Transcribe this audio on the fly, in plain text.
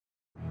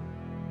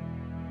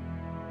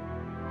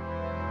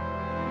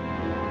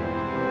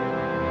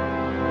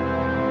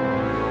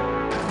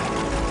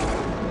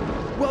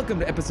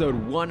Welcome to episode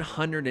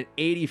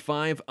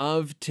 185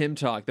 of Tim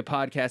Talk, the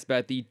podcast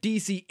about the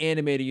DC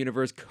animated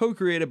universe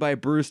co-created by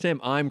Bruce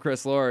Timm. I'm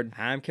Chris Lord.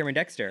 I'm Cameron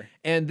Dexter.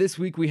 And this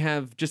week we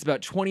have just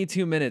about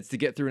 22 minutes to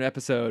get through an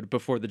episode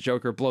before the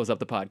Joker blows up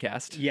the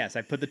podcast. Yes,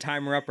 I put the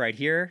timer up right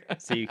here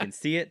so you can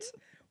see it.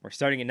 We're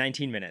starting at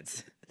 19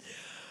 minutes.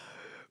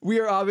 We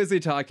are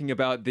obviously talking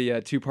about the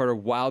two-parter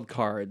Wild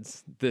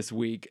Cards this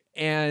week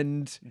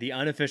and the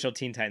unofficial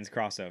Teen Titans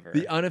crossover.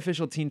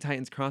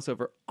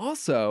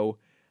 Also,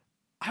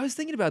 I was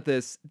thinking about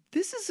this.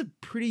 This is a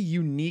pretty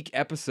unique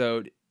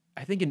episode,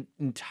 I think, in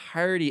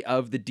entirety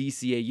of the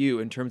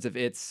DCAU in terms of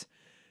its,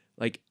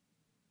 like,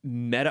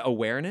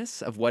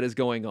 meta-awareness of what is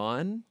going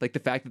on. Like, the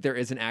fact that there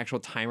is an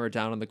actual timer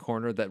down in the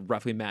corner that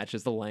roughly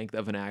matches the length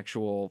of an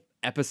actual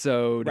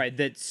episode. Right,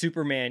 that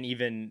Superman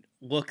even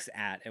looks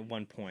at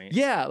one point.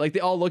 Yeah, like,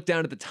 they all look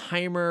down at the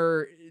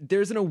timer.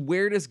 There's an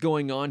awareness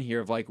going on here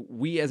of, like,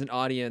 we as an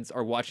audience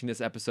are watching this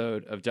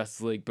episode of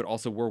Justice League, but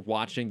also we're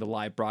watching the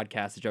live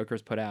broadcast the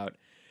Joker's put out.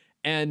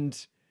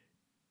 And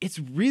it's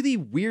really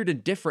weird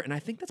and different, and I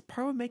think that's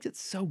part of what makes it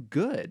so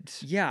good.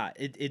 Yeah,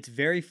 it's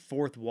very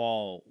fourth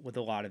wall with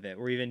a lot of it,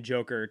 where even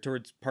Joker,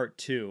 towards part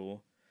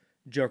 2,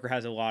 Joker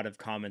has a lot of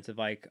comments of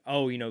like,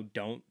 oh, you know,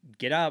 don't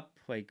get up.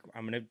 Like,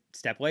 I'm going to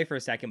step away for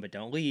a second, but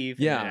don't leave.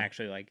 Yeah. And then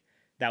actually, like,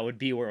 that would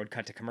be where it would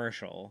cut to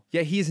commercial.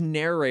 Yeah, he's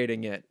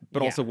narrating it,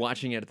 but also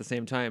watching it at the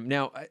same time.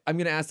 Now, I'm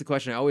going to ask the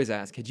question I always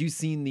ask. Had you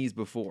seen these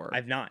before?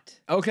 I've not.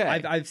 Okay.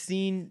 I've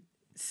seen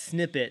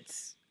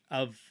snippets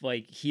of,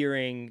 like,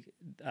 hearing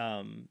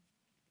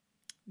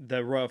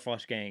the Royal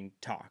Flush Gang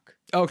talk.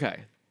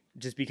 Okay.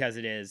 Just because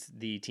it is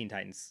the Teen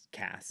Titans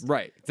cast.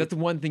 Right. That's the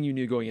one thing you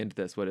knew going into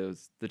this, what it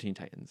was the Teen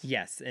Titans.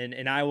 Yes,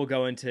 and I will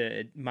go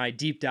into my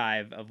deep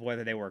dive of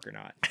whether they work or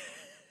not.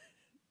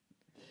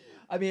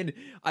 I mean,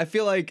 I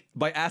feel like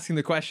by asking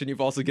the question,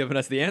 you've also given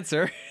us the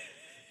answer.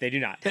 They do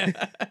not. But,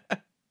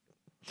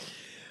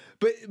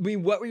 I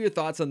mean, what were your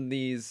thoughts on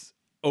these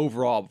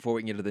overall before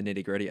we can get into the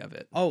nitty-gritty of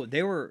it? Oh,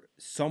 they were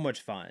so much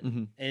fun.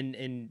 Mm-hmm.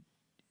 And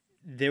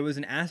there was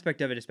an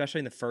aspect of it, especially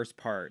in the first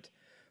part,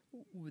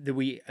 that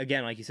we,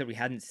 again, like you said, we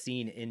hadn't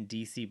seen in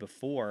DC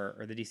before,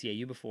 or the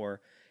DCAU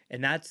before,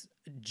 and that's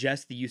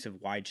just the use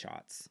of wide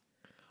shots.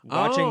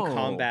 Watching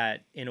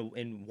combat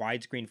in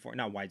widescreen form,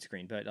 not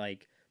widescreen, but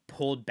like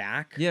pulled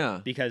back. Yeah.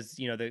 Because,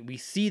 you know, we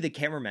see the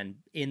cameramen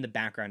in the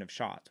background of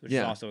shots, which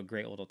is also a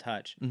great little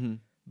touch. Mm-hmm.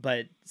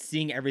 But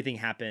seeing everything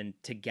happen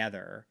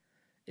together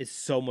is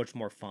so much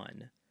more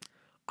fun.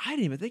 I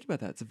didn't even think about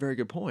that. It's a very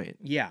good point.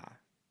 Yeah.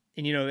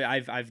 And, you know,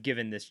 I've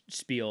given this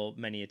spiel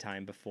many a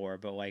time before,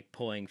 but like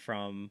pulling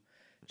from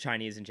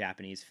Chinese and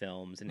Japanese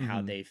films and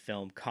how they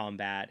film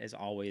combat is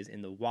always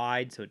in the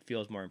wide, so it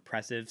feels more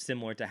impressive,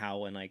 similar to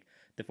how in like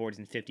the 40s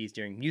and 50s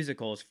during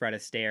musicals, Fred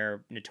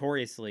Astaire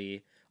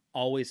notoriously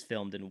always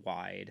filmed in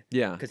wide.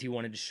 Yeah. Because he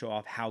wanted to show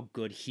off how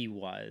good he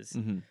was.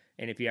 Mm-hmm.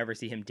 And if you ever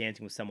see him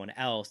dancing with someone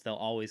else, they'll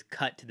always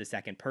cut to the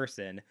second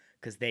person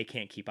because they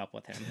can't keep up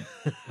with him.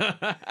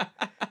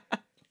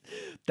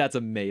 That's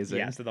amazing.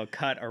 Yeah, so they'll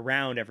cut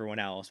around everyone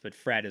else, but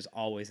Fred is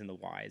always in the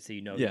wide, so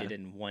you know he did it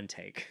in one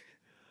take.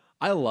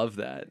 I love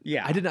that.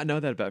 Yeah. I did not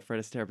know that about Fred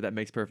Astaire, but that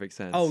makes perfect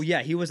sense. Oh,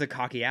 yeah, he was a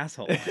cocky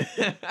asshole.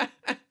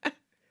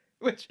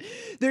 Which,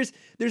 there's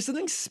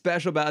something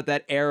special about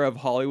that era of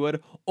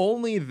Hollywood.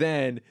 Only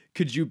then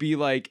could you be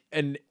like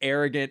an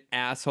arrogant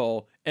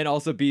asshole and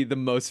also be the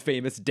most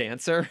famous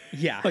dancer.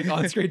 Yeah. Like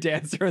on-screen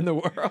dancer in the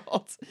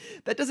world.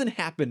 That doesn't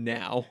happen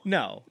now.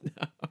 No.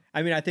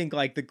 I mean, I think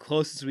like the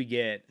closest we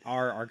get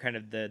are kind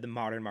of the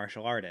modern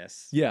martial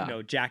artists. Yeah. You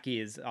know, Jackie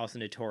is also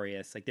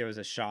notorious. Like there was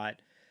a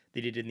shot they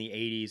did in the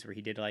 80s where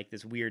he did like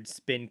this weird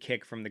spin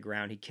kick from the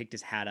ground. He kicked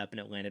his hat up and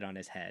it landed on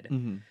his head.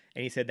 Mm-hmm.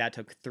 And he said that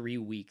took 3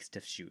 weeks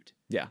to shoot.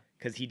 Yeah.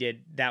 Because he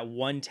did that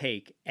one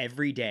take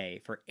every day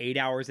for 8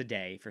 hours a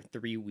day for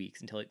 3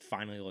 weeks until it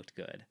finally looked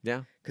good.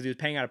 Yeah. Because he was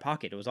paying out of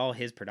pocket. It was all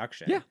his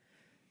production. Yeah.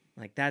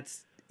 Like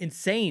that's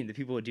insane that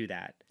people would do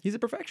that. He's a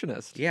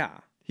perfectionist.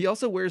 Yeah. He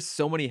also wears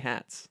so many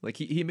hats. Like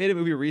he made a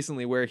movie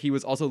recently where he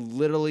was also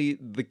literally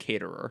the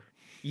caterer.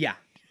 Yeah.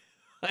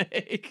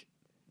 Like,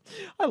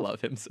 I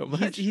love him so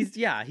much.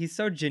 He's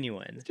so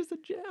genuine. It's just a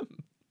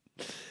gem.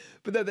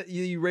 But that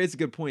you raised a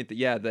good point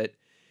that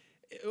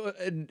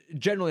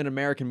generally in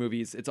American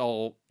movies, it's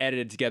all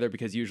edited together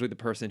because usually the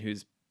person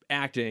who's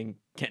acting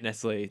can't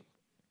necessarily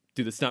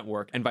do the stunt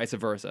work and vice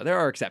versa. There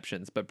are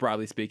exceptions, but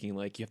broadly speaking,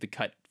 like you have to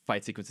cut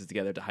fight sequences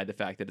together to hide the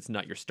fact that it's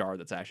not your star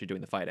that's actually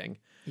doing the fighting.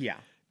 Yeah.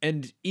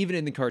 And even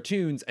in the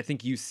cartoons, I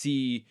think you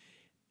see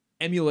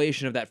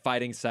emulation of that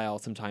fighting style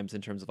sometimes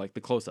in terms of like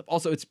the close-up.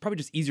 Also, it's probably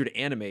just easier to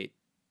animate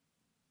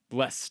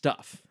less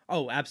stuff.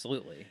 Oh,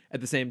 absolutely.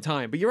 At the same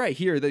time. But you're right,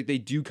 here they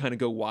do kind of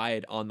go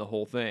wide on the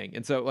whole thing.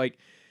 And so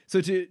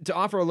to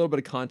offer a little bit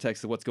of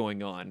context of what's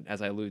going on,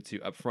 as I alluded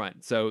to up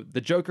front. So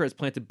the Joker has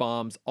planted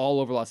bombs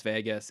all over Las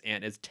Vegas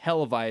and is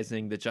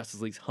televising the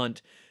Justice League's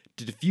hunt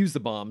to defuse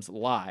the bombs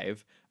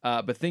live.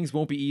 But things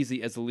won't be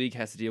easy as the League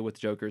has to deal with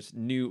Joker's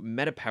new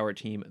meta-power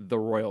team, the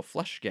Royal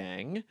Flush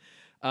Gang.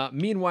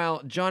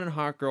 Meanwhile, John and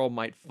Hawkgirl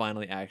might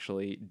finally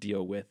actually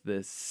deal with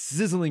this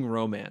sizzling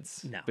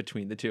romance No.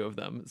 between the two of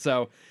them.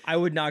 So, I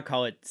would not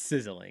call it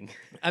sizzling.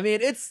 I mean,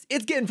 it's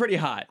getting pretty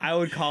hot. I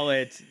would call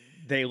it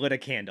they lit a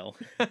candle.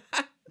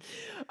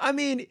 I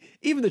mean,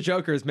 even the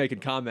Joker is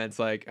making comments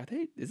like,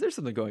 is there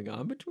something going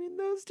on between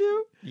those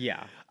two?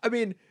 Yeah. I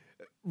mean,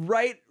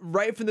 right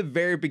from the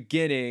very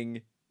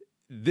beginning,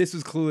 this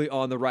was clearly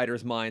on the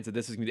writer's minds that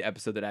this was going to be the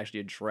episode that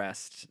actually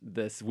addressed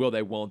this will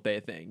they, won't they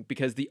thing.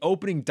 Because the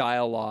opening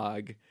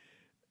dialogue,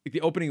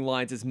 the opening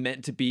lines is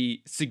meant to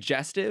be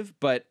suggestive,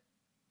 but,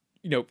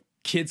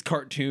 kids'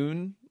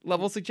 cartoon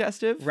level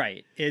suggestive.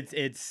 Right.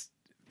 It's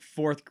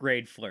fourth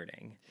grade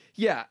flirting.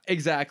 Yeah,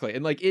 exactly.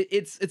 And like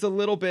it's a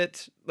little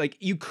bit like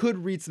you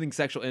could read something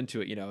sexual into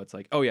it, it's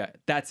like, oh yeah,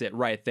 that's it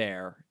right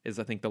there is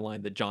I think the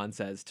line that John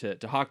says to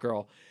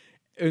Hawkgirl.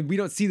 And we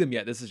don't see them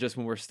yet. This is just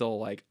when we're still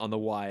like on the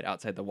wide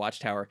outside the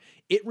watchtower.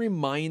 It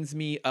reminds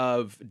me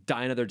of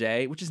Die Another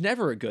Day, which is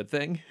never a good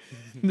thing.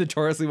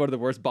 Notoriously one of the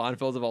worst Bond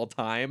films of all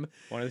time.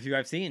 One of the few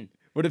I've seen.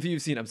 What have you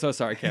seen? I'm so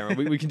sorry,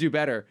 Cameron. we can do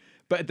better.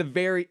 But at the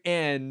very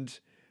end,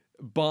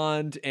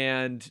 Bond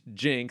and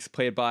Jinx,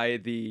 played by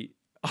the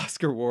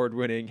Oscar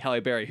award-winning Halle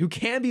Berry, who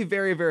can be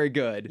very, very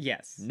good.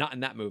 Yes. Not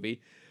in that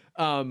movie.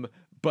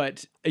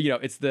 But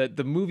it's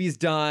the movie's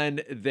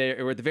done.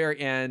 We're at the very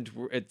end.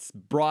 It's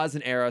bras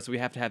and arrows, so we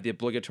have to have the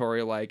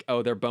obligatory like,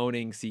 oh, they're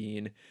boning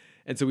scene.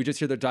 And so we just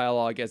hear their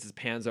dialogue as it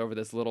pans over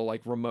this little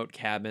like remote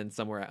cabin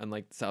somewhere on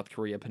like South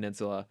Korea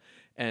peninsula.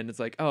 And it's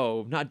like,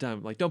 oh, not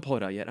done. Like, don't pull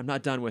it out yet. I'm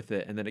not done with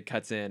it. And then it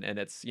cuts in and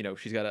it's,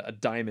 she's got a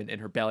diamond in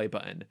her belly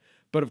button.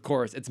 But of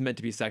course, it's meant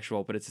to be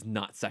sexual, but it's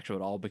not sexual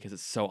at all because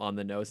it's so on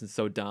the nose and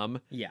so dumb.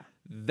 Yeah.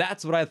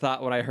 That's what I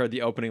thought when I heard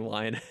the opening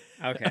line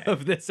Okay.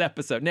 of this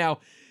episode. Now,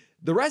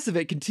 the rest of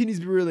it continues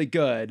to be really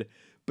good,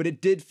 but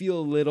it did feel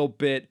a little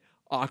bit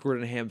awkward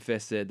and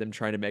ham-fisted, them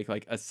trying to make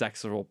like a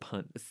sexual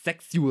pun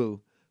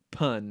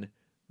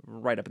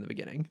right up in the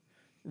beginning.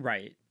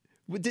 Right.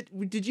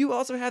 Did you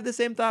also have the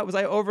same thought? Was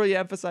I overly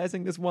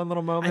emphasizing this one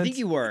little moment? I think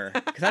you were,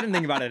 because I didn't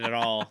think about it at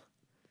all.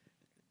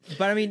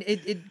 But I mean,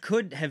 it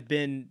could have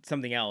been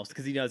something else,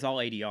 because it's all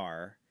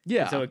ADR.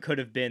 Yeah. And so it could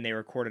have been they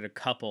recorded a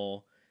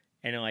couple,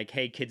 and they're like,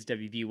 "Hey, kids,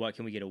 WB, what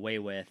can we get away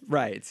with?"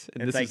 Right.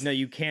 And it's like, no,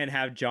 you can't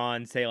have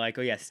John say like,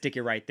 "Oh yeah, stick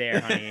it right there,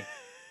 honey."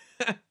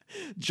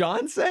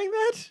 John saying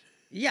that?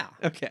 Yeah.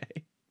 Okay.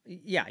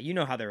 Yeah, you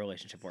know how their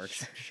relationship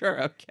works.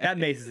 Sure. Okay. That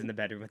Mace is in the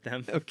bedroom with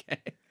them. Okay.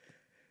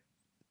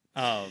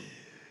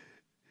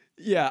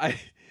 Yeah,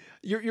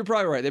 you're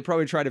probably right. They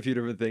probably tried a few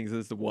different things.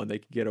 This is the one they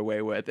could get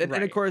away with. And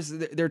of course,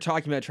 they're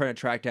talking about trying to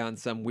track down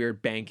some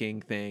weird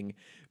banking thing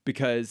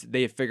because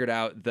they have figured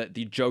out that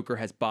the Joker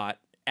has bought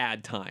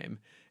ad time.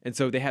 And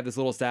so they have this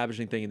little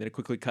establishing thing, and then it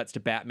quickly cuts to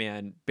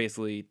Batman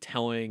basically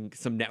telling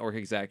some network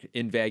exec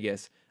in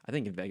Vegas, I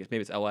think in Vegas,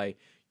 maybe it's LA,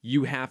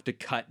 you have to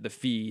cut the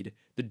feed.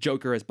 The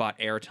Joker has bought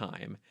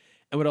airtime.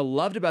 And what I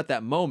loved about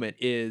that moment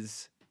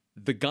is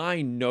the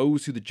guy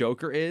knows who the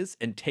Joker is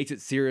and takes it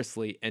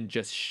seriously and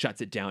just shuts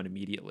it down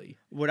immediately.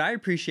 what I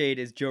appreciate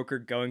is Joker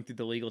going through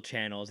the legal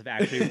channels of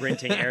actually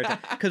renting airtime.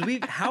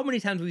 Because how many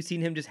times we've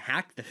seen him just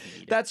hack the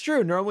feed? That's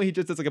true. Normally he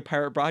just does like a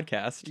pirate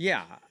broadcast.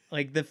 Yeah.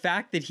 Like the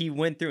fact that he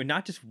went through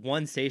not just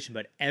one station,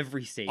 but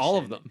every station. All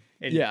of them.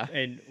 And, Yeah.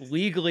 And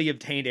legally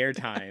obtained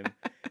airtime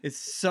is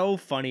so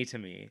funny to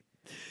me.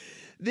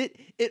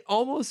 It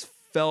almost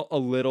felt a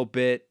little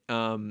bit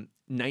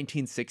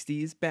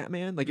 1960s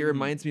Batman. Like it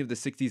reminds me of the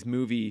 60s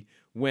movie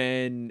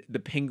when the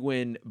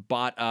Penguin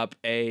bought up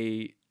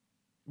a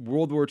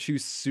World War II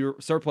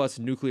surplus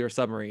nuclear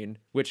submarine,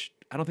 which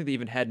I don't think they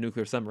even had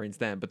nuclear submarines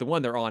then, but the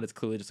one they're on is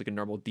clearly just like a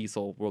normal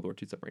diesel World War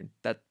II submarine.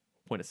 That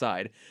point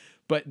aside.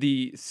 But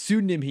the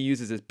pseudonym he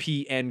uses is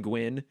P.N.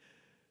 Gwyn.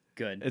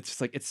 Good. It's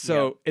just like it's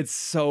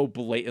so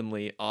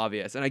blatantly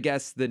obvious. And I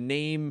guess the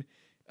name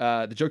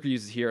the Joker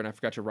uses here, and I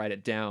forgot to write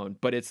it down,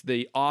 but it's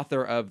the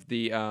author of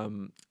the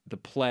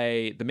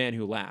play The Man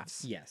Who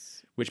Laughs.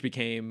 Yes. Which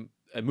became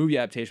a movie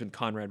adaptation with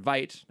Conrad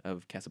Veidt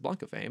of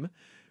Casablanca fame,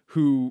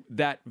 who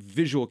that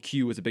visual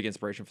cue was a big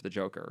inspiration for the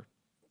Joker.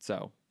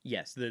 So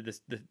Yes, the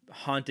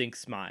haunting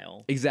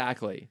smile.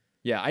 exactly.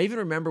 Yeah, I even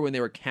remember when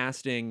they were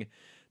casting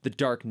The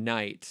Dark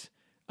Knight,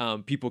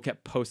 people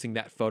kept posting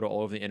that photo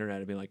all over the internet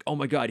and being like, "Oh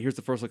my God, here's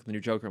the first look at the new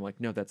Joker." I'm like,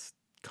 no, that's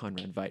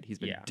Conrad Veidt. He's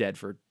been dead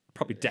for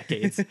probably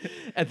decades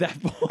at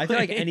that point. I feel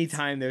like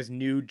anytime there's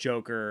new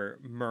Joker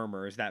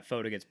murmurs, that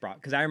photo gets brought.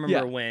 Because I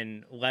remember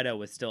when Leto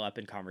was still up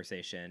in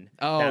conversation.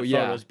 Oh, that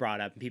yeah. photo was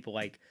brought up, and people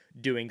like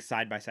doing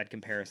side by side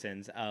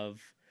comparisons of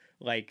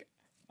like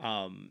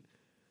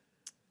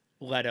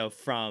Leto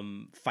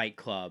from Fight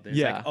Club. And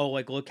it's like, oh,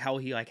 like look how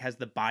he like has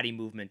the body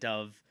movement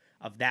of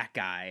that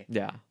guy.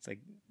 Yeah. It's like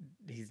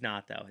he's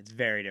not though. It's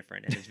very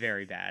different and it's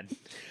very bad.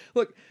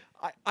 Look,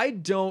 I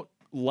don't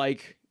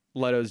like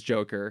Leto's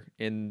Joker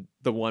in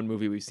the one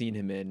movie we've seen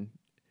him in.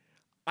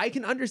 I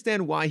can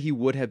understand why he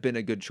would have been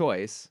a good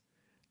choice,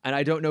 and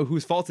I don't know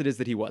whose fault it is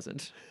that he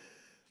wasn't.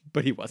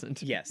 But he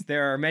wasn't. Yes,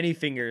 there are many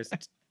fingers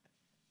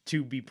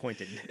to be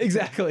pointed.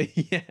 Exactly.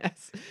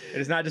 Yes.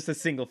 It is not just a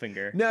single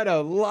finger.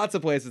 No, lots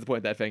of places to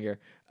point that finger.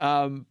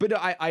 But no,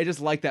 I just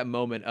like that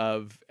moment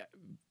of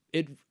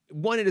it.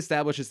 One, it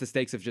establishes the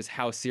stakes of just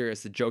how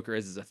serious the Joker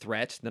is as a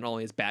threat. Not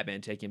only is Batman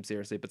taking him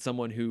seriously, but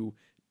someone who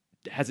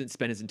hasn't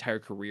spent his entire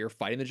career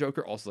fighting the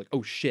Joker also like,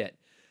 oh shit.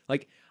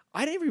 Like,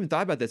 I never even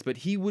thought about this, but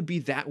he would be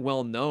that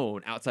well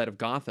known outside of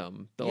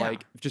Gotham that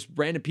like just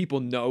random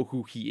people know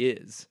who he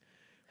is,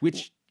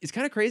 which is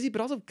kind of crazy, but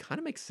also kind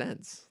of makes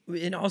sense.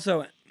 And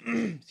also,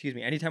 excuse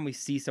me, anytime we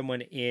see someone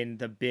in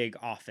the big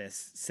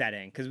office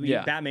setting, because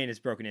Batman has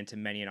broken into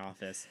many an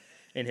office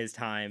in his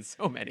time.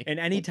 So many. And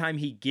anytime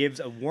he gives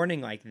a warning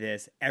like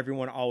this,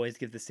 everyone always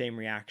gives the same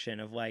reaction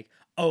of like,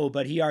 oh,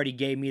 but he already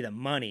gave me the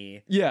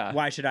money. Yeah.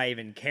 Why should I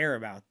even care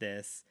about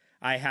this?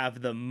 I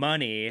have the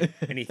money.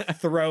 And he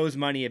throws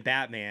money at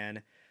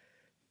Batman,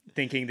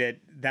 thinking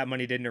that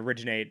money didn't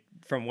originate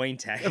from Wayne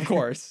Tech. Of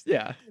course.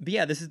 Yeah. But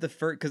yeah, this is the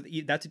first, because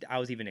that's what I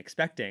was even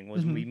expecting,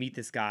 was when we meet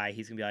this guy,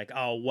 he's going to be like,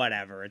 oh,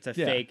 whatever. It's a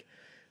fake,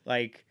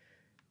 like,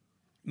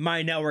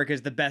 my network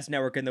is the best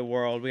network in the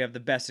world. We have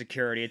the best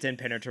security. It's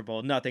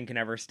impenetrable. Nothing can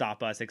ever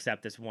stop us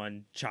except this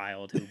one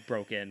child who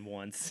broke in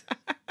once.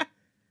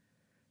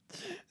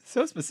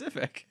 So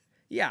specific.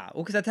 Yeah,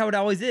 well, because that's how it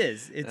always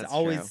is. It's That's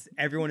always true.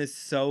 everyone is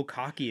so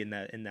cocky in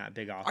that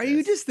big office. Are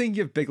you just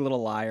thinking of Big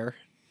Little Liar?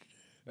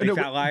 Big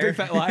Fat Liar? Big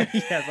Fat Liar.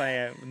 Yes, I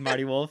am. With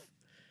Marty Wolf.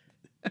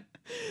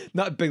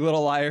 Not Big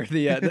Little Liar,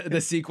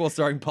 the sequel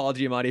starring Paul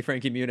Giamatti,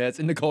 Frankie Muniz,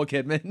 and Nicole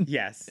Kidman.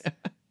 Yes.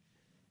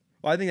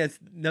 Well, I think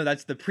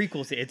that's the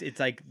prequel. It's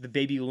like the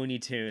baby Looney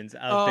Tunes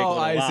of Big Little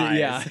I Lies. see.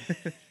 Yeah.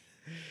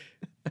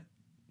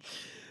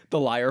 The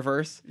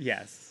Liarverse.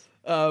 Yes.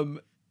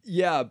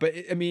 Yeah, but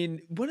I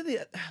mean, one of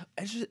the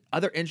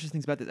other interesting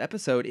things about this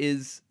episode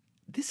is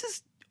this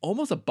is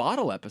almost a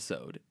bottle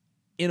episode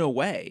in a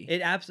way.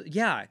 It absolutely,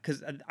 yeah,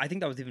 because I think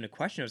that was even a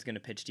question I was going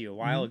to pitch to you a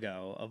while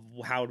ago of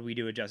how do we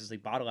do a Justice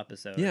League bottle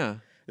episode? Yeah.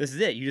 This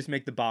is it. You just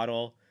make the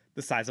bottle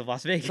the size of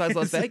Las Vegas. Besides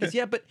Las Vegas,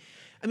 yeah, but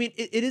I mean,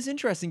 it is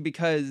interesting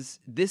because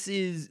this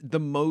is the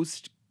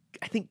most,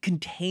 I think,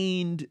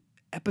 contained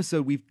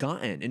episode we've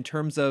gotten in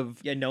terms of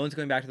Yeah, no one's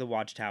going back to the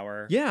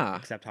Watchtower. yeah,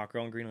 Except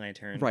Hawkgirl and Green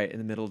Lantern. right in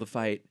the middle of the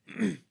fight.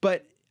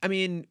 But I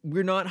mean,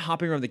 we're not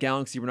hopping around the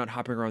galaxy. We're not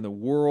hopping around the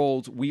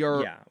world. We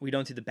are. Yeah, we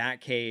don't see the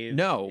Batcave.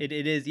 No. It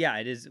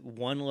is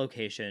one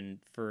location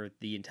for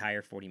the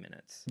entire 40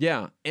 minutes.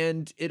 Yeah,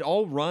 and it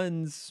all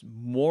runs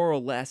more or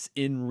less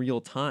in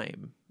real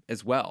time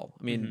as well.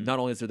 I mean, not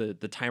only is there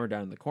the timer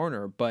down in the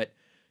corner, but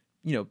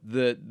you know,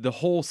 the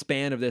whole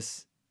span of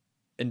this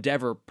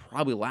endeavor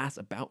probably lasts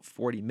about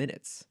 40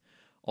 minutes,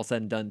 all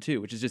said and done too,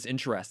 which is just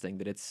interesting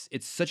that it's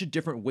such a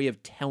different way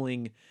of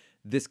telling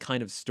this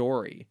kind of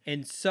story.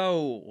 And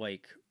so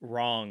like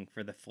wrong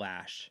for the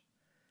Flash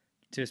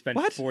to spend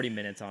What? 40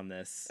 minutes on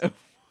this.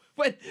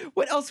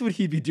 What else would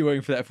he be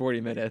doing for that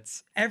 40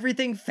 minutes?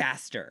 Everything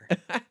faster.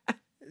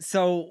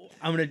 So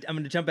I'm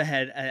gonna jump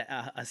ahead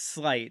a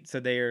slight. So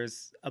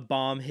there's a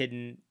bomb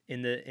hidden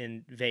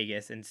in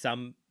Vegas and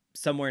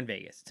somewhere in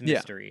Vegas. It's a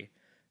mystery,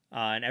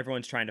 and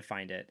everyone's trying to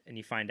find it. And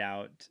you find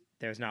out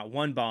there's not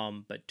one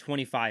bomb but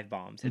 25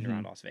 bombs hidden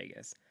around Las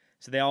Vegas.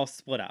 So they all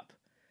split up.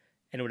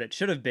 And what it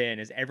should have been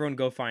is everyone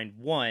go find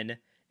one,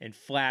 and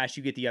Flash,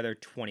 you get the other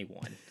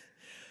 21.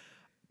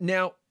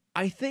 Now,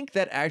 I think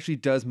that actually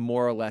does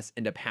more or less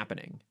end up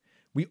happening.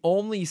 We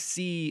only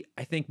see,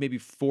 I think, maybe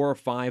 4 or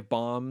 5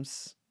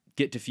 bombs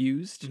get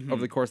diffused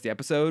over the course of the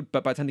episode,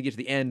 but by the time they get to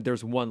the end,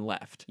 there's one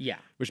left. Yeah.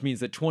 Which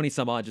means that 20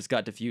 some odd just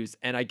got diffused.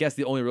 And I guess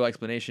the only real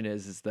explanation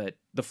is that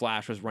the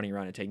Flash was running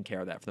around and taking care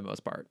of that for the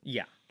most part.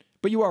 Yeah.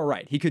 But you are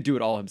right. He could do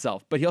it all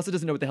himself, but he also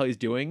doesn't know what the hell he's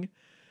doing.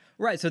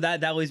 Right, so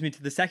that leads me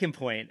to the second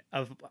point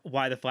of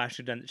why the Flash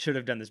should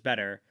have done this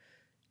better.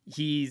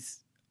 He's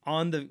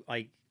on the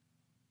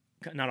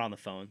not on the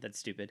phone. That's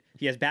stupid.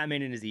 He has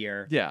Batman in his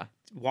ear, Yeah.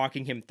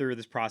 walking him through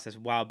this process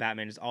while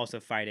Batman is also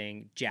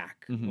fighting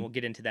Jack. And we'll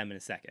get into them in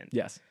a second.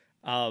 Yes.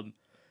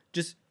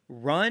 Just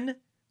run,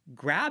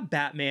 grab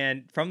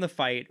Batman from the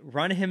fight,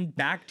 run him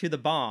back to the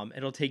bomb.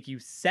 It'll take you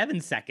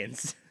 7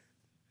 seconds.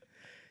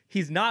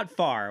 He's not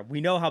far.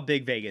 We know how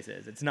big Vegas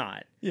is. It's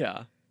not.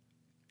 Yeah.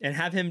 And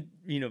have him,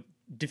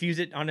 diffuse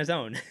it on his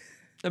own.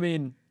 I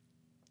mean,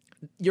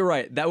 you're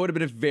right. That would have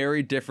been a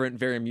very different,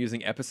 very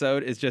amusing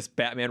episode. Is just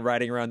Batman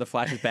riding around the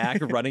Flash's back,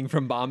 running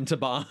from bomb to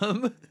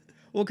bomb.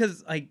 Well,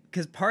 because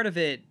part of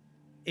it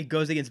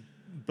goes against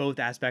both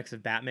aspects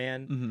of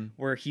Batman,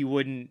 where he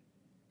wouldn't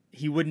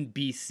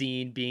be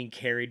seen being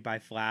carried by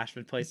Flash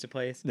from place to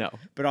place. No.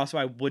 But also,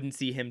 I wouldn't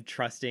see him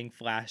trusting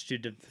Flash to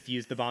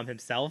defuse the bomb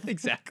himself.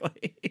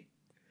 Exactly.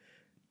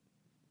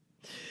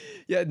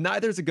 Yeah,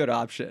 neither's a good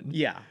option.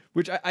 Yeah.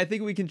 Which I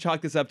think we can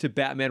chalk this up to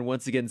Batman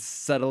once again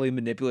subtly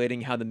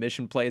manipulating how the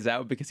mission plays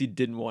out because he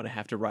didn't want to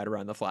have to ride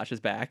around the Flash's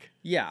back.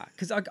 Yeah,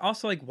 because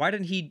also, why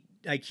didn't he...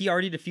 he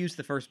already defused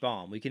the first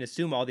bomb. We can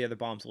assume all the other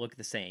bombs look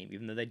the same,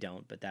 even though they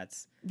don't, but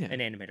that's an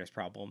animator's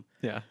problem.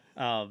 Yeah.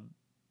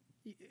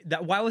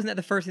 Why wasn't that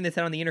the first thing they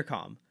said on the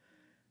intercom?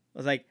 It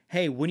was like,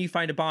 hey, when you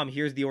find a bomb,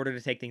 here's the order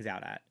to take things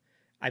out at.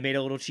 I made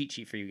a little cheat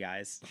sheet for you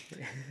guys.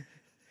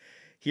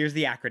 Here's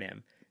the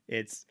acronym.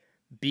 It's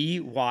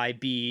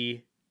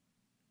BYB.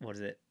 What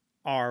is it?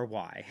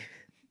 RY.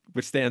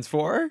 Which stands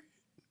for?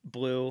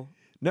 Blue.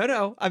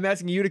 No. I'm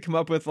asking you to come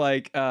up with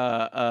like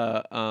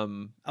Oh,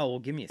 well,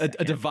 give me a second.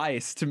 a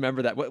device to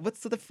remember that.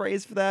 What's the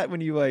phrase for that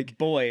when you like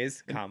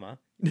Boys, comma,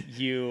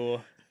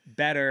 you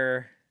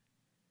better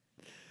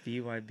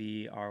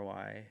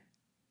BYBRY.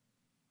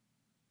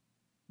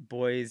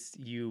 Boys,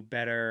 you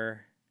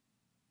better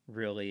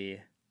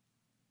really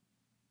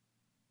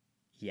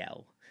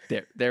yell.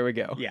 There we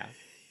go. Yeah,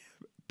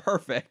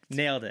 Perfect.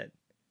 nailed it.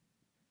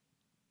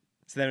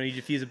 So then when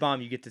you defuse a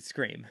bomb, you get to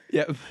scream.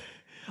 Yep.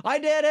 I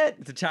did it.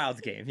 It's a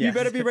child's game. You Yes.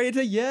 better be ready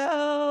to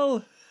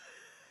yell.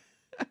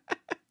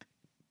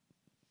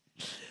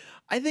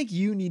 I think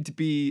you need to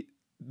be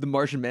the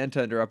Martian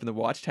Manhunter up in the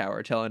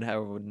watchtower telling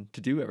everyone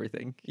to do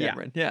everything.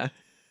 Cameron. Yeah.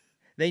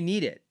 They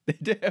need it. They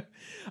do.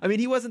 I mean,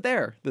 he wasn't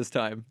there this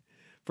time.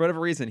 For whatever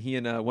reason, he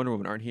and Wonder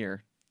Woman aren't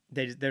here.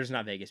 They're just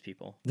not Vegas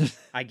people.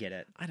 I get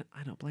it. I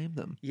don't blame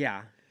them.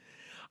 Yeah.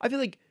 I feel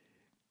like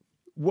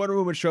Wonder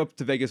Woman would show up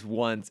to Vegas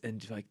once and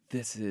be like,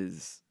 this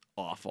is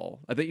awful.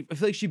 I feel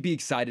like she'd be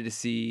excited to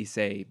see,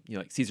 say,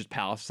 like Caesar's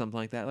Palace or something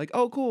like that. Like,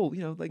 oh, cool.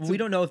 Like We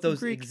don't know if those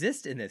Greek.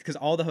 exist in this because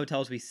all the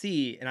hotels we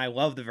see, and I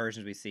love the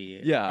versions we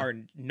see, are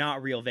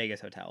not real Vegas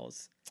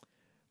hotels.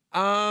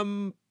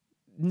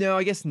 No,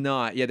 I guess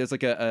not. Yeah, there's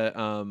like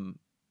a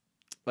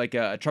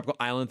tropical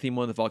island theme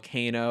one, the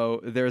volcano.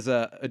 There's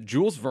a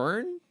Jules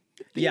Verne.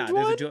 Yeah,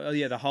 one?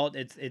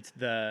 there's it's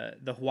the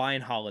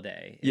Hawaiian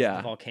Holiday. It's Yeah.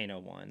 the volcano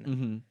one.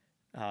 Mm-hmm.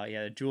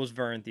 The Jules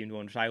Verne themed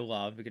one, which I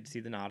love. We get to see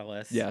the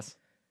Nautilus. Yes.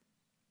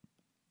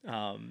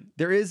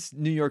 There is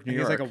New York.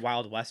 There's like a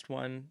Wild West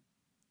one,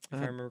 if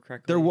I remember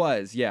correctly. There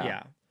was, yeah.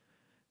 Yeah.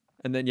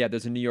 And then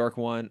there's a New York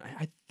one.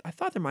 I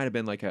thought there might have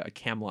been like a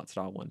Camelot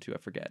style one too. I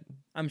forget.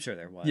 I'm sure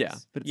there was. Yeah,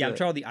 but I'm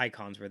sure all the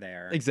icons were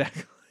there.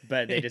 Exactly.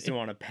 But they just didn't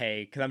want to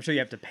pay because I'm sure you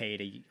have to pay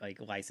to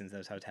like license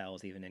those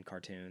hotels even in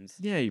cartoons.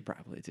 Yeah, you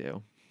probably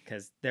do.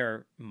 Because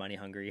they're money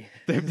hungry.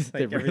 They're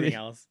like everything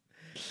else.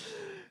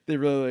 They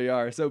really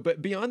are. So,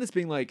 but beyond this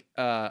being like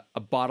a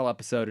bottle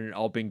episode and it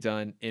all being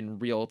done in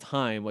real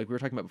time, like we were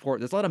talking about before,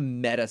 there's a lot of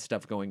meta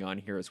stuff going on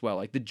here as well.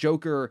 Like the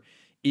Joker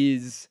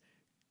is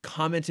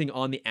commenting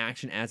on the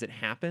action as it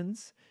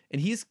happens,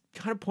 and he's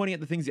kind of pointing at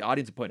the things the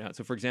audience are pointing out.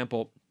 So, for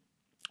example,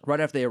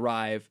 right after they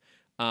arrive,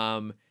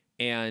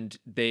 and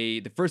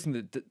the first thing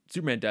that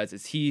Superman does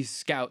is he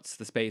scouts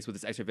the space with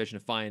his X-ray vision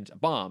to find a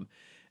bomb.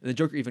 And the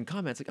Joker even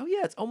comments like, oh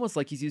yeah, it's almost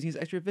like he's using his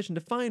X-ray vision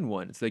to find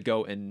one. So they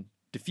go and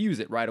diffuse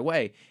it right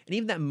away. And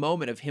even that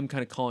moment of him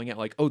kind of calling out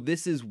like, oh,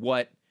 this is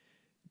what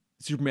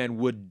Superman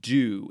would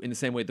do, in the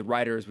same way the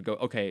writers would go,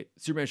 okay,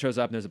 Superman shows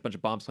up and there's a bunch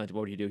of bombs planted.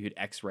 What would he do? He'd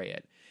X-ray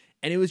it.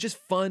 And it was just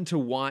fun to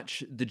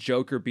watch the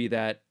Joker be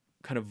that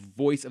kind of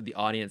voice of the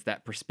audience,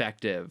 that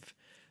perspective,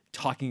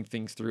 talking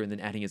things through and then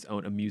adding his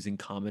own amusing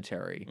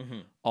commentary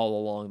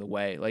all along the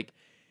way. Like,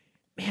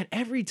 man,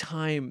 every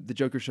time the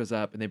Joker shows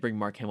up and they bring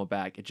Mark Hamill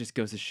back, it just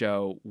goes to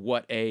show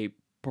what a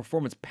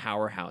performance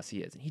powerhouse he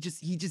is. And he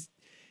just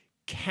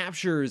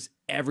captures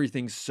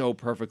everything so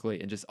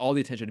perfectly, and just all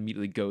the attention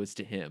immediately goes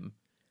to him.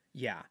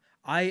 Yeah.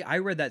 I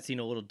read that scene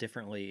a little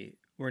differently.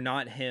 We're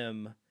not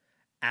him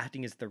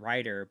acting as the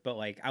writer, but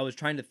like I was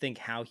trying to think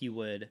how he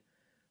would,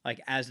 like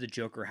as the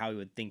Joker, how he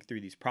would think through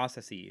these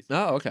processes.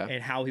 Oh, okay.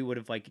 And how he would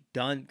have like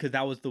done, because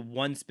that was the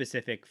one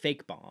specific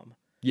fake bomb.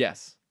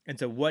 Yes. And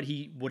so what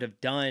he would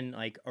have done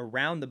like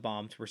around the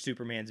bombs where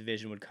Superman's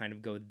vision would kind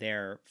of go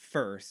there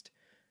first.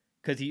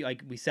 Because he,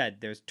 like we said,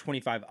 there's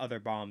 25 other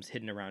bombs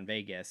hidden around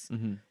Vegas.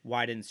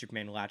 Why didn't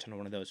Superman latch on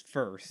one of those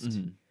first?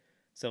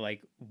 So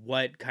like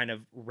what kind of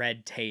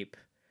red tape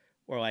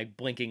or like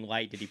blinking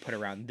light did he put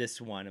around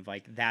this one of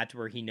like that's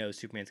where he knows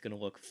Superman's going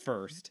to look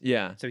first?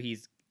 Yeah. So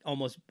he's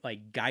almost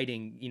like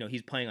guiding,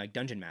 he's playing like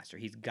Dungeon Master.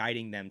 He's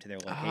guiding them to their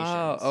locations.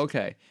 Oh,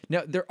 okay.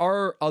 Now, there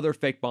are other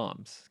fake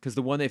bombs, because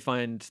the one that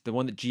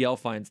GL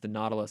finds, the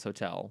Nautilus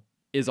Hotel,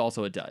 is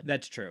also a dud.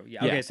 That's true.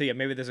 Yeah. Okay, so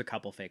maybe there's a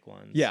couple fake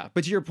ones. Yeah,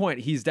 but to your point,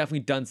 he's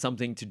definitely done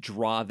something to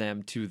draw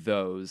them to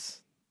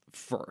those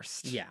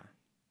first. Yeah.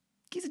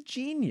 He's a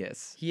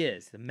genius. He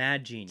is the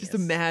mad genius. Just a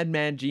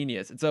mad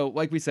genius. And so,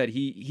 like we said,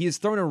 he has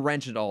thrown a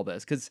wrench into all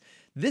this, because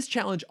this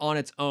challenge on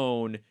its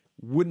own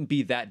wouldn't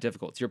be that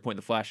difficult. To your point,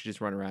 the Flash should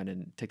just run around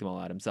and take them all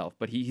out himself.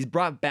 But he's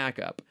brought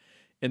backup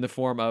in the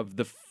form of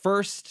the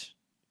first,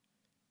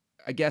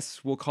 I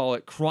guess we'll call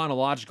it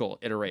chronological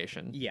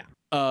iteration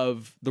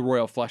of the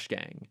Royal Flush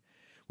Gang,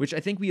 which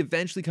I think we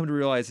eventually come to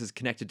realize is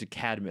connected to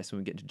Cadmus when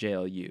we get into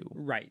JLU.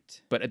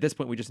 Right. But at this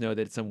point, we just know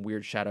that it's some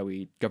weird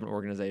shadowy government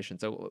organization.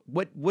 So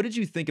what did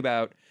you think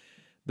about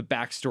the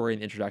backstory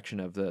and introduction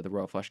of the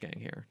Royal Flush Gang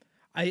here?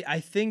 I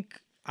think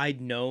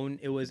I'd known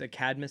it was a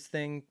Cadmus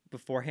thing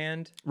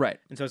beforehand. Right.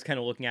 And so I was kind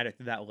of looking at it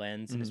through that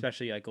lens, and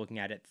especially like looking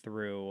at it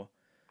through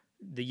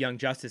the Young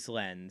Justice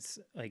lens,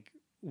 like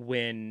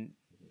when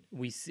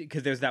we see,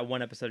 because there's that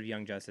one episode of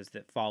Young Justice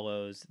that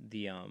follows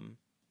the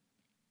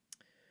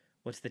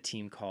what's the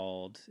team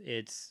called?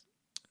 It's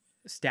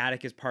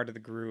Static is part of the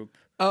group.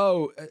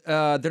 Oh,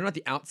 they're not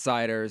the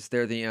Outsiders.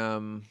 They're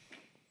the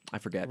I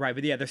forget. Right,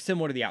 but yeah, they're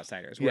similar to the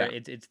Outsiders, where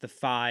it's the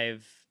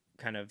 5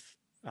 kind of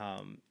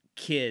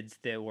kids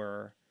that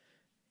were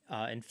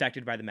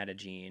infected by the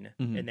metagene,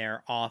 and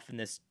they're off in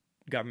this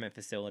government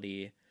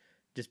facility,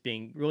 just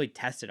being really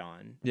tested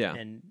on,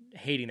 and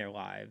hating their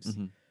lives.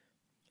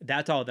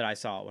 That's all that I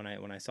saw when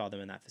I saw them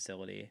in that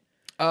facility.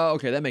 Oh,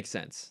 okay, that makes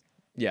sense.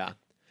 Yeah,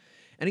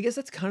 and I guess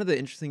that's kind of the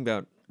interesting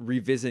about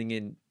revisiting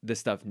in this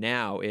stuff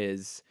now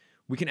is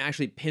we can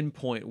actually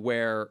pinpoint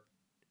where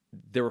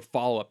there were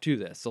follow-up to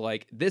this. So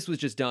like this was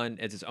just done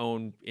as its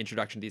own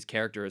introduction to these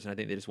characters, and I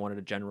think they just wanted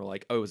a general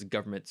like, oh, it was a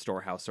government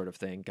storehouse sort of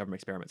thing, government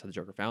experiments, how the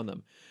Joker found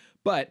them.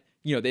 But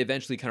you know, they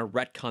eventually kind of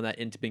retcon that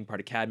into being part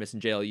of Cadmus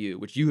and JLU,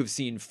 which you have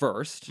seen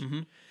first.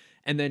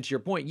 And then to your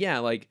point, yeah,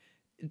 like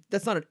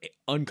that's not an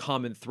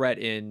uncommon threat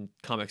in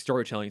comic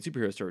storytelling and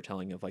superhero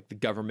storytelling of like the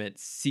government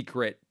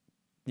secret,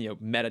 you know,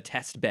 meta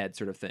test bed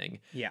sort of thing.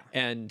 Yeah.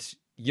 And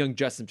Young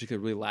Justice in particular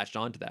really latched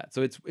onto that.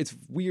 So it's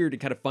weird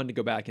and kind of fun to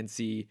go back and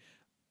see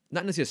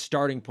not necessarily a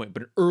starting point,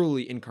 but an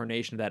early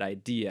incarnation of that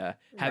idea,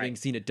 having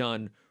seen it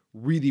done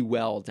really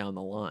well down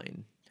the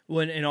line.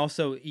 Well, and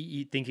also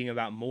thinking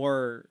about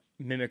more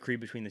mimicry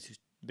between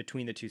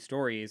the two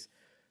stories,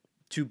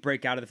 to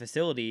break out of the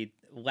facility,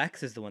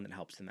 Lex is the one that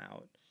helps them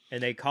out.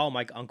 And they call him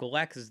like Uncle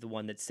Lex is the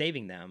one that's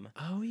saving them.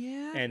 Oh,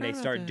 yeah. And they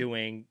start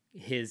doing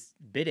his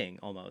bidding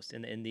almost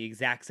in the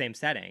exact same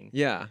setting.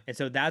 Yeah. And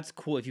so that's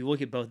cool. If you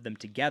look at both of them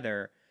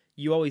together,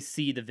 you always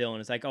see the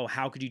villain. It's like, oh,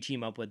 how could you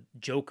team up with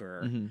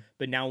Joker?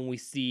 But now when we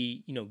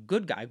see, you know,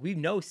 good guy, we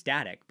know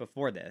Static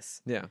before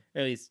this. Yeah.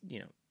 At least,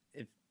 you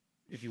know,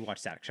 if you watch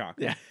Static Shock.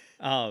 Yeah.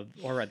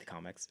 Or read the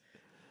comics.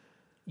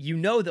 You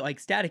know that like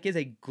Static is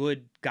a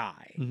good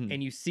guy.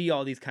 And you see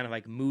all these kind of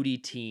like moody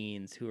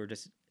teens who are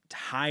just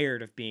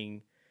tired of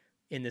being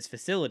in this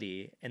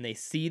facility, and they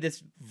see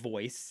this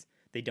voice,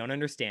 they don't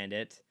understand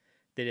it,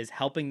 that is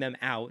helping them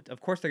out.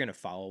 Of course they're going to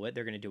follow it,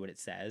 they're going to do what it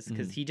says,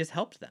 because he just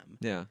helps them.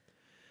 Yeah.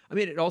 I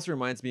mean, it also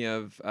reminds me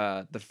of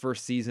the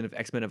first season of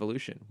X-Men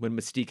Evolution, when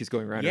Mystique is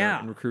going around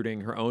and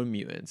recruiting her own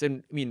mutants.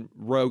 And I mean,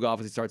 Rogue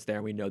obviously starts there,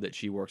 and we know that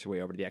she works her way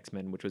over to the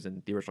X-Men, which was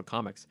in the original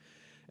comics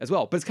as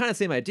well. But it's kind of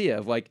the same idea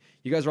of like,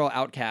 you guys are all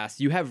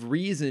outcasts, you have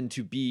reason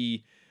to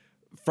be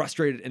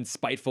frustrated and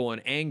spiteful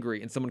and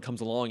angry, and someone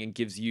comes along and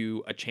gives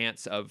you a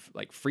chance of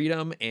like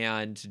freedom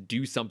and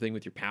do something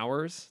with your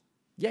powers.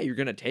 Yeah, you're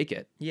gonna take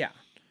it. Yeah.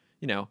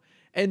 You know,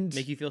 and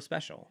make you feel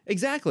special.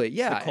 Exactly.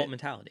 Yeah. It's a cult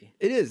mentality.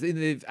 It is.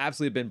 They've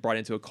absolutely been brought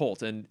into a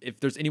cult. And if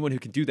there's anyone who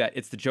can do that,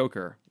 it's the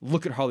Joker.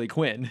 Look at Harley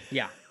Quinn.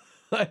 Yeah.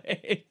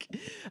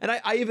 And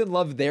I even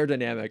love their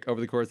dynamic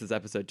over the course of this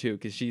episode too,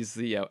 because she's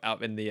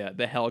out in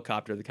the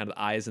helicopter, the kind of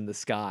eyes in the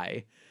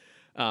sky.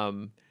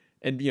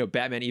 And, you know,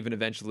 Batman even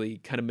eventually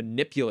kind of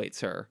manipulates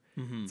her.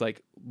 It's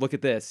like, look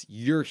at this.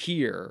 You're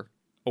here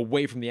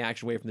away from the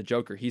action, away from the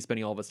Joker. He's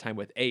spending all of his time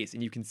with Ace.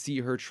 And you can see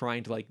her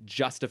trying to, like,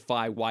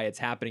 justify why it's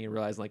happening and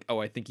realize, like, oh,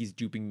 I think he's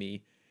duping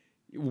me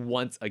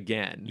once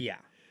again. Yeah.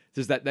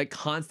 There's that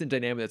constant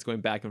dynamic that's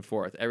going back and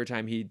forth. Every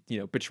time he, you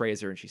know,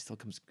 betrays her, and she still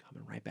coming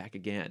right back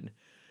again.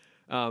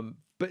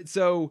 But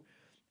so,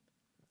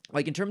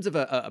 like, in terms of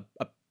a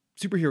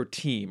superhero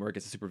team, or I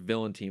guess a super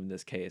villain team in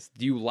this case,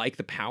 do you like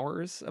the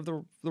powers of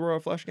the Royal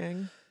Flush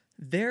Gang?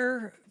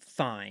 They're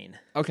fine.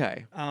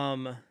 Okay.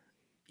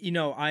 You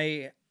know,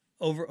 I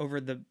over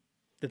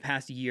the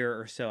past year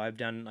or so, I've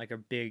done like a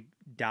big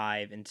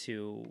dive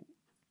into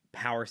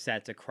power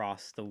sets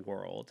across the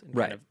world and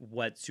kind of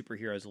what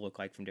superheroes look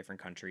like from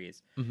different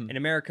countries. And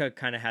America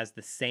kind of has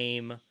the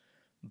same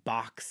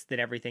box that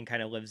everything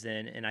kind of lives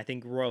in, and I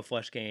think Royal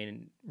Flush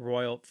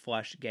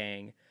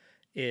Gang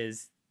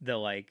is the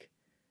like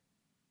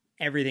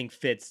everything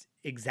fits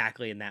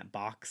exactly in that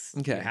box.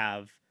 Okay. You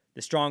have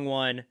the strong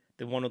one,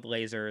 the one with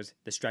lasers,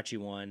 the stretchy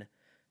one,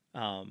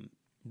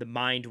 the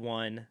mind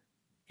one,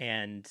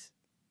 and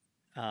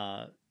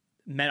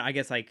I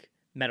guess like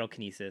metal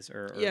kinesis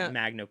or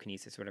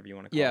magnokinesis, whatever you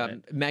want to call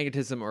it.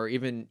 Magnetism, or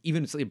even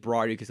slightly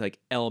broader, because like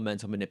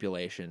elemental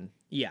manipulation.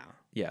 Yeah,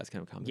 it's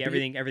kind of common. Yeah,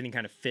 everything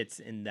kind of fits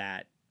in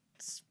that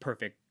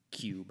perfect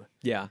cube.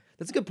 Yeah,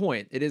 that's a good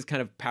point. It is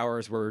kind of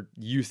powers we're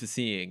used to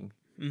seeing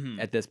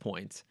at this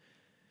point.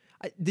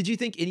 Did you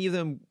think any of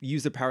them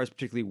use their powers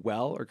particularly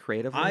well or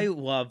creatively? I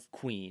love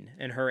Queen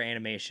and her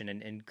animation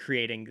and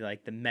creating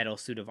like the metal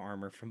suit of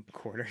armor from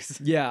quarters.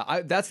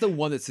 Yeah, that's the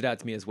one that stood out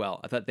to me as well.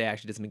 I thought they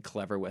actually did something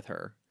clever with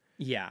her.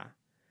 Yeah.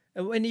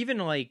 And even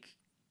like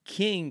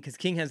King, because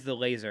King has the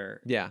laser.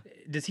 Yeah.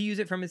 Does he use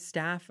it from his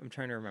staff? I'm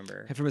trying to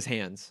remember. From his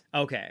hands.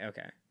 Okay,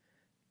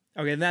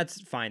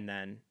 that's fine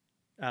then.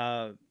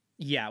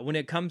 Yeah, when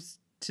it comes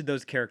to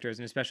those characters,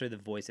 and especially the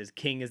voices,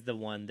 King is the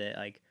one that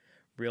like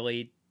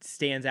really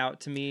stands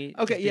out to me.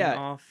 Okay,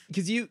 yeah,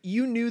 because you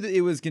knew that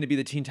it was going to be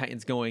the Teen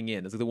Titans going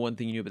in. That's like the one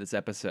thing you knew about this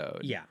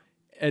episode. Yeah,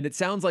 and it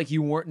sounds like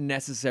you weren't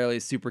necessarily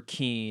super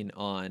keen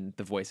on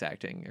the voice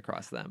acting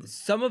across them.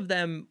 Some of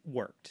them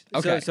worked.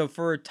 Okay, so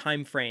for a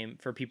time frame,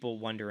 for people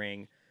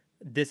wondering,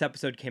 this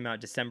episode came out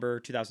December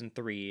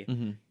 2003.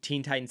 Mm-hmm.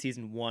 Teen Titans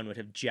season 1 would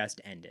have just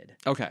ended.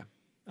 Okay.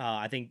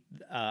 I think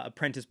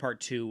Apprentice Part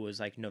 2 was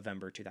like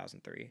November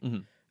 2003.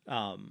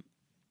 Mm-hmm.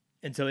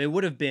 And so it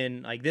would have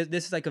been like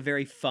this is like a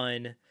very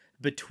fun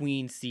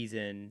between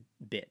season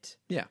bit.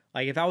 Yeah.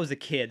 Like if I was a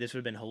kid, this would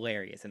have been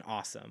hilarious and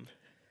awesome.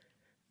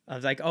 I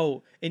was like,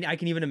 oh, and I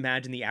can even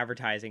imagine the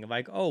advertising of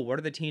like, oh, what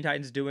are the Teen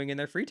Titans doing in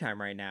their free time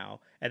right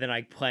now? And then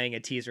like playing a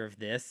teaser of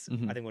this,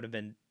 Mm-hmm. I think would have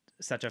been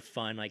such a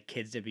fun like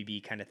kids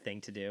WB kind of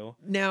thing to do.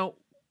 Now,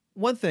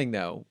 one thing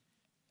though,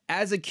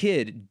 as a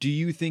kid, do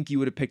you think you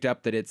would have picked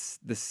up that it's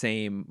the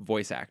same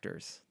voice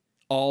actors?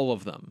 All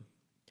of them?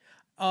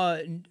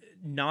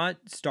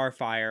 Not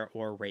Starfire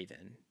or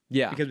Raven.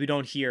 Yeah. Because we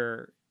don't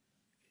hear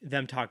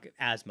them talk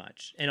as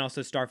much. And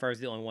also Starfire is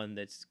the only one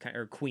that's kind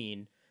or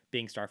Queen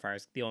being Starfire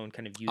is the only one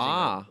kind of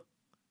using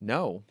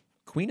No.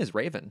 Queen is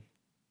Raven.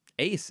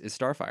 Ace is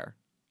Starfire.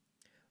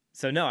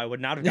 So no, I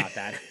would not have got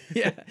that.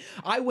 Yeah.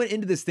 I went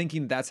into this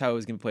thinking that's how I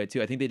was going to play it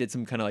too. I think they did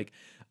some kind of like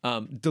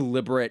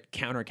deliberate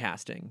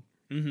countercasting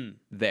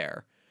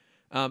there.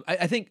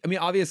 I think, I mean,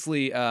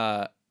 obviously, you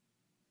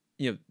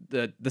know,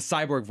 the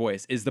cyborg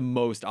voice is the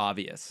most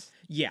obvious.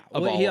 Yeah.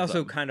 Of Well, all he of also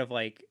them. kind of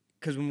like,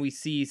 because when we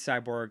see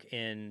Cyborg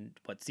in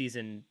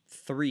season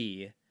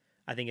 3,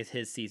 I think it's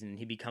his season,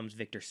 he becomes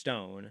Victor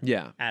Stone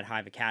Yeah. at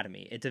Hive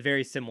Academy. It's a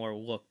very similar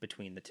look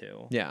between the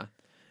two. Yeah.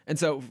 And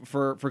so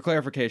for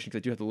clarification, because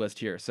I do have the list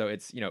here. So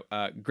it's, you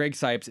know, Greg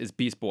Sipes is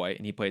Beast Boy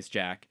and he plays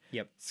Jack.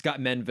 Yep. Scott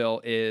Menville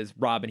is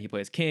Robin. He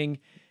plays King.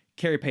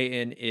 Carrie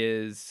Payton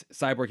is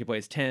Cyborg. He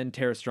plays 10.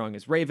 Tara Strong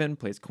is Raven,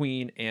 plays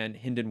Queen. And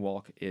Hynden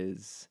Walk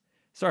is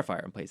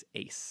Starfire and plays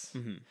Ace.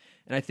 Mm-hmm.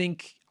 And I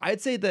think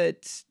I'd say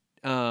that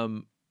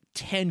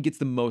 10 gets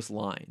the most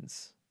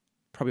lines,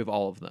 probably of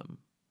all of them,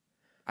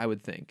 I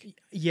would think.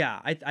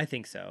 Yeah, I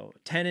think so.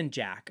 10 and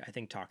Jack, I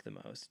think, talk the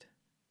most.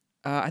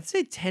 I'd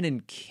say 10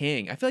 and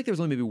King. I feel like there was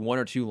only maybe 1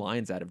 or 2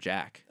 lines out of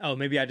Jack. Oh,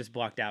 maybe I just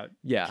blocked out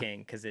Yeah. King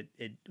because it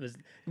was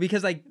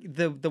because like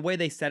the way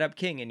they set up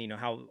King and you know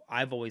how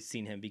I've always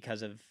seen him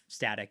because of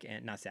Static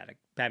and not Static,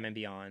 Batman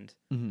Beyond.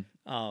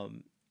 Mm-hmm.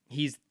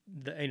 He's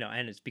the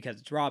and it's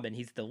because it's Robin.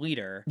 He's the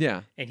leader.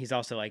 Yeah. And he's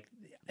also like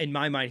in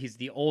my mind he's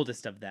the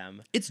oldest of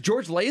them. It's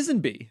George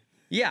Lazenby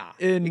Yeah.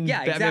 in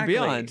yeah, Batman exactly.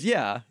 Beyond.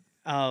 Yeah.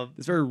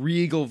 This very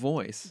regal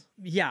voice.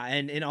 Yeah,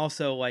 and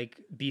also like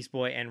Beast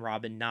Boy and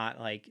Robin not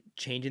like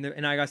changing their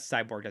and I guess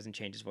Cyborg doesn't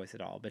change his voice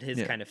at all, but his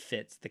Yeah. kind of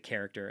fits the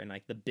character and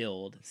like the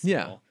build still.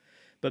 Yeah.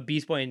 But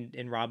Beast Boy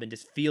and Robin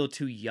just feel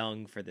too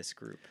young for this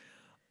group.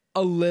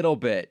 A little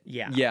bit.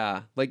 Yeah.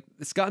 Yeah. Like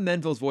Scott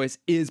Menville's voice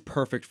is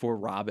perfect for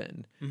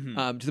Robin.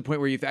 Mm-hmm. To the point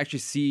where you actually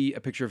see a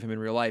picture of him in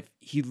real life.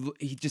 He's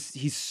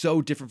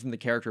so different from the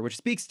character, which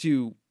speaks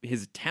to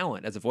his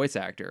talent as a voice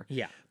actor.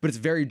 Yeah. But it's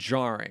very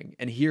jarring.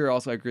 And here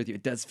also I agree with you.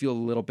 It does feel a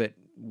little bit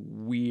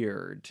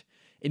weird.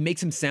 It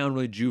makes him sound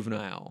really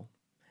juvenile.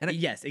 And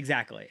Yes,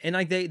 exactly. And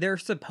like they're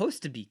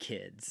supposed to be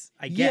kids,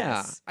 I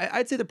yeah, guess.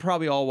 I'd say they're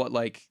probably all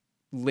like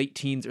late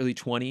teens, early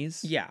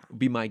 20s. Yeah, Would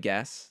be my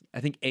guess. I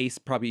think Ace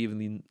probably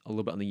even a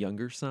little bit on the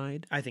younger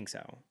side. I think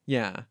so.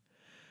 Yeah.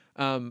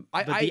 But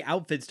the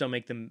outfits don't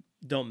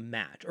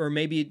match. Or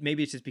maybe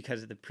it's just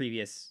because of the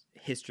previous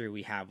history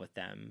we have with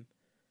them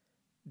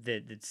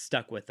that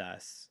stuck with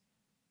us.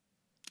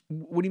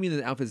 What do you mean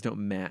the outfits don't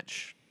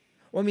match?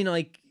 Well, I mean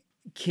like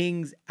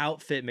King's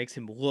outfit makes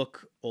him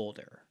look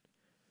older.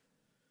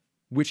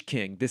 Which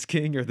King? This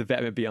King or the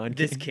Batman Beyond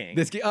King? This King.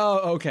 This King.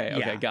 Oh, okay. Okay,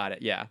 Yeah. got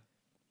it. Yeah.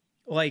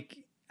 Like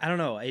I don't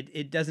know,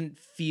 it doesn't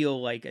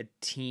feel like a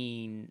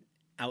teen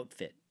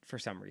outfit for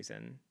some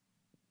reason.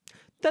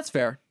 That's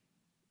fair.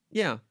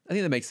 Yeah, I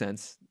think that makes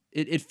sense.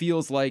 It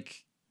feels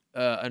like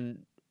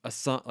an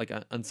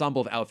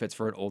ensemble of outfits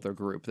for an older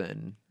group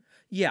than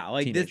Yeah,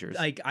 like teenagers. this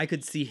like I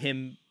could see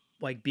him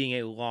like being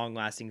a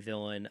long-lasting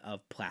villain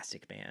of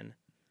Plastic Man.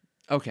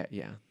 Okay,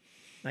 yeah.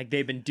 Like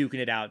they've been duking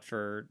it out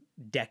for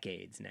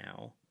decades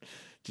now.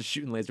 Just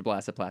shooting laser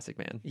blasts at Plastic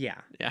Man.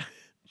 Yeah. Yeah.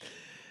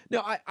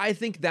 No, I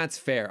think that's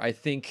fair. I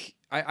think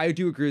I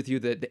do agree with you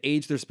that the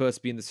age they're supposed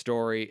to be in the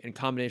story, in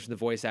combination with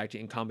the voice acting,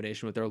 in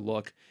combination with their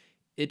look,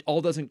 it all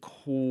doesn't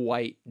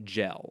quite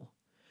gel.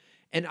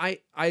 And I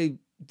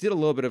did a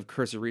little bit of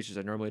cursory research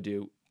I normally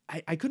do.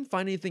 I couldn't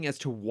find anything as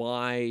to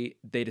why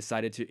they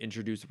decided to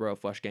introduce the Royal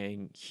Flush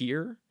Gang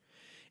here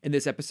in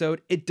this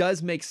episode. It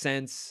does make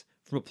sense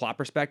from a plot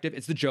perspective.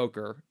 It's the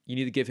Joker. You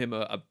need to give him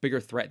a bigger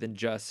threat than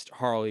just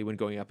Harley when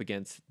going up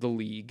against the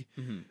League.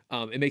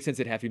 Mm-hmm. It makes sense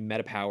it'd have to be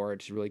meta power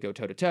to really go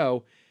toe to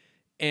toe.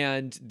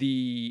 And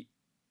the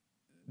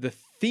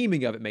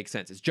theming of it makes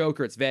sense. It's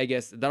Joker, it's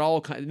Vegas. That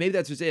all maybe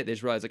that's just it. They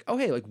just realize like, oh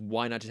hey, like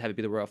why not just have it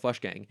be the Royal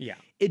Flush Gang? Yeah.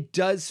 It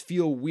does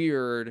feel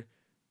weird,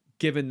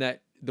 given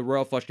that the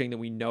Royal Flush Gang that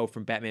we know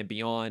from Batman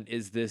Beyond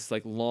is this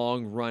like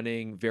long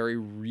running, very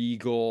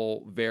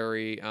regal,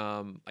 very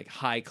like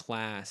high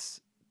class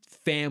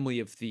family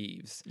of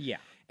thieves. Yeah.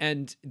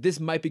 And this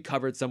might be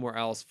covered somewhere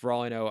else. For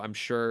all I know, I'm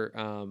sure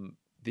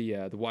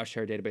the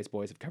Watchtower Database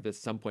boys have covered this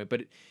at some point.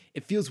 But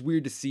it feels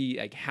weird to see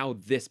like how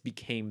this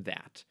became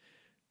that.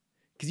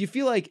 because you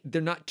feel like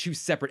they're not two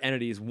separate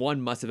entities.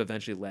 One must have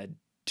eventually led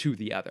to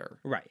the other.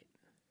 Right.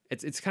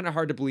 It's kind of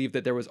hard to believe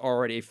that there was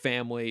already a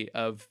family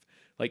of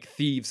like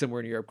thieves somewhere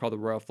in Europe called the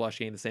Royal Flush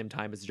Gang at the same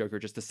time as the Joker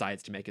just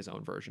decides to make his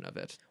own version of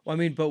it. Well, I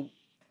mean, but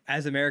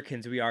as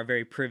Americans, we are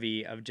very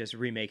privy of just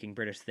remaking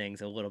British things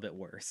a little bit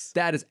worse.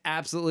 That is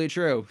absolutely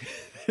true.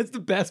 It's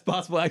the best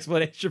possible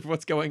explanation for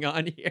what's going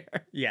on here.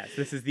 Yes,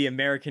 this is the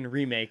American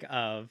remake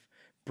of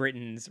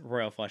Britain's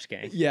Royal Flush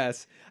Gang.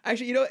 Yes.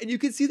 Actually, you know, and you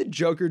can see the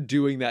Joker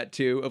doing that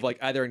too, of like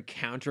either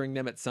encountering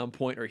them at some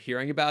point or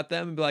hearing about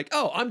them and be like,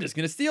 oh, I'm just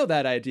going to steal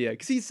that idea.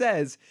 Because he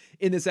says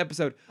in this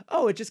episode,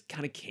 oh, it just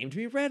kind of came to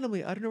me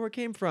randomly. I don't know where it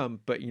came from.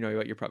 But you know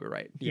what? You're probably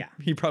right. Yeah.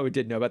 He probably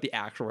did know about the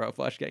actual Royal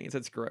Flush Gang and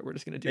said, screw it, we're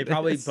just going to do They this.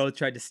 probably both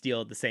tried to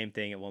steal the same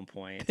thing at one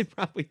point. They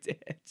probably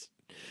did.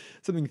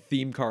 Something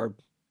theme card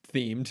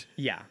themed.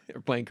 Yeah.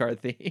 Or playing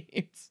card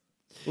themed.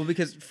 Well,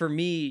 because for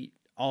me,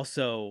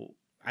 also,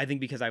 I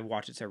think because I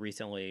watched it so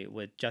recently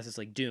with Justice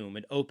League Doom,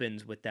 it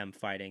opens with them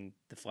fighting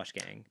the Flush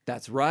Gang.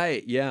 That's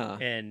right. Yeah.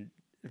 And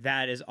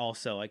that is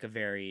also like a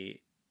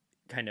very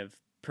kind of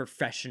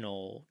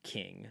professional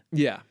king,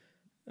 Yeah.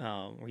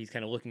 where he's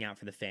kind of looking out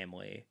for the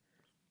family.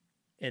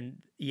 And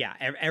yeah,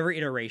 every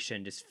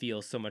iteration just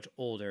feels so much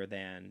older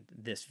than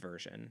this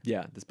version.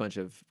 Yeah. This bunch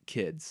of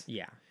kids.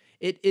 Yeah.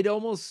 It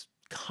almost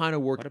kind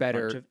of worked What a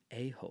better. bunch of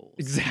a-holes.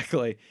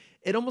 Exactly.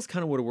 It almost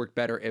kind of would have worked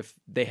better if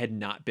they had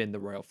not been the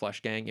Royal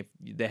Flush Gang, if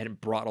they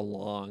hadn't brought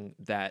along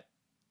that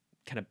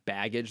kind of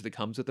baggage that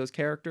comes with those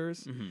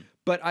characters. Mm-hmm.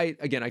 But I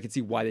could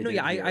see why they did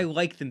it here. I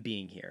like them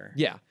being here.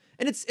 Yeah.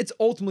 And it's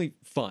ultimately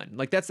fun.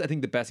 Like that's I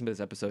think the best thing about this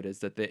episode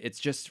is that it's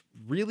just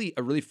really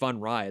a really fun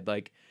ride.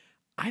 Like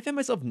I found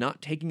myself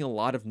not taking a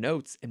lot of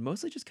notes and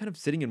mostly just kind of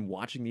sitting and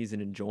watching these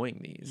and enjoying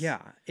these. Yeah,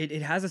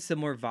 it has a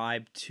similar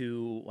vibe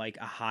to like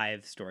a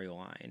Hive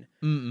storyline,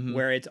 Mm-hmm.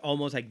 where it's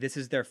almost like this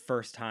is their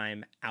first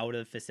time out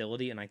of the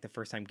facility and like the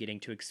first time getting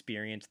to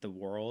experience the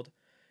world.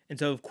 And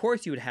so of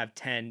course you would have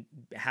 10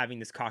 having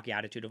this cocky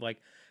attitude of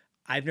like,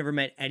 I've never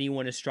met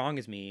anyone as strong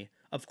as me.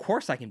 Of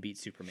course I can beat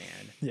Superman.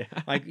 Yeah.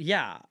 Like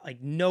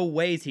no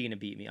way is he gonna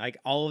beat me. Like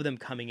all of them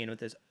coming in with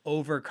this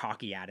over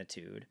cocky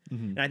attitude.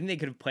 Mm-hmm. And I think they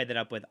could have played that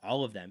up with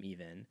all of them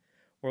even.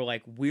 Where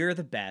like we're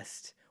the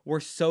best.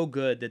 We're so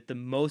good that the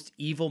most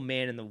evil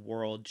man in the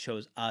world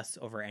chose us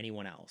over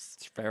anyone else.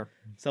 It's fair.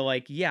 So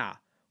like, yeah,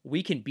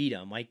 we can beat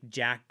him. Like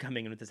Jack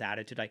coming in with this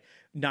attitude, like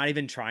not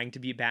even trying to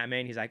beat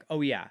Batman. He's like, oh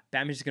yeah,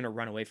 Batman's just gonna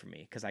run away from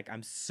me because like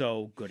I'm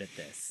so good at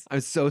this.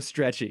 I'm so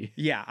stretchy.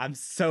 Yeah, I'm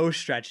so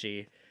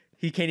stretchy.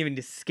 He can't even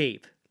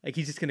escape. Like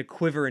he's just gonna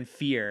quiver in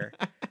fear.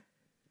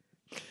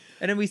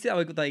 And then we see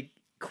how like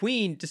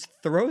Queen just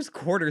throws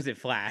quarters at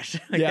Flash.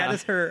 Like Yeah. that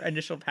is her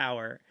initial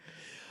power.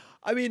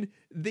 I mean,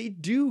 they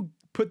do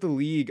put the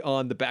League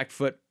on the back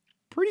foot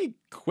pretty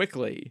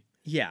quickly.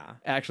 Yeah.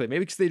 Actually, maybe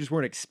because they just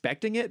weren't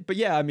expecting it. But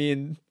yeah, I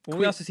mean, Well,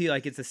 we also see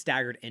like it's a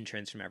staggered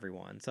entrance from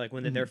everyone. So like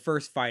when they're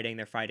first fighting,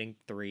 they're fighting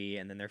 3,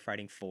 and then they're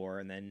fighting 4,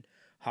 and then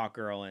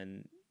Hawkgirl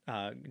and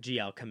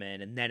GL come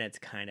in, and then it's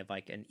kind of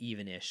like an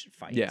even-ish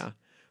fight. yeah.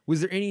 Was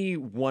there any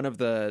one of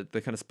the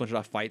kind of splintered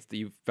off fights that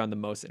you found the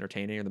most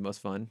entertaining or the most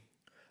fun?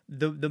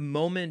 The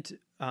moment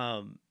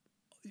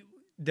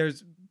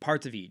there's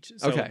parts of each.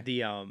 So Okay.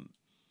 the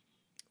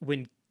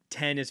when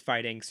 10 is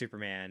fighting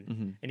Superman,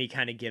 Mm-hmm. and he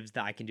kind of gives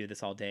the "I can do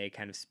this all day"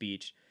 kind of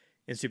speech,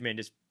 and Superman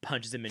just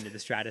punches him into the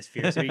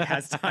stratosphere, so he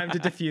has time to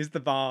defuse the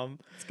bomb.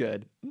 It's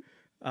good.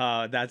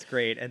 That's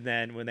great. And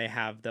then when they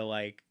have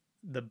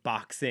the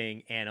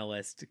boxing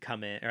analyst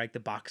come in, or like the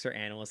boxer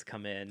analyst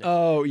come in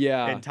Oh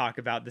yeah. and talk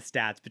about the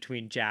stats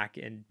between Jack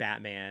and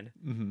Batman.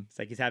 Mm-hmm. It's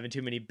like he's having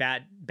too many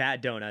bat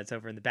donuts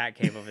over in the Bat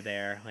Cave over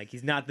there. Like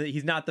he's not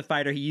the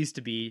fighter he used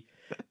to be,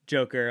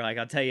 Joker. Like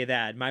I'll tell you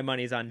that. My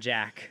money's on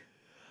Jack.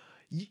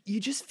 You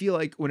just feel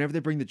like whenever they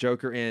bring the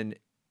Joker in,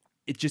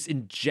 it just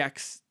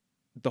injects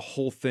the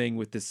whole thing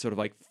with this sort of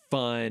like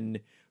fun,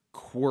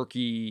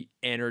 quirky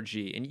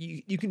energy. And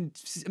you can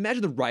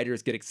imagine the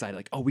writers get excited,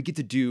 like, oh, we get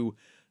to do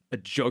a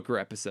Joker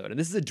episode. And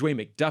this is a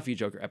Dwayne McDuffie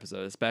Joker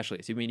episode,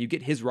 especially. So, I mean, you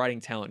get his writing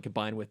talent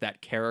combined with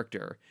that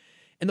character.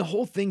 And the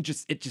whole thing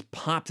just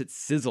pops, it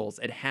sizzles.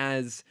 It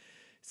has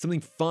something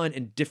fun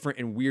and different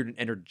and weird and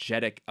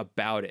energetic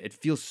about it. It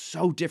feels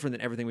so different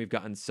than everything we've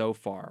gotten so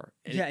far.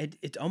 And Yeah,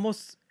 it's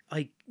almost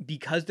like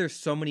because there's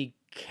so many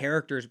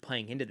characters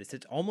playing into this,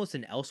 it's almost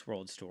an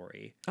Elseworld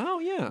story. Oh,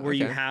 yeah. Where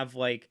you okay. have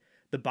like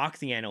the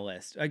boxing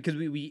analyst, because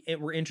we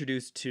were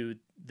introduced to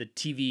the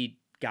TV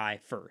guy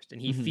first,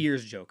 and he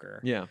fears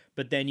Joker. Yeah.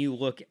 But then you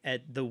look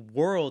at the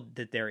world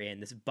that they're in,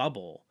 this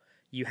bubble.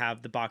 You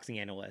have the boxing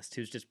analyst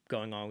who's just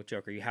going on with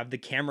Joker. You have the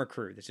camera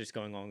crew that's just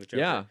going on with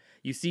Joker. Yeah.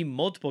 You see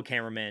multiple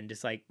cameramen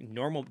just like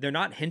normal. They're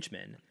not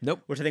henchmen.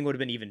 Nope. Which I think would have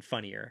been even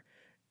funnier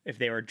if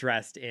they were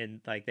dressed in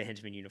like the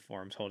henchman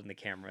uniforms, holding the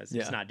cameras,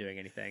 just not doing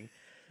anything.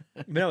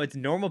 But no, it's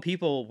normal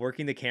people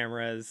working the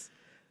cameras.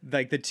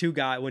 Like the two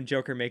guys, when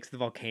Joker makes the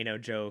volcano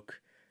joke,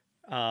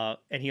 and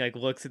he like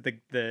looks at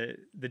the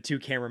two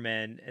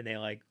cameramen and they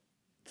like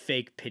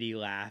fake pity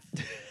laugh.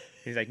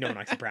 He's like, no one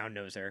likes a brown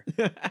noser.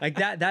 Like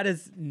that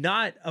is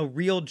not a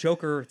real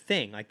Joker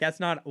thing. Like that's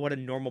not what a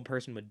normal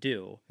person would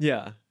do.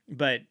 Yeah.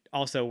 But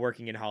also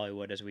working in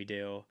Hollywood as we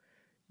do,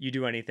 you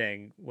do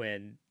anything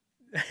when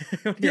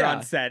you're Yeah.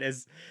 on set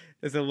as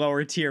a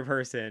lower tier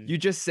person. You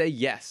just say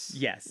yes.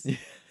 Yes.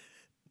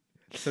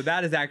 So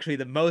that is actually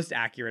the most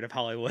accurate of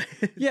Hollywood.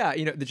 Yeah,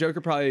 the Joker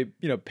probably,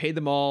 paid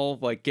them all,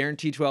 like,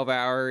 guaranteed 12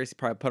 hours. He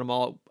probably put them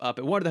all up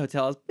at one of the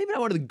hotels. Maybe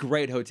not one of the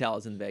great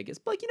hotels in Vegas,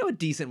 but, like, a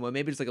decent one.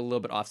 Maybe just, like, a little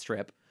bit off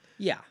strip.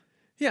 Yeah.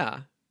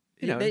 Yeah.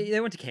 They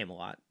went to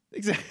Camelot.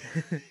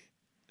 Exactly.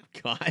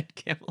 God,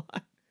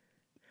 Camelot.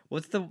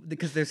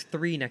 Because there's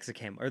 3 next to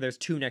Camelot, or there's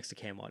 2 next to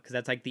Camelot, because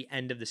that's, like, the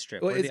end of the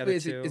strip. Well, What are the other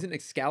is two? it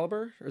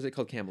Excalibur, or is it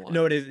called Camelot?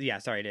 No, it is. Yeah,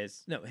 sorry, it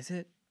is. No, is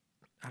it?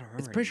 I don't remember.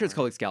 It's pretty sure it's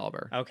anymore. called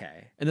Excalibur.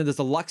 Okay. And then there's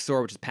the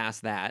Luxor, which is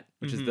past that,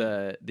 which is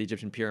Mhm. the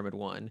Egyptian pyramid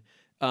one.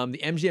 The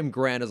MGM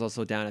Grand is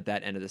also down at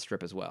that end of the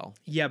strip as well.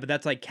 Yeah, but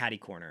that's like Catty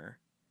Corner.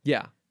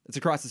 Yeah, it's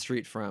across the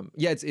street from.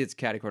 Yeah, it's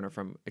catty corner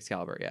from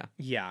Excalibur. Yeah.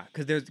 Yeah,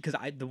 because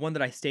the one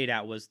that I stayed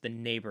at was the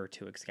neighbor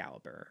to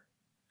Excalibur,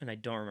 and I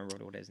don't remember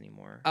what it is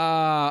anymore.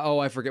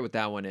 I forget what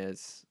that one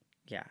is.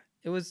 Yeah,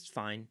 it was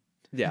fine.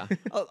 Yeah,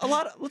 a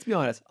lot. Let's be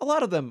honest. A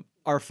lot of them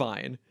are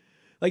fine.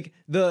 Like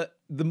the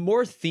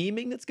more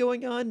theming that's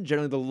going on,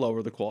 generally the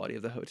lower the quality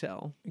of the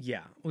hotel.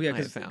 Yeah, well, yeah, I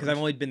have because found. I've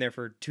only been there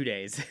for 2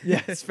 days.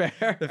 Yeah, it's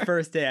fair. The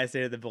first day I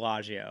stayed at the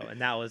Bellagio, and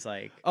that was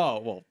like, Oh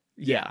well.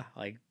 Yeah.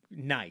 like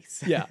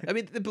nice. Yeah. I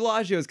mean, the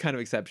Bellagio is kind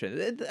of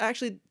exception.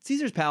 Actually,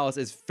 Caesar's Palace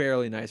is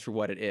fairly nice for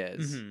what it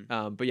is.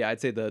 Mhm. But yeah,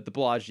 I'd say the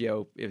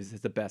Bellagio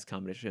is the best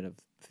combination of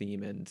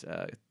theme and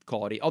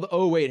quality. Although,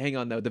 oh wait, hang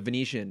on though, the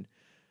Venetian.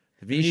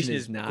 The Venetian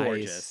is nice.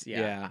 gorgeous.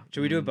 Yeah.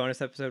 Should we do a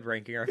bonus episode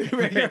ranking our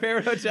Rank our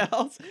favorite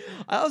hotels?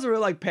 I also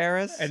really like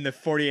Paris. and the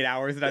 48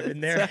 hours that I've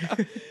been there?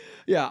 So,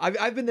 yeah,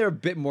 I've been there a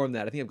bit more than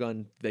that. I think I've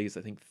gone Vegas,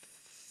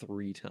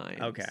 3 times.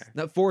 Okay.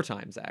 No, 4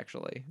 times,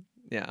 actually.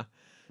 Yeah.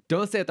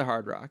 Don't stay at the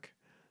Hard Rock.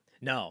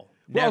 No.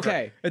 Well, Never.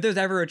 okay. If there's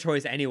ever a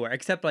choice anywhere,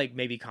 except like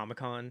maybe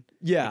Comic-Con,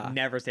 Yeah.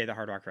 never stay at the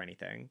Hard Rock for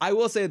anything. I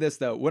will say this,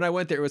 though. When I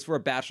went there, it was for a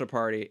bachelor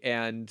party,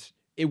 and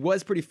it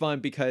was pretty fun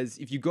because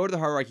if you go to the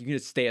Hard Rock, you can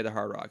just stay at the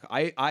Hard Rock.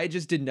 I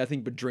just did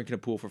nothing but drink in a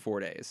pool for 4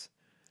 days,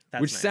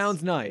 That's which nice.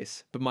 sounds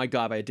nice, but my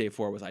God, by day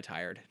 4 was I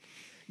tired.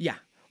 Yeah.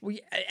 Well,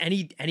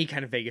 any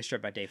kind of Vegas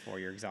trip by day 4,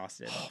 you're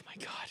exhausted. Oh my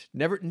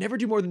God. Never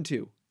do more than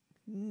 2.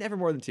 Never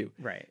more than 2.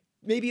 Right.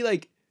 Maybe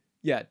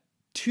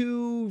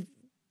 2,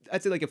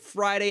 I'd say like a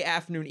Friday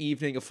afternoon,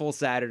 evening, a full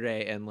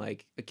Saturday, and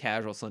like a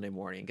casual Sunday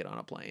morning and get on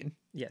a plane.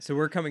 Yeah. So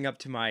we're coming up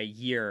to my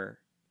year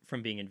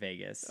from being in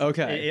Vegas.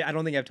 Okay. I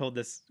don't think I've told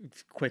this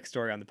quick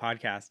story on the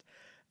podcast.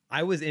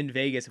 I was in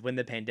Vegas when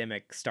the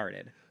pandemic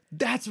started.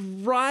 That's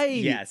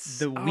right. Yes.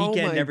 The Oh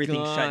weekend my everything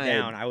shut God.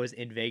 down, I was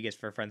in Vegas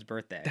for a friend's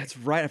birthday. That's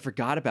right. I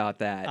forgot about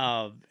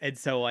that. And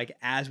so like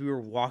as we were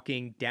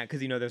walking down,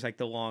 because there's like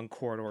the long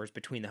corridors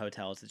between the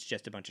hotels, it's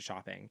just a bunch of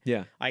shopping.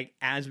 Yeah. Like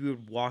as we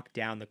would walk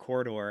down the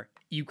corridor,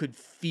 you could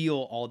feel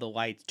all the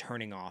lights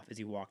turning off as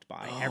you walked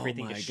by.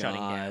 Everything Oh my just shutting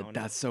God. down.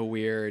 That's so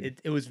weird.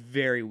 It was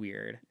very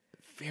weird.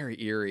 Very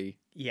eerie.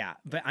 Yeah,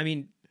 but I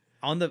mean,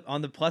 on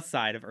the plus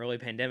side of early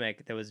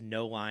pandemic, there was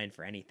no line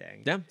for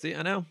anything. Yeah. See,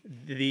 I know.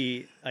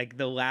 The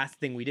last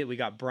thing we did, we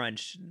got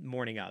brunch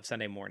morning of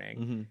Sunday morning,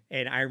 Mm-hmm.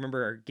 and I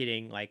remember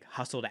getting like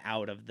hustled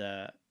out of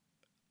the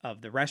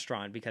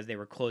restaurant because they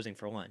were closing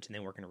for lunch and they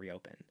weren't going to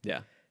reopen.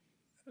 Yeah.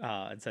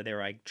 And so they were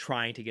like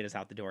trying to get us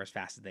out the door as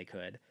fast as they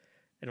could.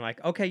 And I'm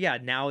like, okay, yeah,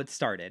 now it's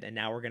started, and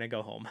now we're gonna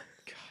go home.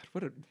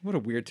 God, what a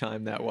weird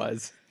time that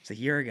was. It's a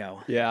year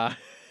ago. Yeah.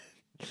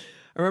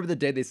 I remember the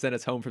day they sent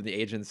us home from the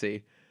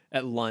agency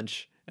at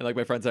lunch. And like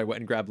my friends and I went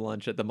and grabbed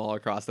lunch at the mall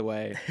across the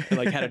way and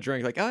like had a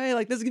drink, like, oh, hey,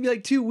 like this is gonna be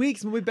like 2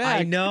 weeks and we'll be back.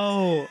 I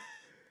know.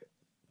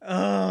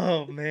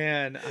 Oh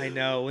man, I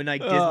know. When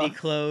like Disney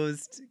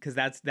closed, because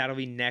that'll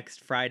be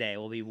next Friday.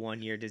 Will be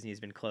 1 year Disney's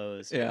been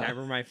closed. Yeah. And I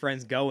remember my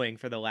friends going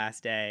for the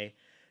last day.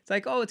 It's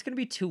like, oh, it's gonna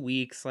be 2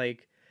 weeks.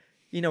 Like,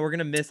 we're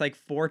gonna miss like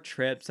 4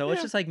 trips. So let's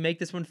Yeah. just like make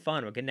this one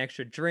fun. We'll get an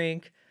extra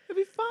drink. It'll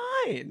be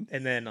fine.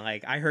 And then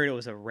like I heard it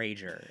was a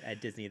rager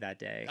at Disney that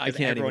day. I 'cause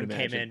can't even everyone came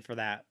imagine. in for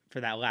that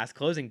last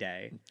closing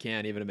day.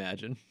 Can't even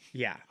imagine.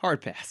 Yeah.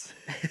 Hard pass.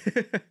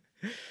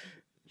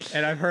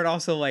 And I've heard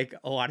also like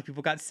a lot of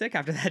people got sick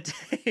after that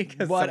day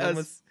because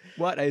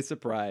What a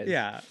surprise.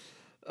 yeah.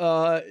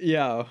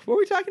 Yeah. What were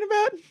we talking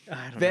about?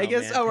 I don't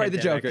Vegas? know, man. Oh, right, the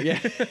Joker.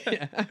 Pandemic.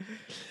 Yeah. Yeah.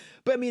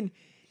 But I mean,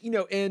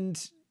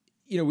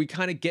 we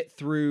kind of get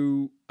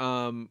through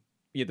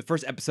the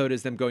first episode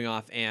is them going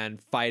off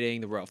and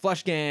fighting the Royal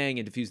Flush Gang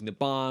and defusing the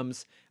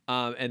bombs.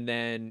 And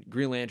then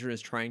Green Lantern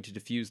is trying to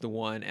defuse the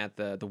one at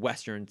the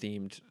Western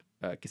themed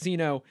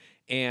casino,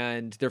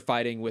 and they're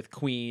fighting with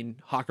Queen.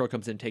 Hawkgirl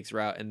comes in, takes her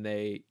out, and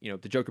they,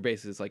 the Joker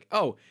basically is like,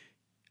 oh,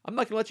 I'm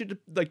not gonna let you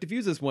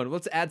defuse this one.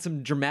 Let's add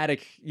some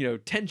dramatic,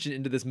 tension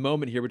into this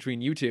moment here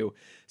between you two.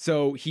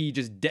 So he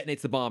just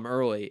detonates the bomb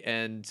early,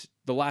 and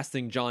the last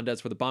thing John does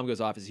before the bomb goes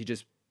off is he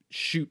just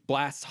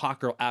blasts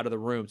Hawkgirl out of the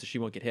room so she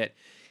won't get hit.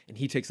 and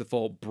he takes the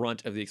full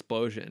brunt of the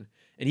explosion.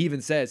 And he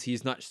even says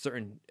he's not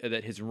certain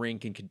that his ring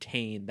can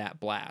contain that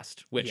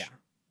blast, which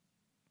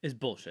is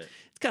bullshit.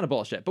 It's kind of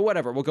bullshit, but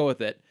whatever. We'll go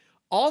with it.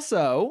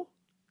 Also,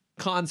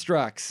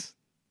 constructs.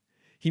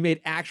 He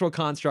made actual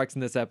constructs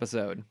in this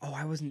episode. Oh,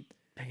 I wasn't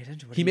paying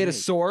attention. He made a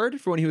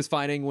sword for when he was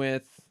fighting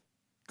with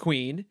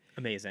Queen.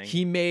 Amazing.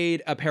 He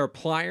made a pair of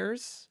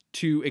pliers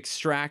to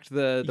extract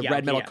the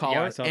red metal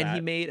collar, and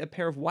he made a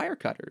pair of wire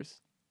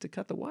cutters to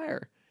cut the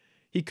wire.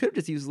 He could have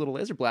just used a little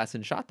laser blast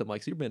and shot them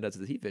like Superman does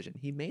with the heat vision.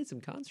 He made some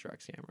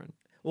constructs, Cameron.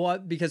 Well,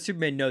 because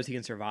Superman knows he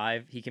can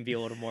survive, he can be a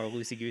little more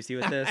loosey-goosey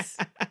with this.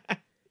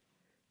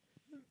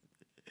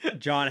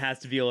 John has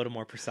to be a little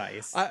more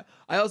precise. I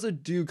also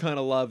do kind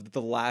of love that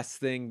the last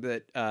thing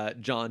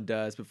that John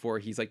does before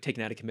he's like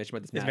taken out of commission by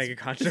this is make a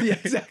construct. Yeah,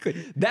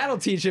 exactly. That'll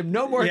teach him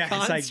no more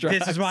constructs. It's like,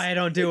 this is why I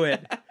don't do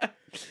it.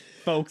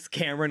 Folks,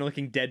 Cameron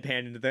looking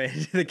deadpan into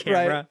the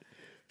camera. Right.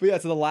 But yeah,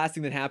 so the last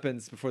thing that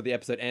happens before the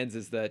episode ends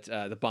is that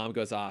the bomb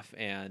goes off,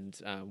 and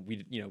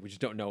we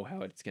just don't know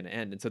how it's going to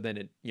end. And so then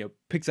it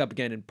picks up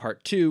again in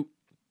part 2,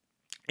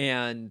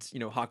 and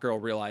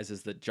Hawkgirl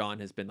realizes that John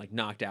has been like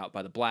knocked out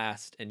by the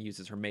blast and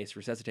uses her mace to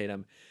resuscitate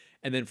him,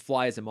 and then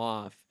flies him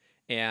off.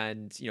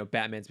 And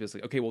Batman's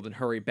basically okay, well then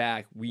hurry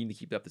back. We need to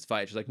keep up this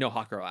fight. She's like, no,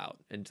 Hawkgirl out,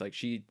 and like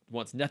she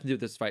wants nothing to do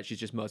with this fight. She's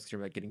just most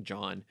concerned about getting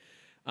John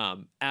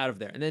out of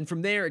there. And then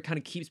from there, it kind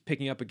of keeps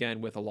picking up again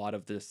with a lot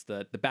of this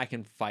the back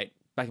and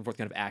forth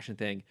kind of action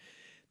thing.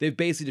 They've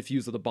basically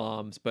defused all the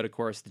bombs, but of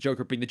course, the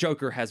Joker being the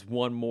Joker has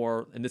one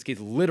more, in this case,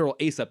 literal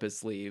ace up his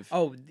sleeve.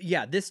 Oh,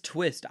 yeah, this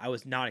twist I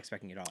was not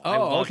expecting at all.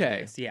 Oh,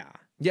 okay. This. Yeah.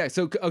 Yeah,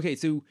 so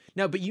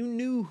now, but you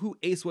knew who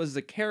Ace was as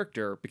a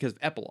character because of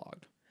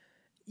Epilogue.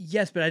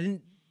 Yes, but I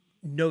didn't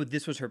know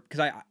this was her,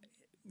 because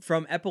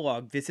from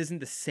Epilogue, this isn't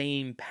the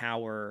same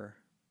power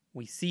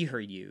we see her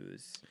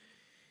use.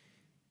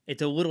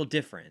 It's a little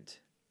different.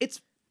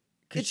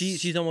 Because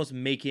she's almost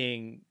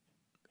making,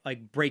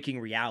 like, breaking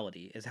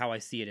reality is how I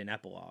see it in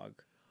Epilogue.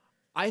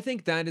 I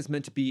think that is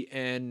meant to be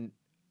an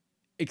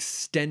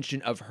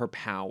extension of her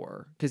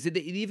power, because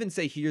they even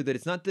say here that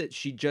it's not that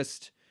she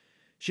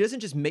doesn't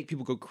just make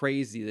people go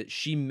crazy, that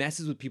she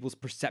messes with people's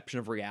perception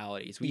of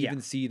reality. So we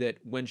even see that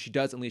when she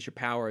does unleash her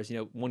powers,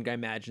 one guy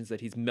imagines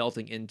that he's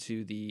melting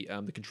into the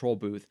control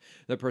booth.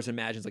 The person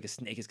imagines like a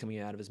snake is coming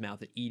out of his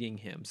mouth and eating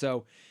him.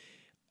 So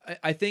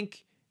I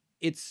think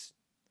it's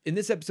in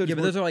this episode. Yeah,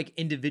 but those are like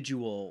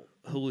individual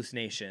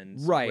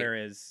hallucinations. Right.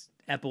 Whereas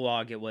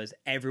Epilogue, it was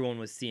everyone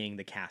was seeing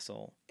the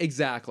castle.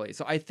 Exactly.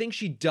 So I think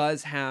she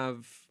does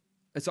have.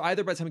 So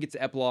either by the time we get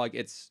to Epilogue,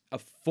 it's a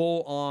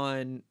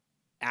full-on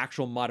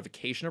actual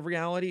modification of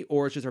reality,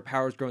 or it's just her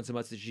powers growing so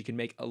much that she can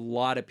make a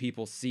lot of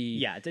people see.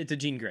 Yeah, it's a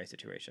Jean Grey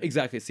situation.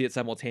 Exactly, see it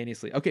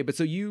simultaneously. Okay, but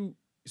so you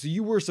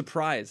were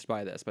surprised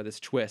by this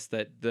twist,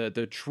 that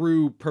the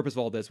true purpose of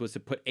all this was to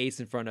put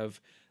Ace in front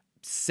of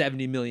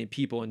 70 million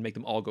people and make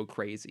them all go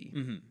crazy.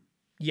 Mm-hmm.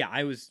 Yeah,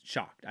 I was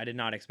shocked. I did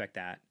not expect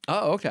that.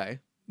 Oh, okay.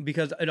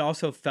 Because it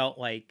also felt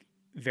like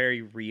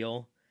very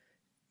real,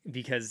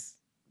 because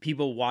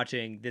people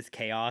watching this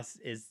chaos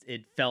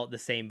it felt the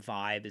same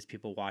vibe as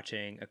people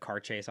watching a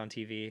car chase on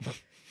TV.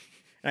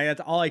 And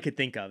that's all I could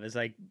think of is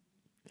like,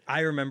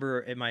 I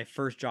remember at my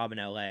first job in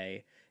LA,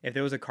 if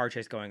there was a car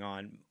chase going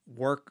on,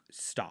 work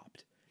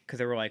stopped because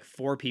there were like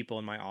 4 people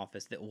in my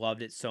office that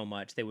loved it so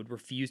much they would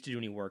refuse to do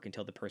any work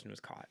until the person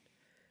was caught.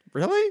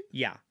 Really?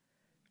 Yeah.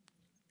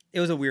 It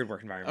was a weird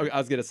work environment. I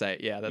was gonna say,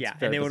 yeah, that's yeah,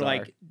 very and they bizarre.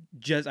 would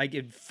just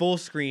full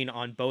screen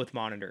on both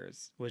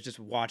monitors was just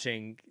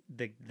watching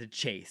the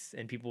chase,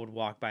 and people would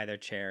walk by their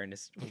chair and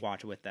just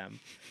watch with them.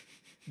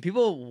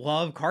 People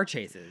love car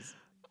chases.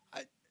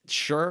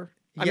 Sure.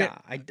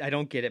 I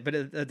don't get it, but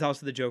it's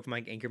also the joke from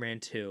like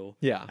Anchorman 2.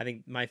 Yeah, I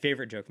think my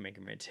favorite joke from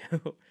Anchorman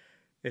 2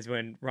 is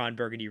when Ron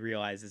Burgundy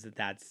realizes that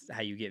that's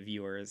how you get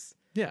viewers.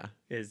 Yeah,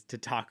 is to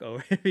talk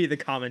over, be the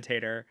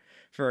commentator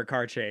for a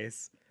car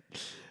chase.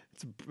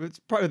 It's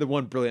probably the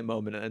one brilliant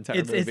moment in the entire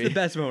movie. It's the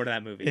best moment of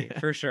that movie,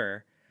 for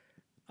sure.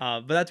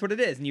 But that's what it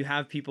is. And you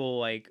have people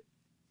like,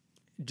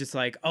 just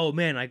like, oh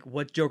man, like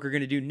what's Joker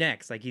going to do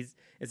next? Like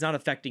it's not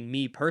affecting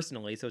me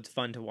personally. So it's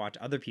fun to watch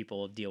other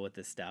people deal with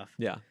this stuff.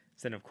 Yeah.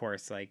 So then of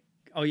course, like,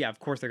 oh yeah, of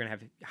course they're going to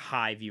have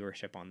high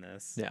viewership on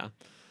this. Yeah.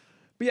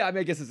 But yeah, I mean,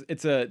 I guess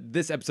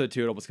this episode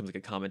too, it almost comes like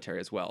a commentary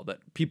as well, that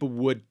people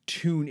would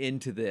tune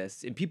into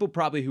this, and people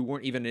probably who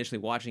weren't even initially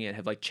watching it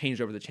have like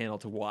changed over the channel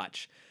to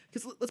watch.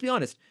 Because let's be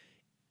honest,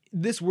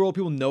 this world,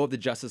 people know of the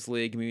Justice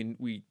League. I mean,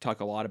 we talk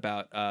a lot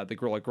about the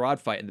Gorilla Grodd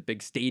fight in the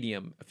big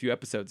stadium a few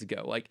episodes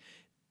ago. Like,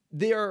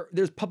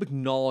 there's public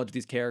knowledge of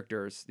these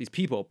characters, these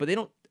people, but they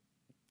don't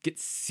get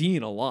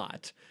seen a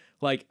lot.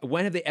 Like,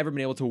 when have they ever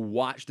been able to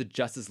watch the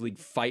Justice League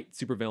fight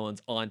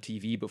supervillains on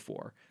TV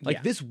before?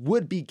 Like, This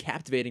would be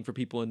captivating for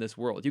people in this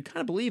world. You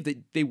kind of believe that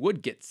they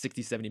would get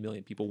 60, 70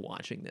 million people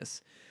watching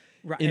this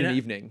in an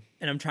evening.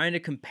 And I'm trying to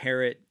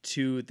compare it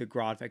to the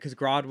Grodd fight, because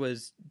Grodd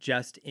was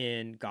just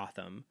in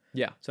Gotham.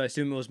 Yeah. So I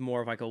assume it was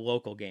more of like a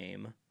local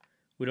game.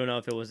 We don't know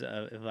if it was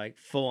like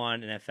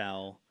full-on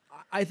NFL.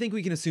 I think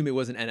we can assume it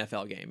was an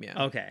NFL game,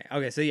 yeah.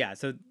 Okay. So yeah.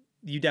 So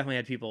you definitely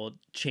had people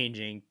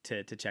changing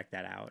to check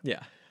that out.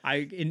 Yeah.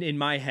 In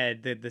my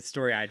head, the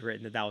story I'd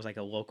written that was like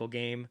a local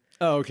game.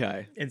 Oh,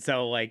 okay. And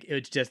so like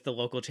it's just the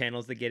local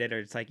channels that get it, or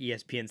it's like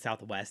ESPN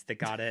Southwest that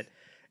got it.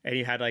 And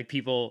you had like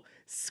people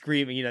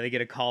screaming, you know, they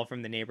get a call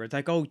from the neighbor. It's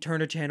like, oh, turn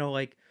to channel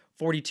like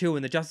 42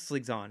 and the Justice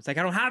League's on. It's like,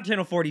 I don't have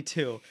channel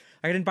 42.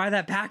 I didn't buy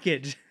that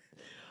package.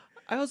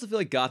 I also feel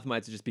like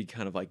Gothamites would just be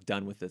kind of like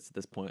done with this at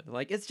this point.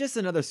 Like, it's just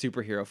another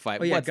superhero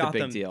fight. Oh yeah, What's the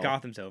big deal?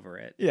 Gotham's over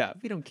it. Yeah,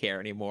 we don't care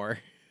anymore.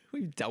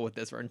 We've dealt with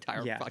this our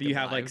entire Yeah, fucking you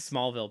have lives.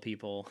 like Smallville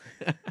people.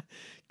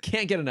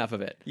 Can't get enough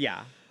of it.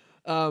 Yeah.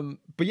 But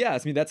yeah, I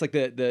mean that's like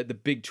the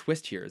big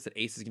twist here is that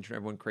aces can turn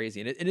everyone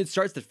crazy, and it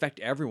starts to affect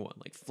everyone.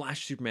 Like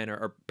Flash, Superman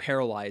are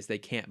paralyzed; they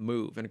can't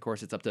move, and of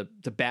course it's up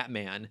to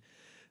Batman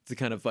to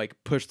kind of like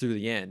push through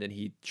the end, and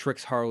he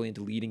tricks Harley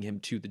into leading him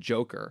to the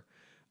Joker.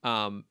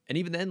 And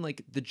even then,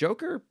 like the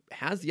Joker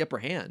has the upper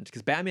hand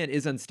because Batman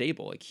is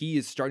unstable. Like he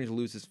is starting to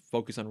lose his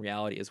focus on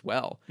reality as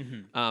well.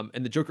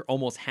 And the Joker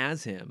almost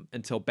has him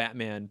until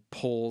Batman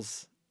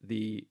pulls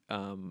the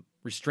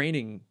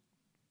restraining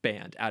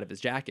band out of his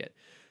jacket.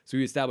 So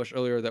we established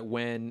earlier that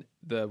when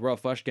the Royal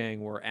Flush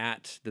Gang were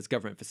at this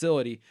government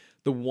facility,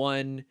 the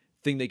one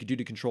thing they could do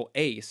to control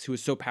Ace, who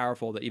was so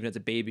powerful that even as a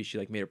baby she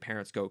like made her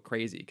parents go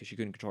crazy because she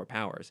couldn't control her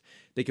powers,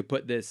 they could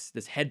put this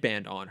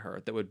headband on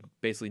her that would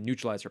basically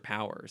neutralize her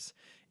powers.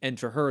 And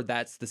for her,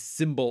 that's the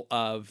symbol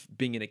of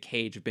being in a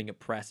cage, of being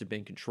oppressed, of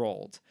being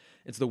controlled.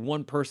 And so the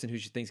one person who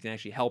she thinks can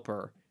actually help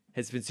her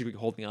has been secretly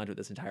holding on to it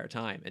this entire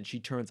time, and she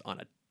turns on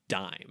a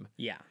dime.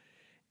 Yeah.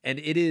 And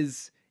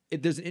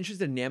there's an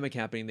interesting dynamic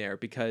happening there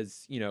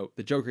because, you know,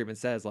 the Joker even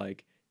says,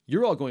 like,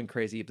 you're all going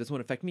crazy. If this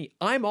won't affect me,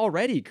 I'm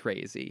already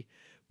crazy.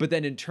 But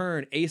then in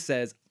turn, Ace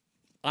says,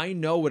 I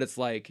know what it's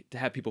like to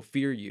have people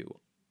fear you.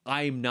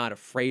 I'm not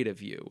afraid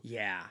of you.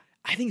 Yeah.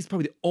 I think he's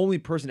probably the only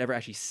person to ever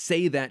actually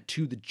say that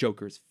to the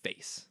Joker's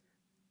face.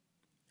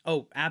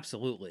 Oh,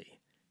 absolutely.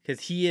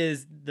 Because he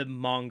is the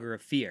monger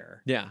of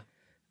fear. Yeah.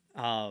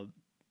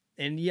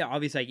 And yeah,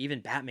 obviously, like,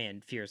 even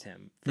Batman fears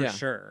him for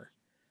sure.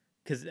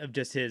 Because of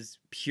just his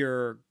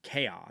pure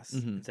chaos.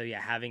 Mm-hmm. So yeah,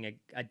 having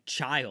a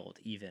child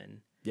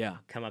even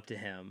come up to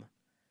him,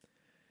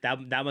 that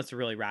must have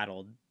really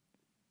rattled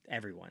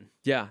everyone.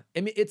 Yeah.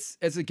 I mean, it's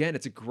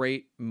a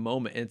great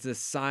moment. And it's a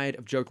side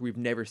of Joker we've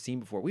never seen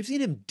before. We've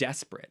seen him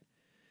desperate,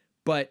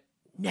 but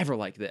never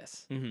like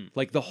this. Mm-hmm.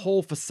 Like the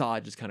whole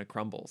facade just kind of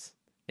crumbles.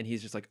 And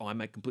he's just like, oh, I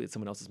might completely at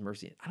someone else's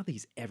mercy. I don't think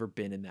he's ever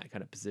been in that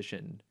kind of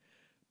position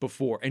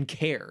before and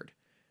cared.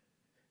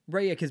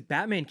 Right, yeah, because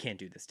Batman can't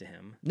do this to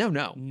him. No.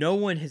 No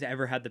one has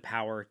ever had the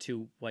power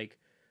to, like,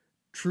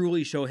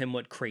 truly show him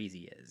what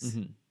crazy is.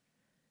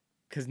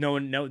 Because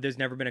there's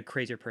never been a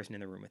crazier person in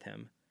the room with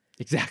him.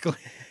 Exactly.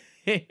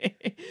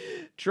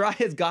 Try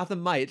as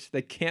Gotham might,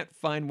 they can't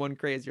find one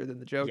crazier than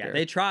the Joker. Yeah,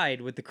 they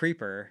tried with the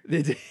Creeper.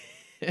 They did.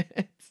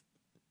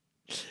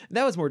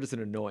 That was more just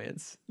an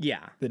annoyance.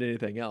 Yeah. Than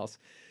anything else.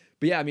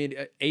 But yeah, I mean,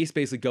 Ace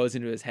basically goes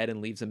into his head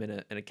and leaves him in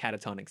a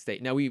catatonic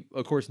state. Now, we,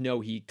 of course, know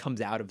he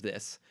comes out of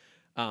this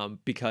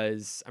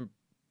because I'm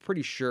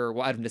pretty sure,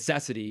 well, out of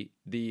necessity,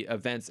 the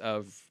events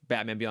of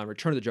Batman Beyond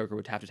Return of the Joker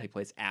would have to take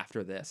place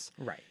after this.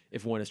 Right.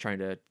 If one is trying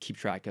to keep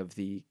track of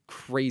the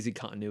crazy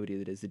continuity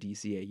that is the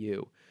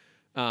DCAU.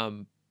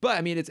 But,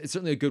 I mean, it's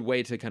certainly a good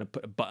way to kind of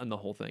put a button the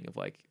whole thing of,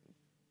 like,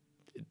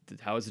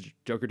 how is the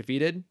Joker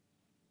defeated?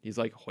 He's,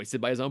 like,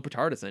 hoisted by his own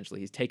petard, essentially.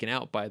 He's taken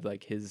out by,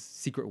 like, his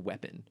secret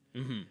weapon.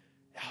 Mm-hmm.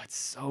 Oh, it's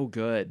so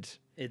good.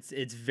 It's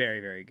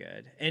very, very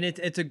good. And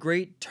it's a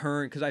great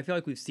turn, because I feel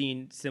like we've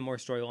seen similar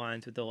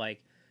storylines with the,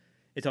 like,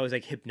 it's always,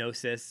 like,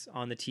 hypnosis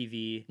on the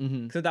TV.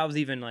 Mm-hmm. So that was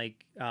even,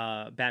 like,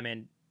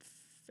 Batman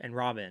and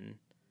Robin,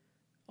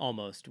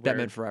 almost. Where,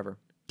 Batman Forever.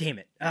 Damn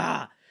it.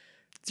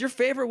 It's your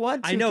favorite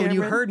one, too, I know, Cameron.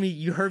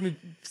 you heard me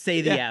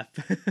say the F.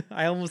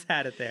 I almost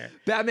had it there.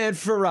 Batman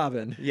for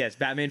Robin. Yes,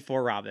 Batman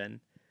for Robin.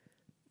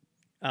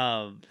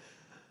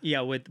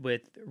 Yeah, with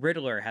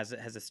Riddler has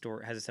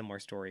a similar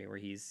story where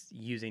he's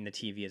using the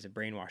TV as a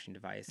brainwashing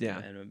device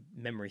and a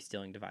memory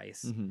stealing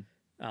device.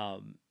 Mm-hmm.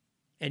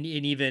 And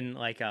even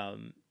like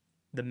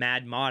the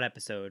Mad Mod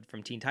episode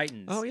from Teen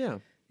Titans. Oh yeah,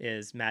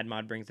 is Mad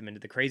Mod brings him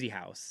into the crazy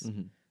house,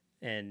 mm-hmm.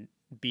 and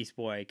Beast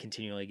Boy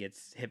continually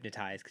gets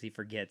hypnotized because he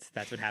forgets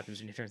that's what happens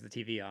when he turns the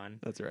TV on.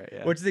 That's right.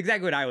 Yeah, which is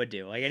exactly what I would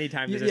do. Like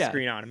anytime there's a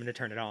screen on, I'm gonna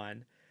turn it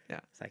on. Yeah,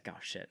 it's like, oh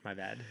shit, my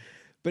bad.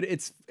 But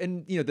it's,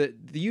 and you know, the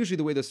usually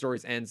the way the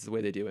stories ends the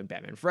way they do in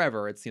Batman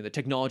Forever. It's, you know, the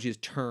technology is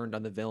turned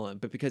on the villain,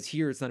 but because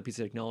here it's not a piece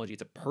of technology,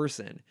 it's a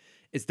person.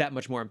 It's that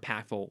much more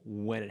impactful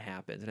when it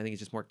happens, and I think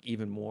it's just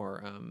even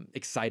more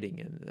exciting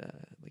and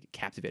like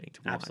captivating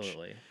to watch.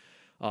 Absolutely.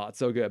 Oh, it's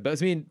so good.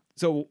 But I mean,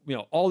 so you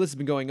know, all this has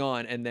been going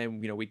on, and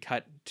then, you know, we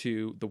cut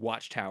to the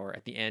Watchtower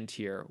at the end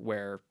here,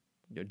 where,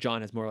 you know,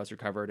 John has more or less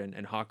recovered,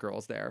 and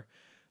Hawkgirl's there.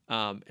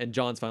 And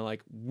John's finally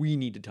like, we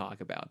need to talk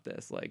about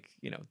this. Like,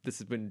 you know, this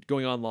has been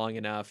going on long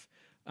enough.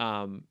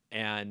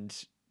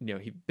 And, you know,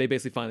 they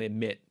basically finally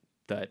admit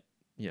that,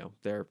 you know,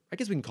 I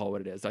guess we can call it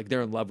what it is. Like,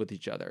 they're in love with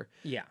each other.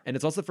 Yeah. And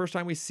it's also the first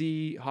time we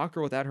see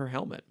Hawkgirl without her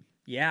helmet.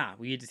 Yeah.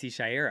 We get to see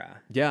Shayera.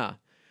 Yeah.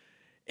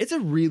 It's a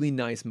really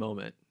nice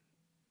moment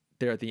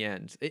there at the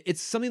end.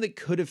 It's something that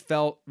could have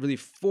felt really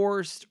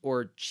forced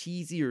or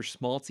cheesy or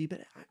schmaltzy,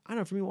 but I don't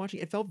know, for me watching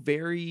it felt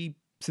very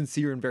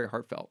sincere and very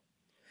heartfelt.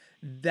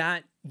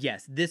 That,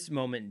 yes, this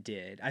moment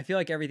did. I feel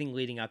like everything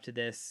leading up to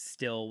this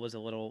still was a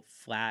little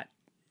flat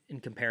in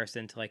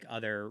comparison to like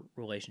other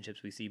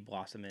relationships we see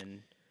blossom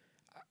in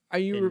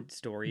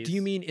stories. Do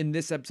you mean in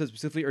this episode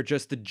specifically, or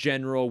just the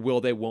general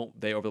will they, won't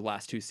they over the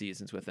last 2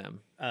 seasons with them?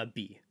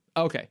 B.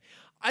 Okay.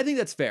 I think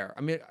that's fair.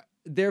 I mean,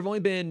 there have only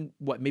been,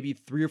 maybe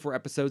 3 or 4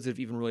 episodes that have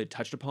even really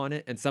touched upon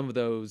it. And some of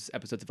those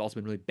episodes have also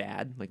been really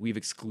bad. Like, we've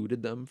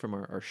excluded them from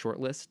our short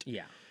list.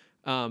 Yeah.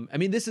 I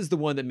mean, this is the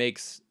one that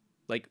makes,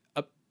 like,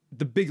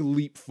 the big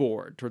leap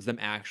forward towards them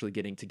actually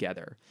getting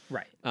together.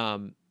 Right.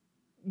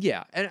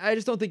 Yeah. And I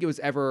just don't think it was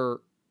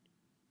ever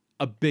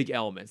a big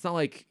element. It's not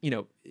like,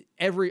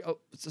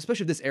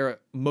 especially this era,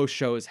 most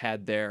shows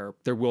had their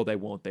will they,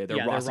 won't they.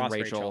 They're Ross and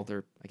Rachel.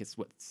 They're, I guess,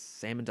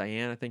 Sam and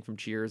Diane, I think, from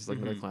Cheers, like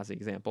another classic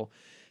example.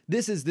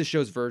 This is this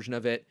show's version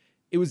of it.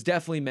 It was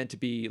definitely meant to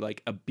be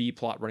like a B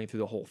plot running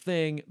through the whole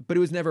thing, but it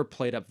was never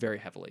played up very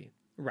heavily.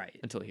 Right.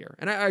 Until here.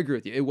 And I agree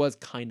with you. It was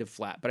kind of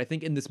flat, but I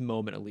think in this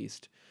moment, at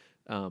least,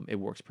 it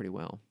works pretty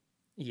well.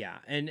 Yeah.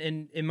 And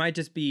it might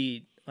just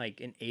be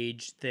like an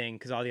age thing,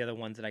 because all the other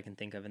ones that I can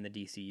think of in the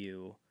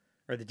DCU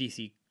or the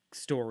DC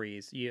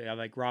stories, you have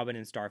like Robin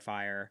and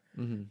Starfire,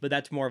 but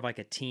that's more of like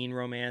a teen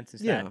romance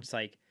instead. It's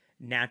like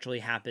naturally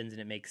happens and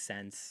it makes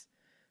sense.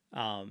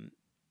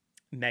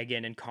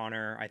 Megan and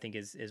Connor, I think,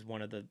 is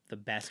one of the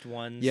best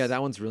ones. Yeah,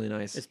 that one's really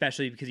nice.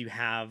 Especially because you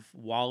have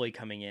Wally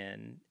coming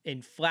in.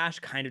 And Flash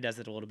kind of does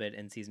it a little bit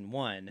in season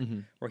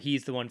 1, where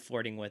he's the one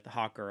flirting with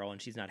Hawkgirl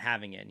and she's not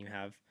having it. And you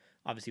have,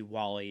 obviously,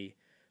 Wally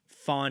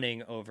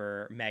fawning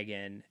over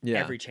Megan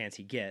every chance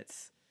he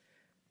gets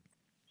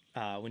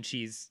when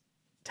she's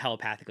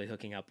telepathically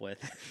hooking up with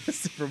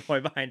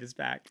Superboy behind his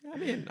back. I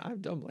mean, I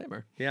don't blame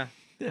her. Yeah.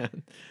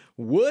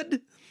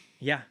 Would?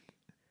 Yeah.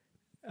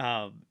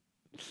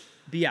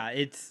 But yeah,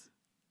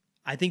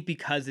 I think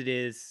because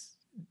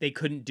they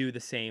couldn't do the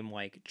same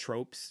like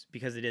tropes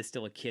because it is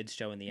still a kid's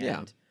show in the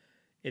end.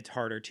 It's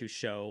harder to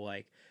show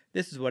like,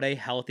 this is what a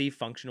healthy,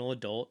 functional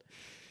adult,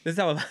 this is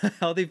how a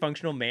healthy,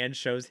 functional man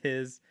shows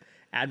his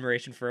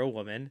admiration for a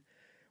woman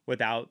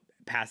without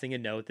passing a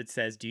note that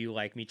says, do you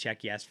like me?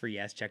 Check yes for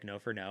yes, check no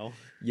for no.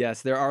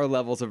 Yes, there are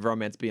levels of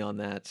romance beyond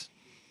that.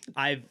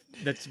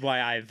 That's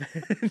why I've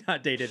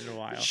not dated in a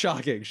while.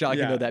 Shocking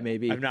though that may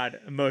be. I've not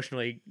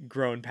emotionally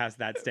grown past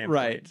that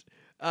standpoint.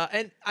 Right.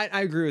 And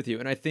I agree with you.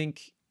 And I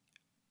think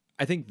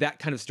that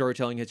kind of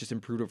storytelling has just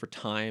improved over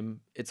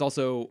time. It's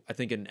also, I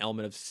think, an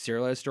element of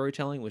serialized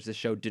storytelling, which the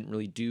show didn't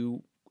really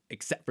do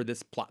except for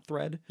this plot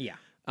thread. Yeah.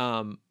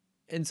 And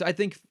so I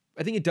think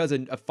it does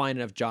a fine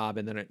enough job.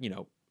 And then,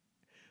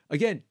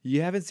 again,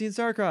 you haven't seen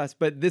Starcross,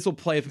 but this will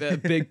play a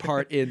big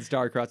part in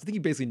Starcross. I think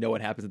you basically know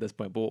what happens at this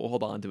point, but we'll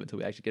hold on to it until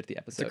we actually get to the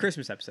episode. It's a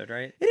Christmas episode,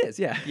 right? It is,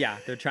 yeah. Yeah,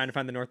 they're trying to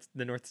find the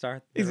North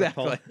Star.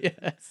 Exactly.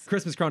 Yes.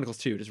 Christmas Chronicles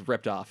 2 just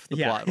ripped off the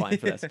plot line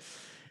for this.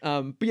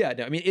 But yeah,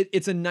 no, I mean,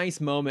 it's a nice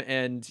moment,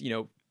 and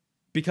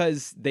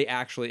because they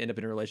actually end up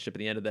in a relationship at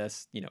the end of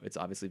this, it's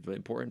obviously really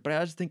important. But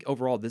I just think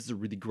overall, this is a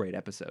really great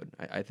episode.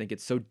 I think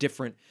it's so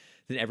different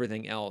than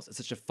everything else. It's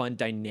such a fun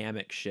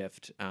dynamic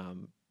shift.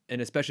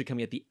 And especially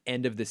coming at the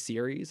end of the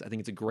series, I think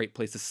it's a great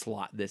place to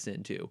slot this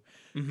into.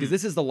 Because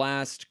this is the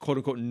last,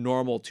 quote-unquote,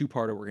 normal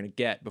 2-parter we're going to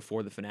get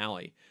before the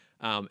finale.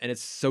 And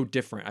it's so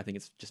different. I think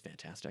it's just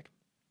fantastic.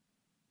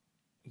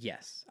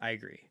 Yes, I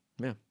agree.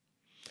 Yeah.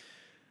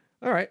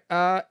 All right.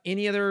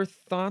 Any other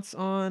thoughts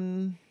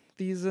on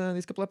these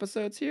couple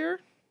episodes here?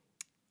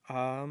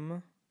 I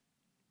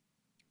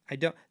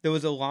don't. There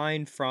was a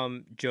line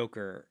from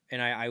Joker,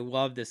 and I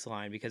love this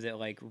line because it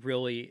like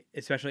really,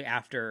 especially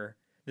after...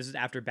 This is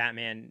after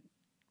Batman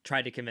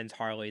tried to convince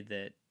Harley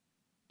that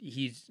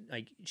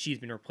she's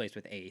been replaced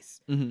with Ace.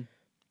 And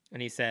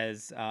he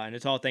says, and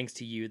it's all thanks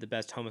to you, the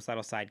best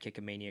homicidal sidekick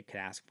a maniac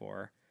could ask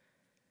for.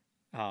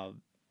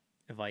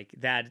 Like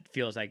that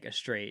feels like a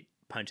straight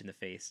punch in the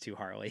face to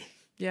Harley.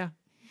 Yeah,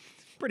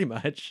 pretty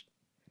much.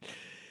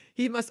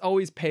 He must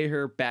always pay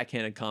her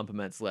backhanded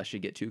compliments lest she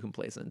get too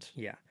complacent.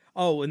 Yeah.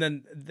 Oh, and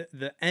then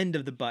the end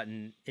of the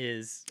button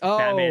is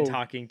Batman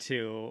talking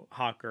to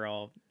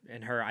Hawkgirl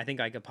and her, I think,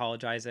 like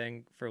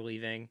apologizing for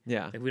leaving.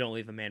 Yeah. Like, we don't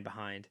leave a man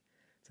behind.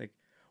 It's like,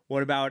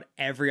 what about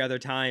every other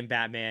time,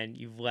 Batman,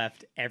 you've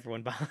left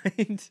everyone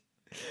behind?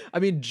 I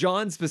mean,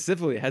 John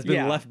specifically has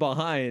been left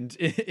behind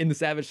in the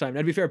Savage Time.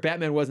 Now, to be fair,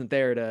 Batman wasn't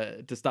there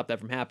to stop that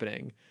from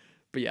happening.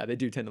 But yeah, they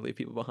do tend to leave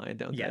people behind,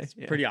 don't they? Yes,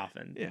 Yeah. pretty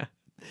often. Yeah.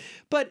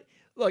 But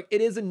look, it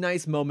is a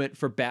nice moment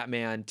for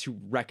Batman to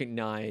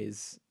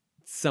recognize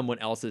someone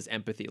else's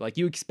empathy. Like,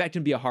 you expect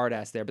him to be a hard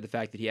ass there, but the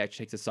fact that he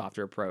actually takes a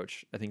softer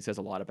approach, I think, says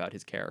a lot about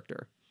his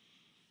character.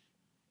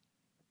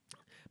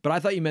 But I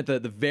thought you meant the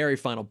very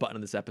final button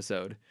of this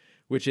episode,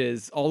 which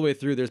is all the way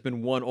through. There's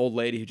been one old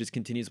lady who just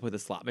continues to play the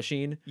slot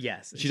machine.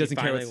 Yes, She doesn't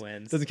care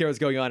wins. Doesn't care what's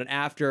going on. And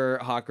after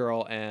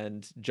Hawkgirl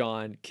and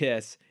John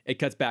kiss, it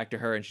cuts back to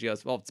her, and she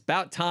goes, "Well, it's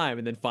about time."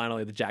 And then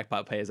finally, the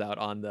jackpot pays out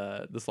on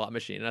the slot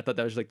machine. And I thought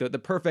that was like the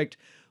perfect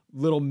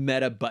little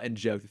meta button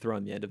joke to throw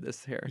on the end of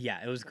this here.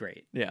 Yeah, it was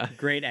great. Yeah,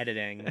 great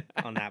editing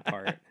on that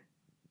part.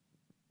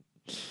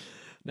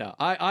 No,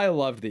 I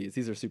loved these.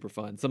 These are super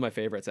fun. Some of my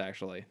favorites,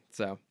 actually.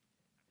 So,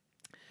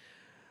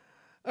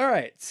 all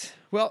right.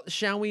 Well,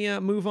 shall we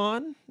move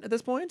on at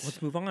this point?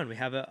 Let's move on. We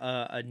have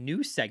a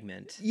new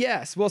segment.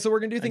 Yes. Well, so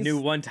we're going to do things... A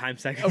new one-time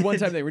segment. A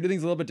one-time thing. We're going to do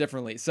things a little bit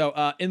differently.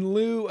 So, in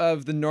lieu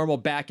of the normal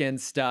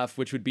back-end stuff,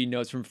 which would be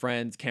Notes from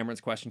Friends,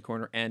 Cameron's Question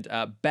Corner, and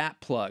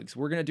Bat Plugs,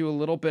 we're going to do a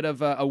little bit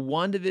of a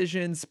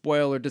WandaVision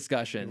spoiler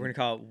discussion. We're going to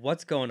call it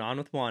What's Going On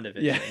with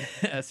WandaVision.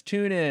 Yes.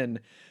 Tune in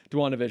to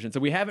WandaVision. So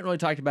we haven't really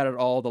talked about it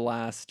all the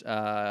last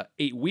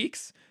 8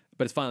 weeks,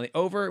 but it's finally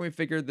over, and we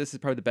figured this is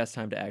probably the best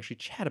time to actually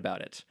chat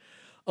about it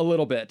a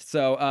little bit.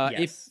 So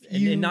yes. if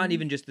you... and not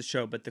even just the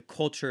show, but the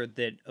culture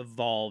that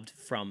evolved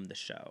from the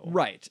show.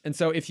 Right. And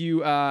so if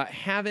you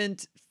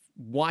haven't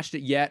watched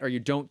it yet, or you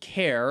don't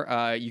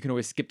care, you can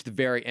always skip to the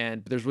very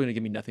end, but there's really going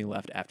to be nothing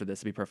left after this,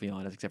 to be perfectly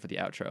honest, except for the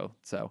outro.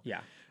 So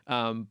yeah.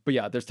 But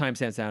yeah, there's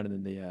timestamps down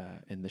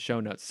in the show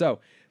notes. So,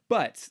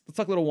 but let's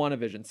talk a little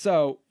WandaVision.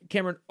 So,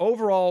 Cameron,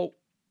 overall,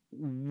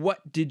 how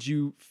did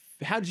you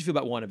feel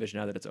about WandaVision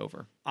now that it's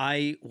over?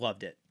 I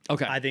loved it.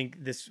 Okay. I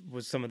think this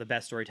was some of the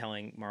best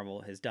storytelling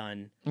Marvel has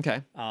done.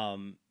 Okay.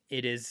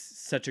 It is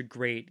such a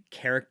great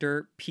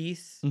character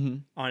piece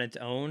on its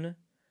own.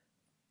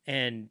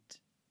 And,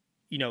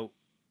 you know,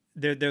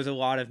 there's a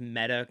lot of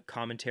meta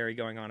commentary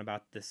going on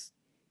about this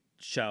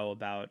show,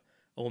 about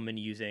a woman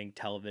using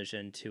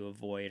television to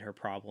avoid her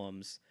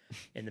problems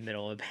in the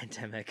middle of a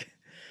pandemic.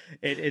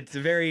 It's a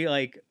very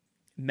like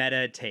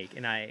meta take,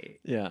 and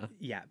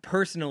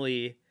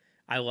personally,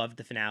 I loved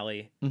the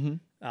finale.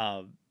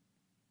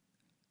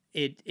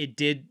 It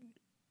did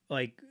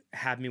like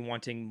have me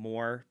wanting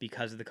more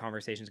because of the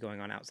conversations going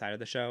on outside of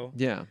the show.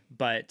 Yeah,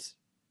 but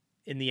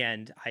in the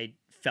end, I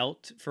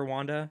felt for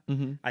Wanda.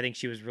 I think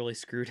she was really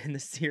screwed in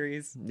this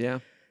series. Yeah,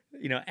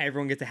 you know,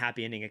 everyone gets a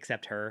happy ending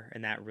except her,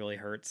 and that really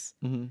hurts.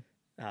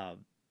 But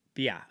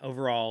yeah,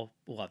 overall,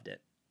 loved it.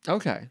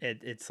 Okay.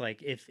 It's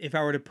like if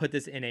I were to put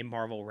this in a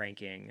Marvel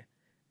ranking,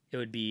 it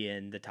would be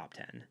in the top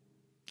 10.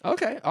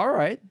 Okay. All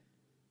right.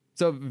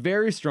 So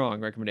very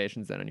strong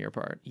recommendations then on your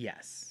part.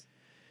 Yes.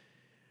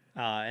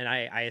 And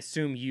I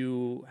assume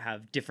you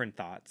have different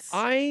thoughts.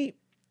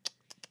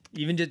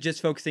 Even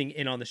just focusing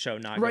in on the show,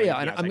 not right. Yeah,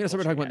 and I'm going to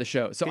start talking about the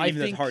show. So I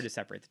think it's hard to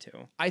separate the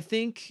two. I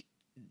think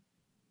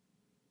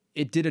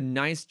it did a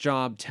nice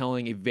job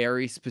telling a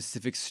very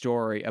specific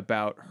story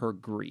about her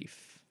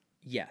grief.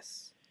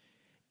 Yes.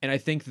 And I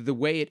think that the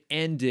way it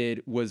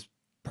ended was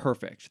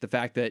perfect. The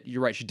fact that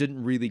you're right, she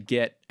didn't really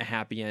get a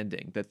happy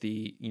ending. That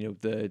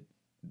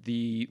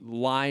the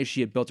lies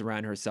she had built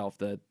around herself,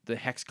 the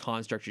hex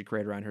construct she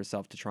created around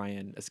herself to try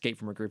and escape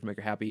from her grief and make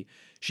her happy,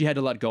 she had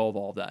to let go of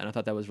all of that. And I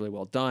thought that was really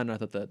well done. And I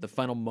thought the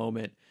final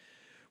moment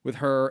with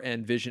her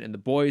and Vision and the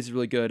boys is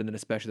really good. And then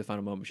especially the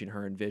final moment between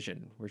her and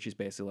Vision, where she's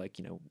basically like,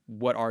 you know,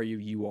 what are you?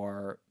 You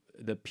are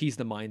the piece of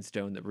the Mind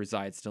Stone that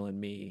resides still in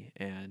me.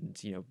 And,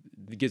 you know,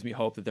 it gives me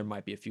hope that there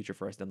might be a future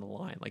for us down the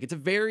line. Like, it's a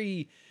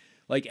very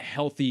like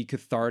healthy,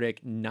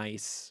 cathartic,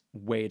 nice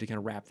way to kind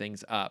of wrap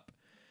things up.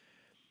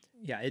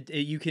 Yeah,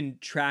 you can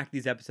track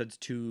these episodes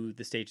to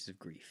the stages of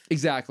grief.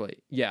 Exactly.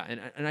 Yeah,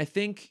 and I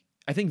think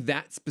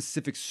that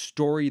specific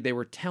story they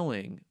were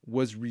telling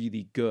was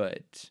really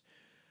good.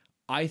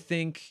 I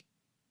think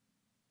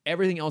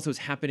everything else that was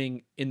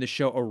happening in the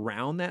show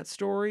around that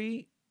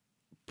story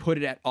put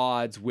it at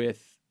odds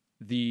with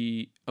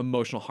the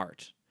emotional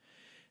heart.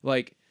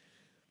 Like,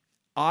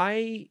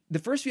 the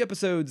first few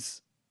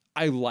episodes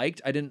I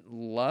liked, I didn't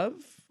love,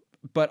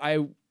 but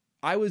I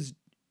was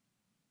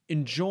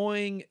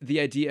enjoying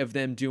the idea of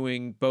them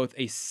doing both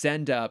a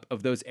send up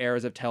of those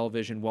eras of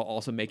television while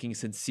also making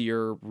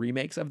sincere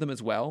remakes of them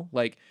as well.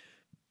 Like,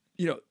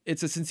 you know,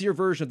 it's a sincere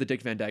version of the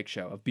Dick Van Dyke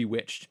Show, of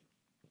Bewitched,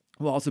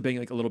 while also being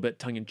like a little bit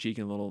tongue in cheek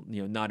and a little,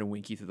 you know, nod and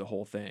winky through the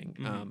whole thing.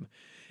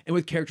 And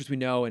with characters we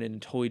know and in a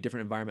totally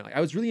different environment. Like,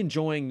 I was really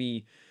enjoying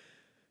the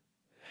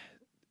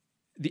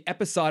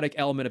episodic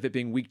element of it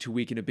being week to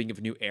week and it being of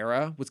a new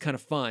era was kind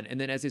of fun. And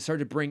then as they started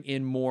to bring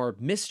in more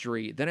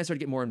mystery, then I started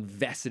to get more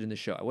invested in the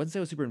show. I wouldn't say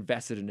I was super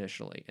invested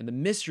initially. And the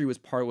mystery was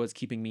part of what was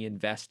keeping me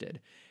invested.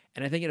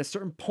 And I think at a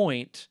certain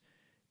point,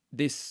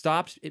 they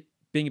stopped it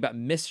being about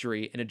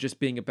mystery and it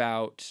just being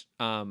about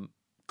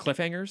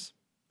cliffhangers.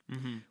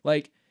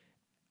 Like,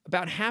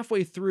 about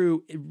halfway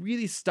through, it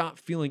really stopped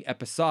feeling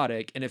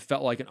episodic and it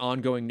felt like an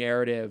ongoing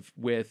narrative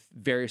with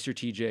very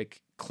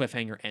strategic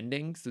cliffhanger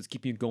endings that's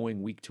keeping you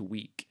going week to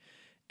week.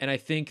 And I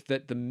think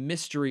that the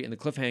mystery and the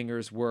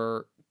cliffhangers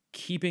were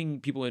keeping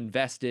people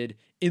invested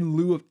in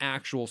lieu of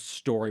actual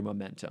story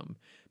momentum,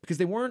 because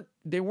they weren't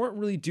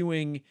really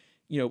doing,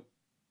 you know,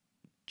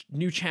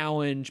 new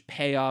challenge,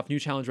 payoff, new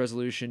challenge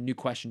resolution, new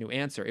question, new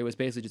answer. It was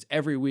basically just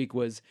every week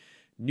was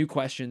new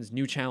questions,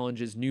 new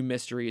challenges, new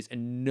mysteries,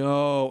 and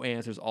no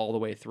answers all the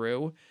way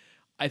through.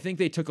 I think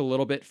they took a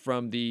little bit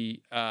from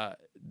the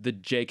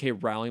J.K.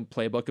 Rowling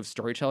playbook of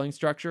storytelling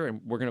structure,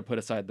 and we're gonna put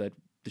aside that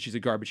she's a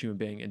garbage human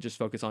being and just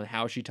focus on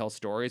how she tells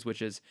stories,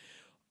 which is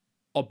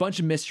a bunch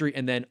of mystery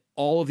and then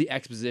all of the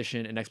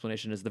exposition and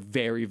explanation is the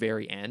very,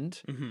 very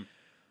end. Mm-hmm.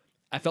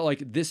 I felt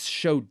like this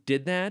show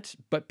did that,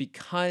 but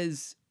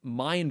because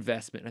my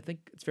investment, and I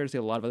think it's fair to say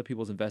a lot of other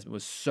people's investment,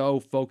 was so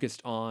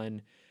focused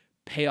on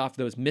pay off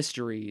those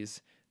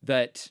mysteries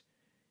that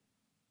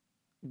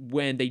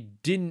when they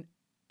didn't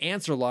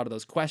answer a lot of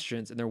those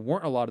questions and there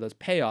weren't a lot of those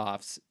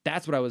payoffs,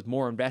 that's what I was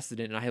more invested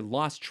in. And I had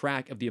lost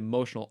track of the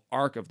emotional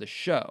arc of the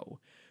show,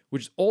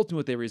 which is ultimately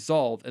what they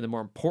resolved and the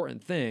more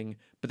important thing,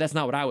 but that's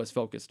not what I was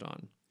focused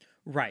on.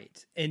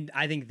 Right. And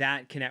I think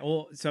that connect.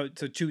 Well, so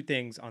two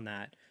things on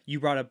that. You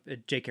brought up a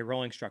J.K.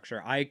 Rowling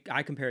structure. I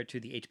compare it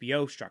to the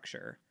HBO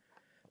structure,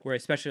 where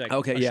especially like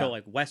a show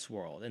like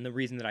Westworld, and the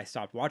reason that I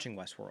stopped watching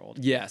Westworld,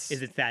 is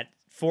it's that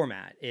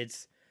format.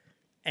 It's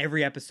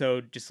every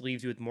episode just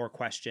leaves you with more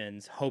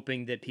questions,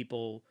 hoping that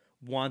people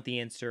want the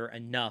answer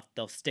enough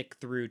they'll stick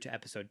through to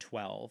episode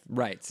 12.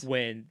 Right.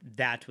 When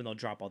they'll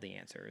drop all the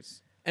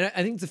answers. And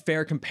I think it's a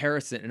fair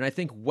comparison. And I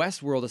think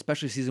Westworld,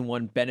 especially season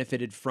 1,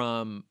 benefited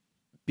from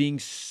being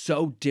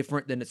so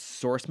different than its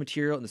source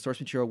material, and the source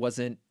material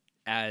wasn't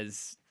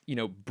as,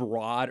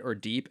 broad or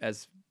deep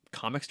as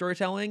comic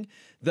storytelling,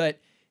 that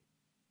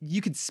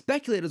you could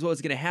speculate as what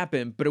was going to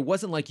happen, but it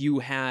wasn't like you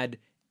had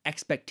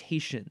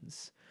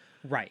expectations.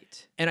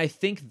 Right. And I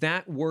think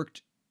that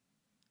worked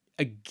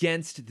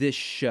against this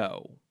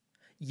show.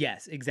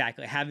 Yes,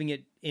 exactly. Having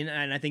it in,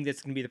 and I think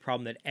that's going to be the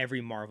problem that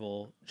every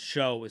Marvel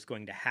show is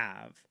going to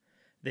have,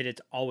 that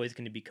it's always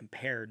going to be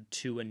compared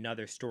to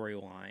another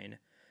storyline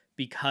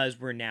because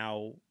we're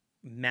now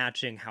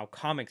matching how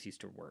comics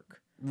used to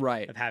work.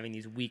 Right. Of having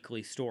these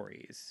weekly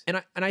stories.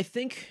 And I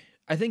think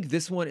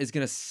this one is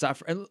going to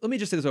suffer. And let me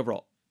just say this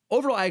overall.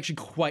 Overall, I actually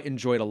quite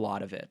enjoyed a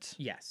lot of it.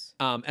 Yes.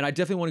 And I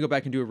definitely want to go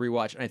back and do a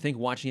rewatch. And I think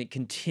watching it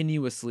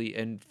continuously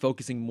and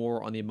focusing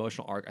more on the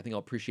emotional arc, I think I'll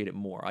appreciate it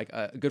more. Like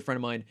a good friend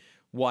of mine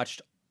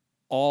watched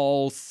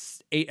all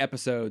 8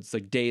 episodes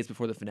like days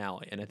before the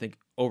finale, and I think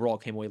overall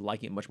came away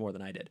liking it much more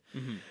than I did.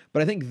 Mm-hmm.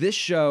 But I think this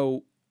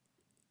show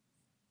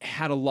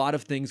had a lot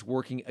of things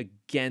working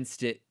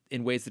against it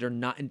in ways that are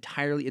not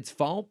entirely its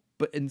fault,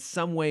 but in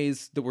some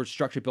ways that were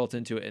structure built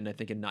into it, and I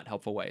think in not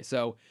helpful way.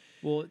 So,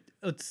 well,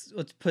 let's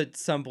put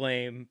some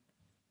blame,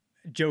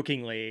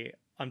 jokingly,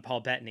 on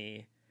Paul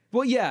Bettany.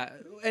 Well, yeah,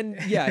 and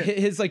yeah,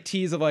 his like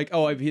tease of like,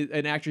 oh,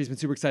 an actor he's been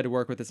super excited to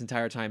work with this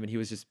entire time, and he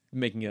was just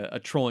making a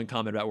trolling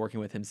comment about working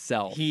with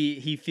himself.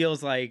 He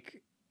feels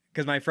like,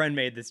 because my friend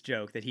made this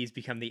joke that he's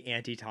become the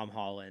anti-Tom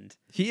Holland.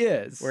 He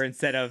is. Where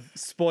instead of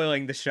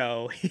spoiling the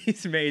show,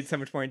 he's made so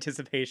much more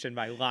anticipation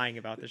by lying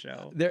about the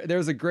show.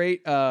 There's a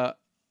great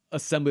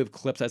assembly of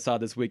clips I saw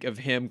this week of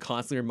him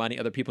constantly reminding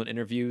other people in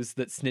interviews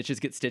that snitches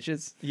get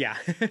stitches. Yeah.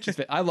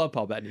 I love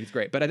Paul Bettany. He's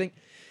great. But I think,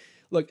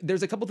 look,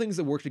 there's a couple things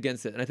that worked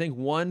against it. And I think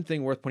one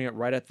thing worth pointing out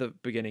right at the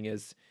beginning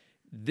is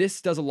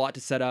this does a lot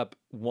to set up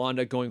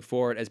Wanda going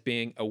forward as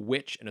being a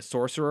witch and a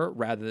sorcerer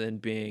rather than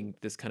being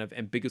this kind of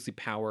ambiguously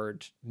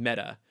powered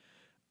meta,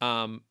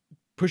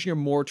 pushing her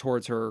more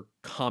towards her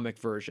comic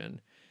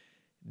version.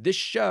 This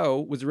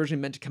show was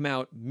originally meant to come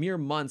out mere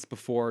months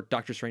before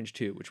Doctor Strange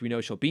 2, which we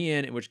know she'll be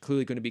in, and which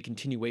clearly going to be a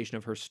continuation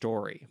of her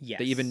story. Yes.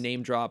 They even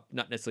name drop,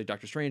 not necessarily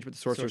Doctor Strange, but the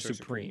Sorcerer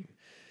Supreme.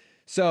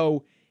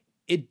 So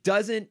it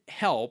doesn't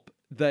help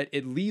that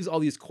it leaves all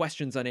these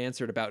questions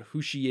unanswered about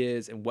who she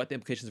is and what the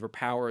implications of her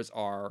powers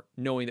are,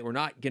 knowing that we're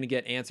not going to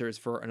get answers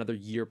for another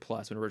year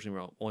plus when originally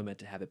we were only meant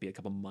to have it be a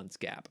couple months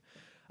gap.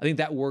 I think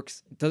that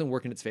doesn't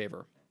work in its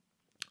favor.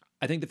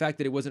 I think the fact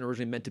that it wasn't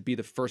originally meant to be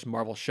the first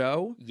Marvel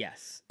show,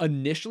 yes,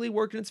 initially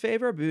worked in its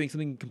favor, but doing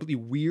something completely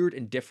weird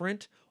and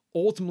different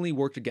ultimately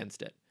worked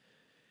against it.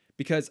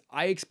 Because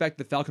I expect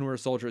the Falcon Winter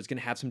Soldier is going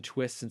to have some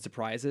twists and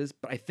surprises,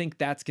 but I think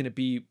that's going to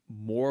be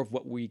more of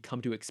what we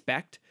come to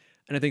expect.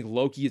 And I think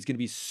Loki is going to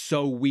be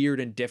so weird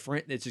and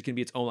different. It's just going to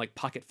be its own like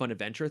pocket fun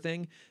adventure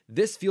thing.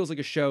 This feels like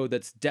a show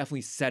that's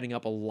definitely setting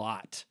up a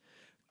lot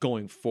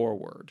going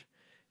forward.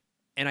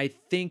 And I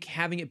think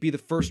having it be the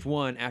first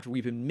one after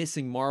we've been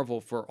missing Marvel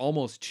for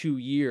almost 2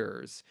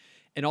 years,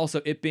 and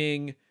also it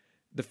being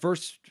the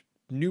first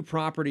new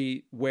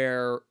property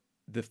where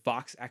the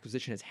Fox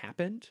acquisition has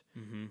happened.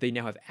 Mm-hmm. They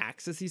now have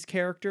access to these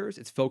characters.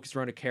 It's focused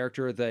around a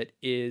character that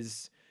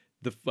is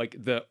the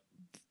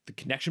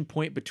connection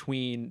point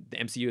between the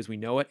MCU as we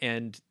know it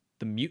and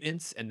the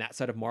mutants and that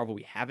side of Marvel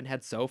we haven't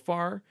had so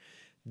far.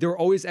 There are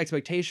always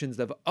expectations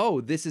of, oh,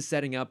 this is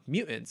setting up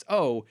mutants.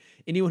 Oh,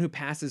 anyone who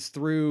passes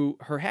through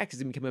her hex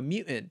is going to become a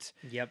mutant.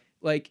 Yep.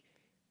 Like,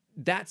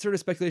 that sort of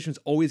speculation is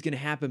always going to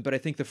happen, but I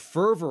think the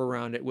fervor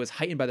around it was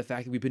heightened by the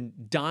fact that we've been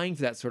dying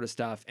for that sort of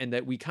stuff, and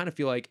that we kind of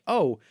feel like,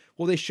 oh,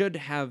 well, they should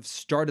have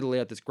started to lay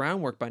out this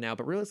groundwork by now,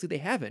 but realistically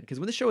they haven't, because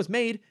when the show was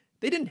made,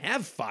 they didn't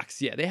have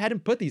Fox yet. They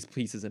hadn't put these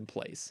pieces in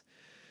place.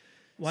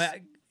 Well,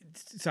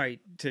 sorry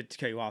to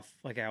cut you off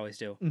like I always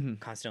do,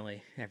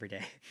 constantly, every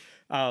day.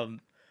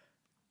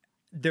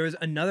 There's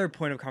another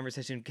point of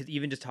conversation, because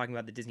even just talking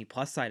about the Disney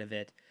Plus side of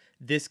it,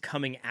 this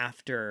coming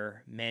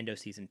after Mando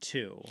season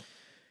 2.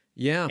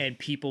 Yeah. And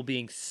people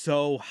being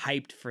so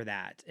hyped for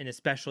that. And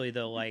especially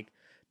the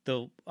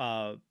Luke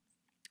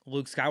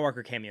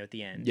Skywalker cameo at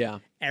the end. Yeah.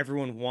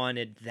 Everyone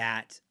wanted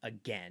that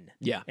again.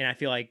 Yeah. And I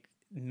feel like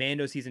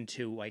Mando season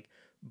 2 like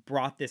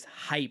brought this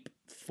hype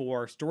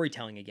for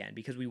storytelling again,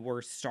 because we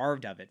were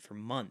starved of it for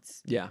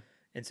months. Yeah.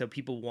 And so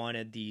people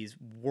wanted these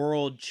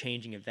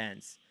world-changing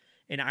events.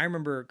 And I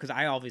remember, because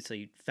I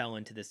obviously fell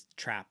into this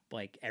trap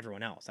like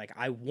everyone else. Like,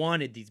 I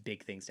wanted these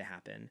big things to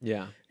happen.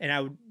 Yeah. And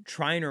I would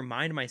try and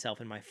remind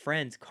myself and my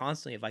friends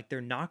constantly of like,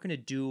 they're not going to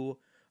do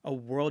a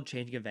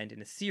world-changing event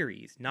in a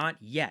series. Not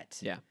yet.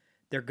 Yeah.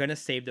 They're going to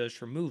save those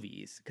for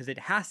movies, because it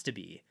has to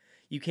be.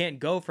 You can't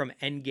go from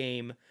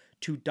Endgame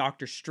to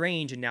Doctor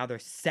Strange and now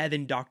there's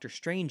 7 Doctor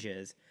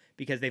Stranges,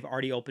 because they've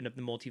already opened up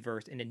the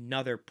multiverse in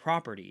another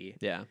property.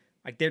 Yeah.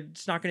 Like, they're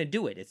just not going to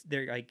do it.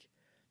 They're like,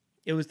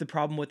 it was the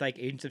problem with like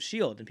Agents of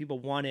S.H.I.E.L.D. and people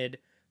wanted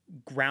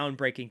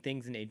groundbreaking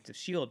things in Agents of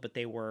S.H.I.E.L.D., but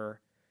they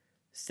were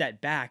set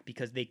back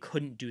because they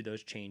couldn't do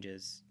those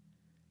changes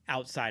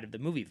outside of the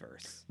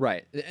movieverse.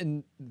 Right.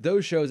 And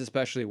those shows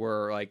especially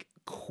were like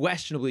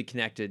questionably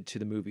connected to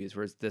the movies,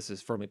 whereas this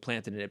is firmly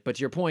planted in it. But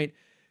to your point,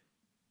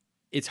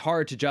 it's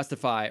hard to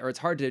justify, or it's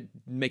hard to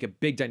make a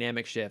big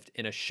dynamic shift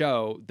in a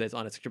show that's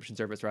on a subscription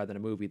service rather than a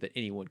movie that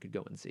anyone could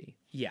go and see.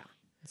 Yeah.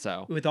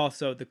 So With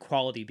also the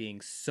quality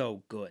being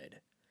so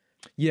good.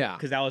 yeah.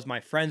 Because that was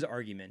my friend's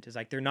argument, is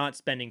like, they're not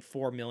spending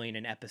 $4 million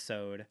an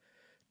episode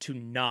to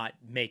not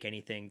make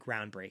anything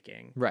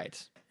groundbreaking.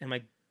 Right. And I'm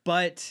like,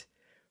 but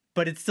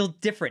it's still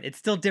different. It's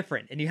still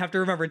different. And you have to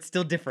remember, it's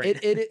still different.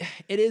 It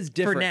is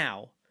different. For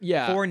now.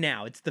 Yeah. For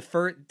now. It's the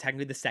first,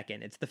 technically the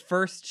second. It's the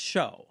first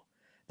show.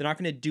 They're not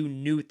going to do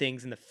new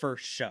things in the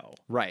first show.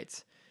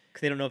 Right.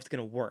 Because they don't know if it's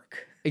going to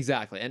work.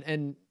 Exactly.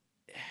 And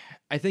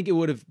I think it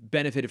would have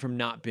benefited from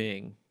not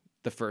being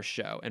the first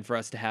show, and for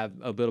us to have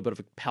a little bit of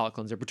a palate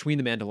cleanser between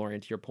The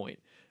Mandalorian, to your point,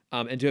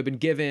 and to have been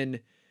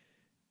given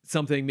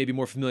something maybe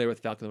more familiar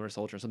with Falcon and Winter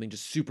Soldier, something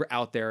just super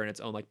out there in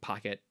its own like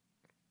pocket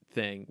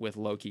thing with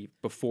Loki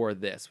before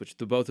this, which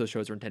both those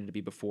shows are intended to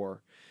be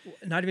before.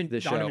 Not even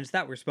this not show. even just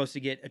that. We're supposed to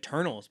get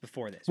Eternals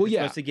before this. Well, We're yeah.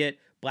 supposed to get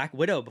Black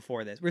Widow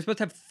before this. We're supposed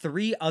to have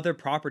 3 other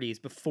properties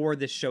before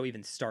this show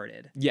even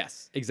started.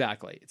 Yes,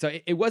 exactly. So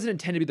it wasn't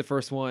intended to be the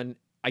first one.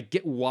 I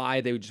get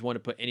why they would just want to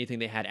put anything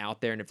they had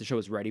out there, and if the show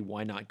is ready,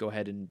 why not go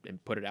ahead and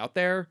put it out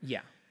there? Yeah.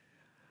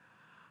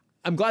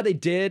 I'm glad they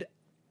did.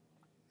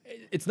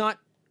 It's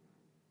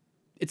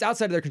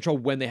outside of their control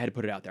when they had to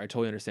put it out there. I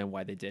totally understand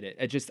why they did it.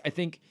 I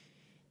think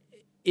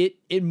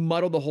it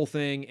muddled the whole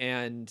thing,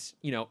 and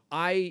you know,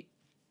 I'm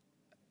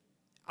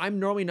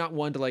normally not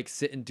one to like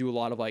sit and do a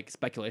lot of like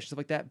speculation stuff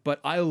like that, but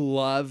I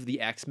love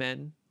the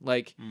X-Men.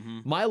 Like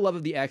my love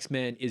of the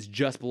X-Men is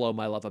just below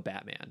my love of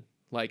Batman.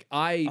 Like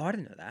I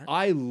didn't know that.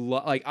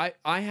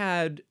 I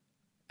had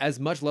as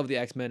much love of the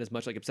X-Men, as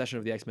much like obsession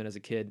of the X-Men as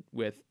a kid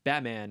with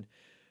Batman,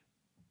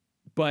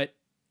 but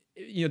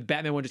you know, the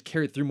Batman one just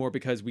carried through more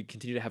because we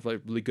continue to have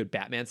like really good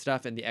Batman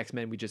stuff, and the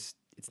X-Men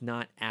it's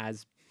not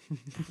as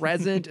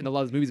present, and a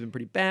lot of the movies have been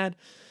pretty bad.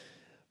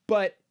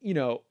 But you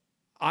know,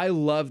 I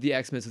love the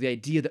X-Men. So the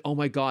idea that, oh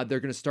my God,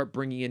 they're going to start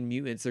bringing in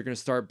mutants, they're going to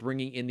start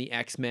bringing in the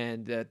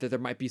X-Men, that there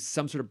might be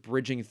some sort of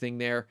bridging thing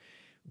there,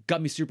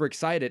 got me super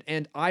excited.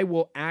 And I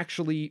will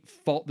actually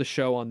fault the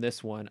show on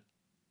this one.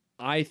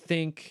 I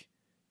think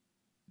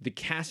the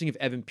casting of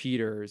Evan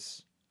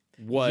Peters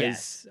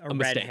was a a red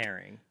mistake.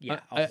 herring. Yeah,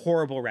 a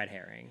horrible red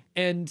herring.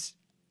 And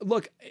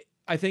look,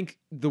 I think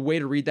the way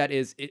to read that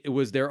is it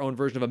was their own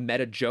version of a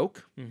meta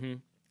joke,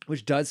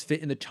 which does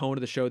fit in the tone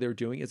of the show they were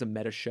doing as a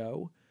meta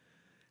show.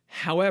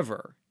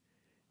 However,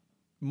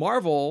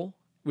 Marvel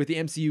with the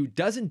MCU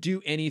doesn't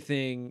do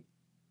anything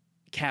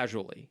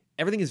casually.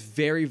 Everything is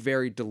very,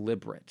 very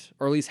deliberate,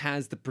 or at least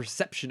has the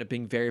perception of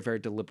being very, very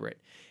deliberate.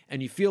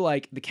 And you feel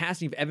like the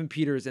casting of Evan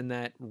Peters in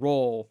that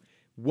role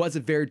was a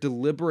very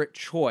deliberate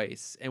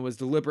choice, and was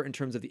deliberate in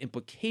terms of the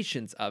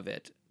implications of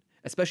it,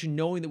 especially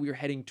knowing that we were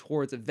heading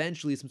towards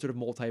eventually some sort of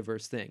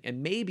multiverse thing.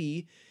 And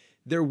maybe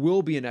there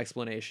will be an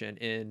explanation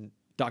in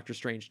Doctor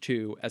Strange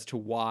 2 as to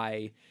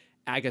why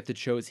Agatha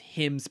chose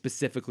him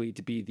specifically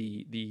to be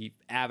the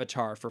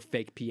avatar for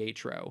fake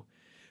Pietro.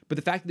 But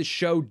the fact that the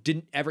show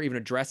didn't ever even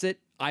address it,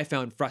 I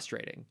found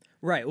frustrating.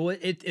 Right. Well,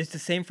 it's the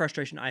same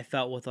frustration I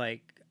felt with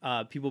like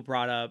people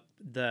brought up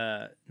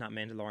not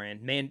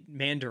Mandalorian,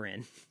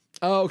 Mandarin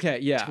Oh, okay,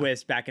 yeah.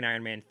 twist back in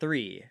Iron Man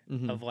 3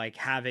 of like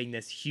having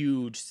this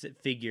huge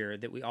figure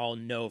that we all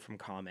know from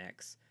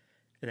comics,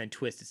 and then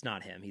twist, it's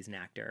not him, he's an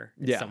actor,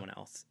 it's someone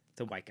else. It's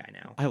a white guy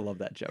now. I love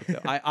that joke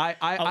though.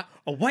 I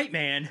a white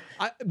man.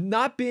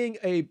 Not being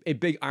a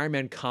big Iron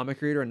Man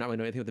comic reader and not really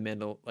knowing anything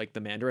with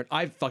the Mandarin,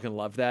 I fucking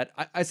love that.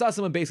 I saw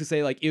someone basically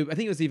say like, I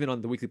think it was even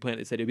on the Weekly Planet,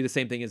 that said it would be the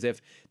same thing as if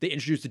they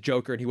introduced the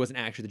Joker and he wasn't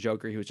actually the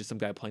Joker, he was just some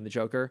guy playing the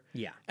Joker.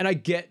 Yeah. And I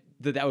get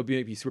that would be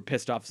maybe super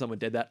pissed off if someone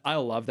did that. I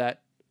love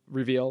that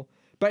reveal.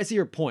 But I see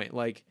your point.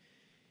 Like,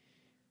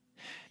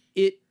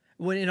 it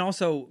And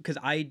also because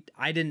I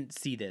didn't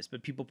see this,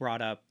 but people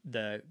brought up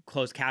the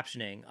closed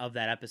captioning of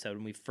that episode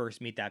when we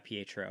first meet that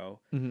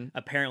Pietro.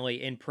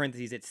 Apparently, in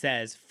parentheses, it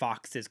says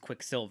Fox is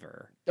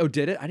Quicksilver. Oh,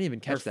 did it? I didn't even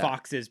Or catch that.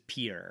 Fox is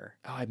Peter.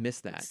 Oh, I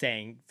missed that.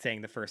 Saying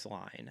the first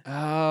line.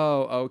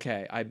 Oh,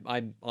 okay.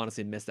 I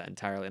honestly missed that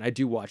entirely, and I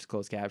do watch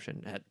closed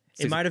caption at.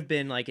 It might have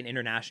been like an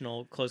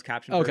international closed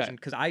caption version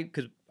because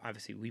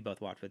obviously we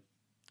both watch with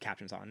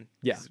captions on.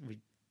 Yeah, we've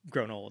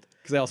grown old.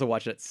 Because I also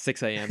watch it at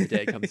 6 a.m. the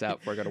day it comes out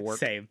before I go to work.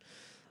 Same.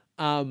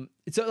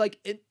 So like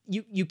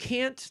you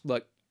can't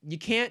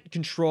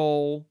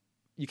control.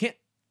 You can't.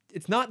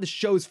 It's not the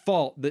show's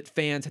fault that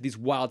fans have these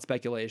wild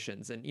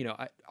speculations, and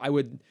I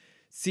would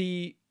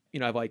see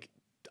I've like.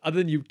 Other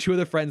than you, two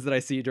other friends that I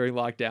see during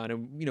lockdown,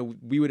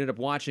 and we would end up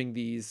watching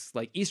these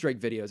like Easter egg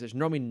videos. It's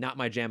normally not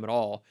my jam at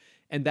all,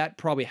 and that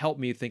probably helped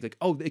me think like,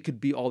 oh, it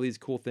could be all these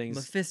cool things.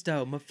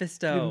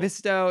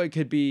 Mephisto. It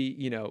could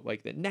be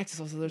like the Nexus.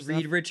 Also, there's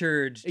Reed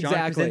Richards. John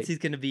Krasinski's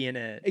going to be in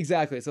it.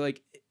 Exactly. So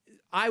like,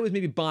 I was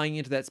maybe buying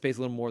into that space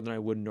a little more than I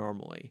would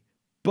normally,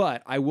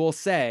 but I will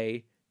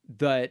say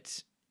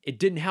that it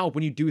didn't help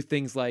when you do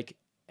things like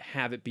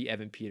have it be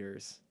Evan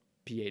Peters,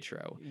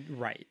 Pietro,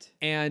 right,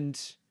 and.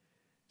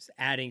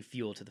 Adding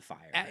fuel to the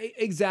fire.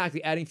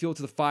 Exactly, adding fuel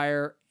to the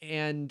fire.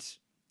 And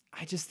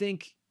I just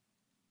think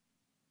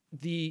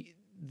the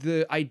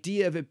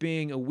idea of it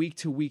being a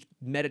week-to-week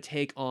meta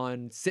take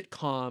on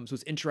sitcoms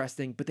was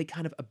interesting, but they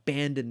kind of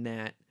abandoned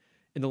that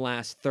in the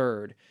last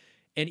third.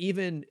 And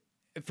even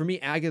for me,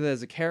 Agatha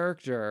as a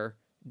character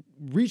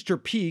reached her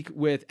peak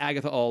with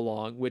Agatha All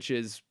Along, which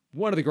is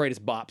one of the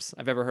greatest bops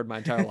I've ever heard in my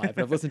entire life.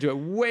 I've listened to it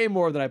way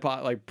more than I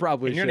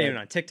probably should. You're not even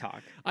on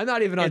TikTok. I'm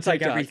not even on TikTok.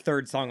 It's like every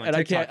third song on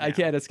TikTok. I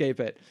can't escape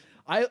it.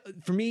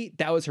 For me,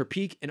 that was her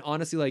peak. And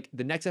honestly, like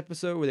the next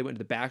episode where they went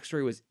into the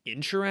backstory was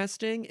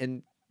interesting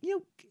and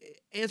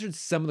answered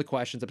some of the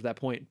questions up to that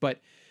point.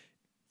 But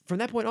from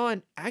that point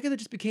on, Agatha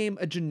just became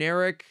a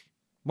generic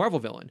Marvel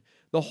villain.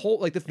 The whole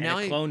the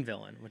finale, and a clone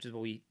villain, which is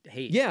what we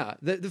hate. Yeah,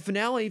 the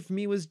finale for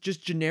me was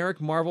just generic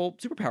Marvel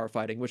superpower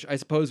fighting, which I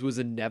suppose was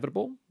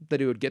inevitable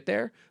that it would get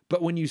there.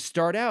 But when you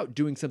start out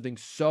doing something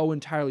so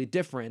entirely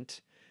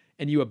different,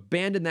 and you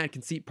abandon that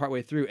conceit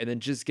partway through, and then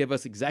just give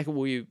us exactly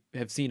what we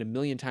have seen a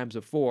million times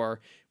before,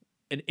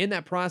 and in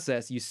that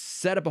process, you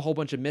set up a whole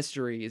bunch of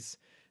mysteries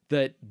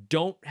that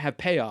don't have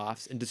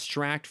payoffs and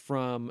distract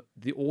from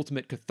the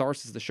ultimate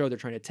catharsis of the show they're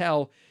trying to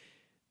tell.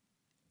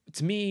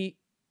 To me,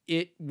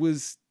 it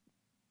was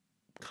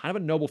kind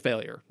of a noble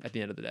failure at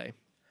the end of the day.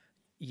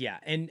 Yeah,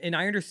 and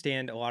I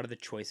understand a lot of the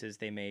choices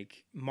they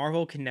make.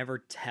 Marvel can never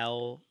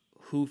tell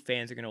who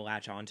fans are going to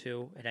latch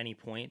onto at any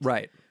point.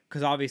 Right.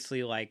 Because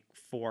obviously, like,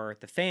 for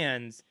the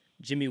fans,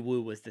 Jimmy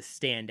Woo was the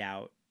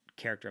standout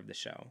character of the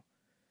show.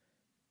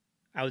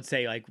 I would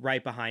say, like,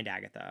 right behind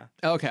Agatha.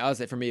 Okay, I would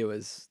say for me it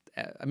was...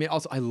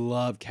 also, I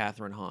love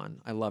Catherine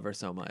Hahn. I love her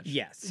so much.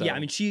 Yes. So. Yeah, I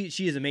mean, she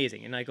is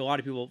amazing. And, like, a lot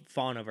of people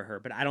fawn over her.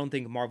 But I don't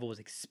think Marvel was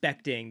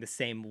expecting the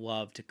same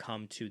love to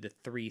come to the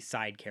three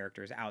side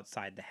characters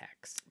outside the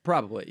Hex.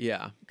 Probably,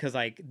 yeah. Because,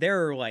 like,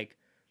 there are, like,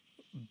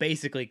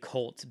 basically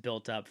cults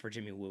built up for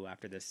Jimmy Woo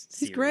after this series.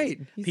 He's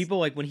great. People,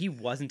 like, when he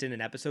wasn't in an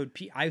episode,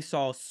 I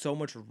saw so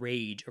much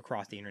rage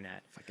across the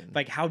internet.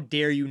 Like, how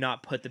dare you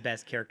not put the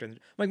best character in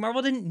like,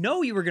 Marvel didn't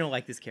know you were going to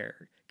like this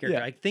character. Yeah.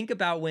 Like, think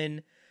about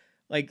when...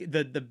 Like,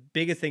 the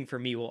biggest thing for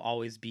me will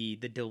always be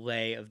the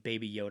delay of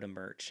Baby Yoda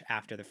merch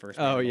after the first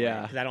Oh,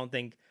 yeah. Because I don't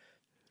think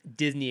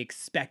Disney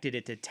expected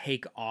it to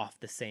take off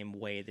the same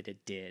way that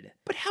it did.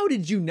 But how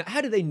did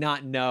they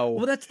not know?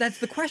 Well, that's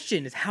the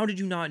question, is how did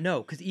you not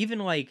know? Because even,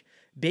 like,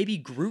 Baby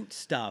Groot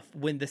stuff,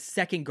 when the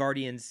second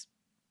Guardians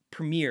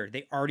premiered,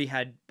 they already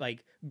had,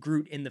 like,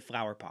 Groot in the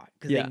flower pot.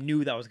 Because they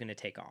knew that was going to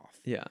take off.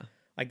 Yeah.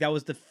 Like, that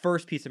was the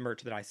first piece of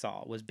merch that I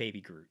saw was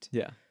Baby Groot.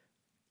 Yeah.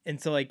 And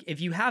so, like,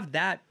 if you have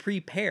that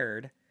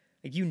prepared,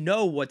 like, you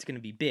know what's going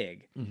to be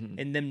big. Mm-hmm.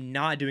 And them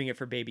not doing it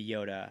for Baby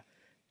Yoda,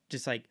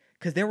 just like,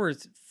 because there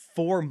was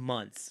 4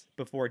 months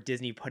before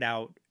Disney put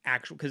out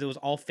actual, because it was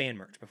all fan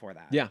merch before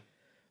that. Yeah.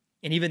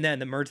 And even then,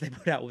 the merch they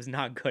put out was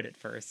not good at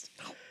first.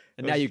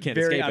 And now you can't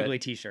very escape ugly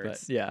it,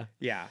 t-shirts. Yeah.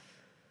 Yeah.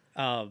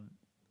 But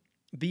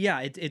yeah,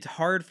 it's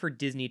hard for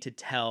Disney to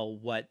tell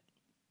what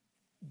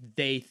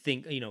they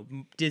think.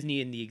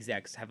 Disney and the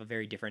execs have a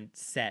very different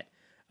set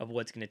of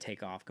what's going to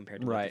take off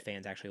compared to what the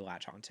fans actually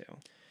latch onto.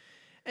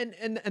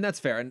 And that's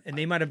fair. And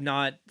they might have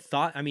not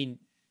thought, I mean,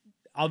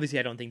 obviously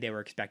I don't think they were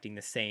expecting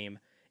the same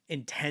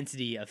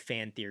intensity of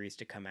fan theories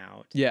to come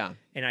out. Yeah.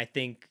 And I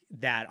think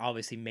that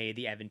obviously made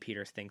the Evan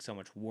Peters thing so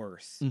much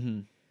worse. Mm-hmm.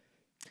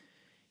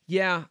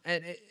 Yeah.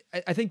 And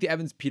I think the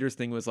Evan Peters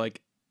thing was like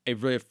a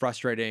really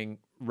frustrating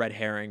red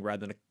herring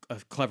rather than a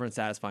clever and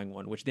satisfying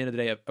one, which at the end of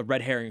the day, a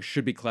red herring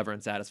should be clever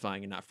and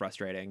satisfying and not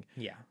frustrating.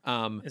 Yeah.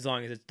 As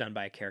long as it's done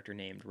by a character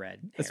named Red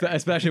Herring.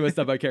 Especially when it's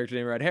done by a character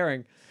named Red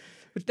Herring.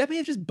 Which that may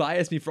have just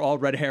biased me for all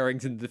red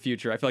herrings in the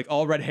future. I feel like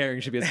all red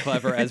herrings should be as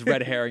clever as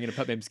Red Herring in a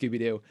pup named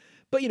Scooby-Doo.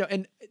 But,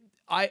 and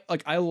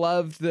I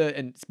loved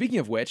and speaking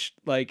of which,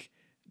 like,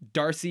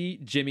 Darcy,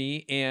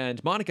 Jimmy,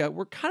 and Monica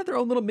were kind of their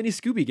own little mini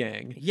Scooby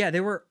gang. Yeah, they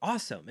were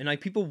awesome, and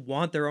like people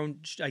want their own,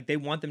 like they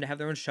want them to have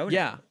their own show.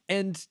 Yeah,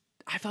 and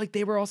I felt like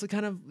they were also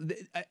kind of.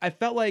 I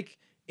felt like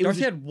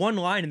Darcy had one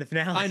line in the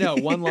finale. I know,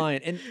 one line,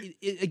 and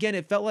again,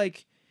 it felt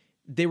like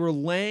they were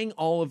laying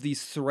all of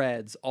these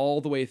threads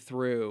all the way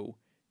through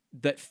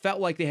that felt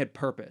like they had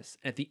purpose.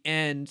 At the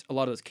end, a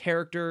lot of those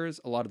characters,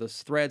 a lot of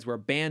those threads were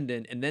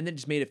abandoned, and then it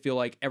just made it feel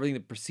like everything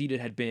that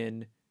preceded had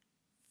been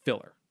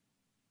filler.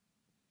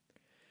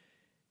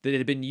 That it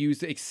had been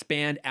used to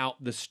expand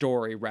out the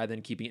story rather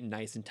than keeping it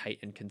nice and tight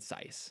and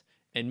concise.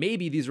 And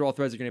maybe these are all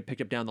threads that are going to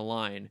pick up down the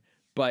line,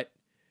 but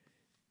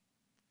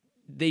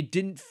they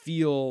didn't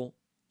feel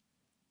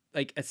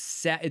like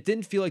it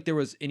didn't feel like there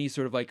was any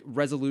sort of like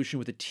resolution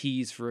with a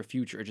tease for a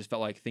future. It just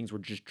felt like things were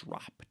just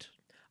dropped.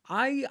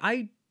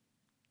 I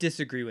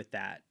disagree with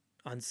that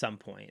on some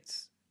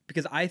points,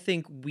 because I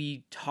think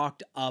we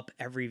talked up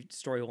every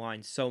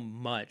storyline so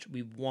much.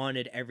 We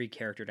wanted every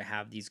character to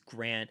have these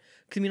grand,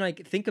 because I mean,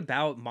 like, think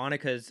about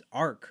Monica's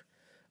arc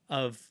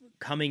of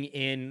coming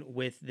in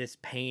with this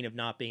pain of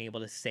not being able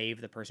to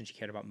save the person she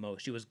cared about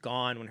most. She was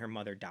gone when her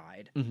mother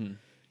died. Mm-hmm.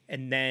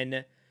 And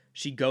then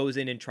she goes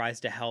in and tries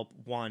to help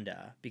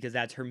Wanda because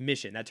that's her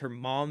mission. That's her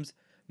mom's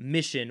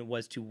mission,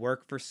 was to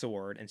work for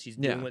SWORD, and she's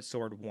doing what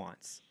SWORD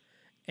wants.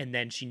 And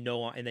then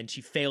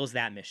she fails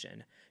that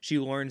mission. She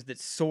learns that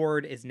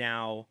SWORD is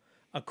now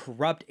a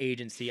corrupt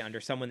agency under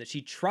someone that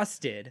she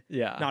trusted.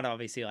 Yeah. Not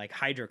obviously like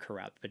Hydra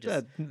corrupt, but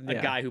just a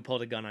guy who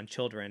pulled a gun on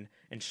children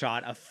and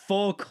shot a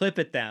full clip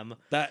at them.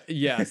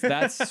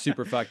 That's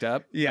super fucked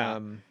up. Yeah.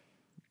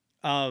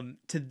 To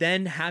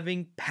then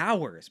having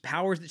powers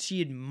that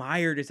she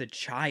admired as a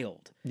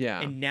child.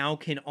 Yeah. And now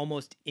can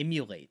almost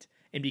emulate.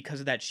 And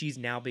because of that, she's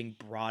now being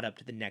brought up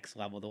to the next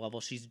level, the level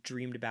she's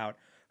dreamed about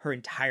her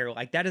entire life.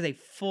 Like, that is a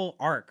full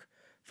arc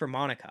for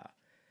Monica.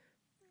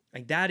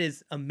 Like, that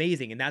is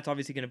amazing. And that's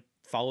obviously going to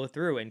follow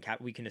through, and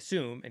we can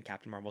assume, in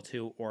Captain Marvel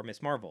 2 or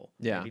Miss Marvel.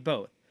 Yeah. Maybe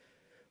both.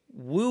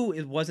 Wu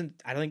wasn't,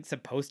 I don't think,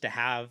 supposed to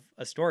have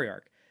a story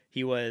arc.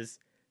 He was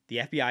the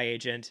FBI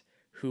agent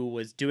who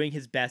was doing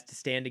his best to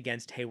stand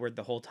against Hayward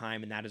the whole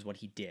time, and that is what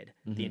he did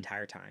the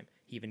entire time.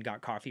 He even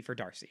got coffee for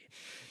Darcy.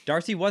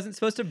 Darcy wasn't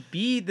supposed to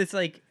be this,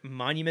 like,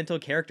 monumental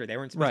character. They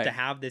weren't supposed to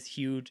have this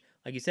huge,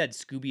 like you said,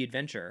 Scooby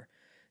adventure.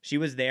 She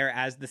was there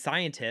as the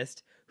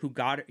scientist who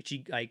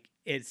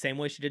same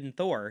way she did in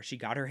Thor. She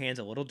got her hands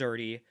a little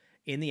dirty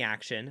in the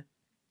action,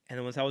 and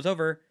then once that was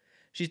over,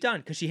 she's done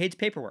because she hates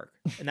paperwork,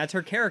 and that's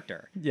her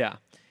character. Yeah.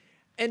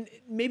 And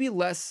maybe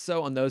less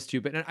so on those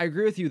two, but I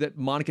agree with you that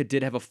Monica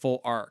did have a full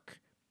arc.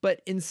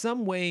 But in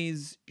some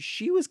ways,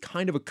 she was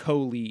kind of a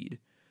co-lead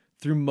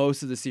through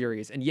most of the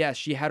series. And yes,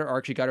 she had her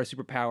arc, she got her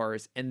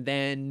superpowers, and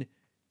then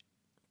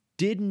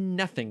did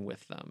nothing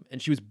with them.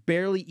 And she was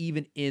barely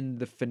even in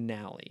the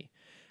finale.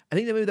 I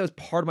think that maybe that was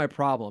part of my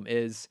problem,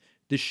 is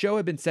the show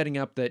had been setting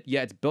up that,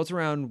 it's built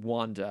around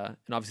Wanda,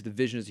 and obviously the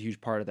Vision is a huge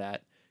part of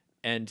that,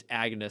 and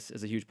Agnes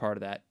is a huge part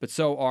of that, but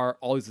so are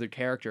all these other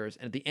characters.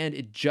 And at the end,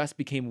 it just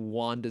became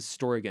Wanda's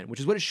story again,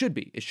 which is what it should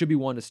be. It should be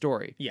Wanda's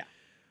story. Yeah.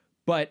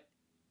 But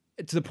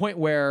to the point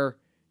where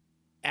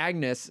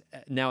Agnes,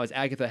 now as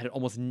Agatha, had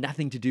almost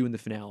nothing to do in the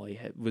finale.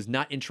 It was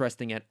not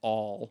interesting at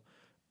all.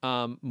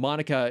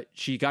 Monica,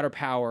 she got her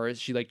powers.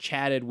 She like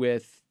chatted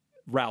with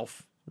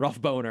Ralph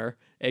Boner,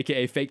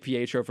 aka Fake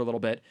Pietro, for a little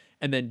bit,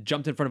 and then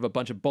jumped in front of a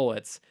bunch of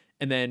bullets,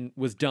 and then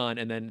was done.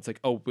 And then it's like,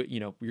 oh, but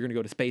you're gonna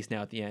go to space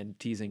now at the end,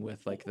 teasing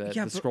with like the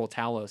Skrull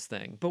Talos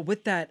thing. But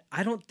with that,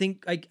 I don't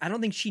think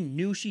she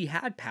knew she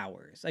had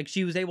powers. Like,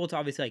 she was able to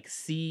obviously like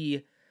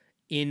see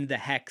in the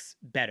hex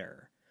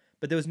better,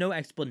 but there was no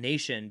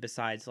explanation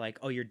besides like,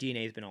 oh, your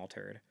DNA has been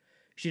altered.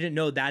 She didn't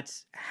know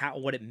that's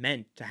what it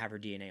meant to have her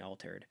DNA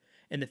altered.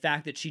 And the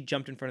fact that she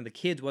jumped in front of the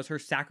kids was her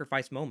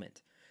sacrifice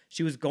moment.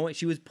 She was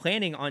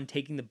planning on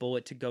taking the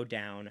bullet to go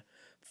down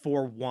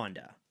for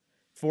Wanda,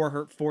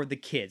 for the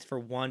kids, for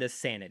Wanda's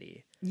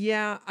sanity.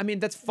 Yeah, I mean,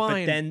 that's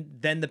fine.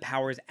 But then the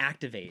powers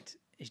activate.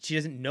 She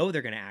doesn't know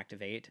they're going to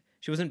activate.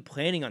 She wasn't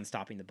planning on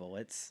stopping the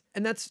bullets.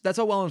 And that's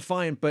all well and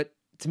fine, but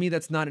to me,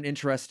 that's not an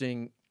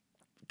interesting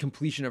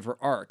completion of her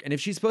arc. And if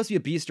she's supposed to be a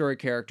B-story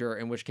character,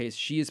 in which case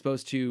she is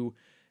supposed to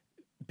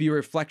be a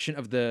reflection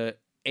of the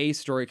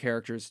A-story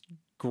character's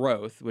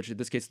growth, which in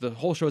this case, the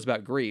whole show is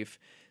about grief,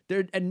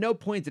 there at no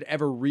point did it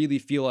ever really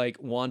feel like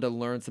Wanda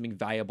learned something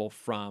valuable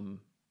from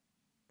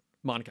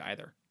Monica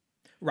either.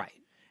 Right.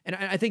 And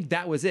I think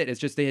that was it. It's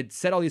just they had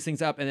set all these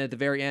things up, and at the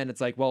very end,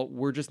 it's like, well,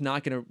 we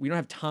don't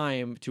have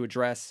time to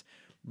address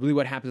really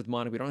what happens with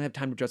Monica. We don't have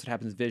time to address what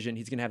happens with Vision.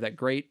 He's going to have that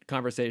great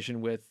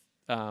conversation with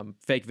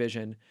fake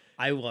Vision.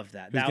 I love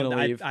that.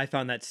 I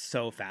found that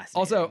so fascinating.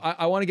 Also,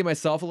 I want to give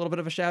myself a little bit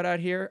of a shout out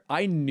here.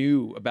 I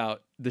knew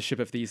about the Ship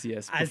of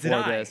Theseus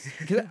before this.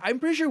 Because I'm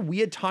pretty sure we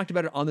had talked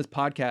about it on this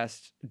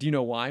podcast. Do you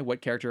know why? What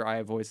character I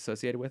have always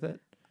associated with it?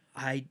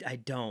 I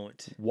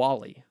don't.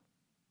 Wally.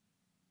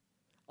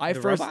 I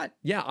robot?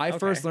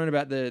 first learned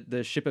about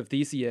the Ship of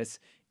Theseus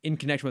in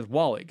connection with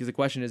Wall-E, because the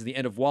question is, the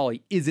end of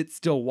Wall-E, is it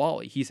still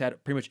Wall-E? He's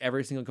had pretty much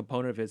every single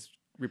component of his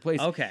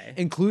replaced, Okay.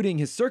 including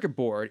his circuit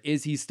board.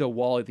 Is he still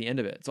Wall-E at the end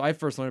of it? So I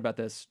first learned about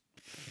this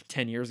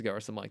 10 years ago or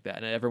something like that.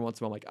 And every once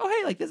in a while I'm like, oh,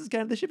 hey, like this is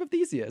kind of the ship of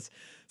Theseus.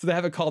 So they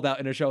have it called out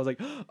in a show. I was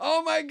like,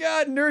 oh my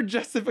God, nerd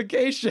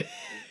justification.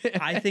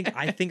 I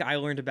think I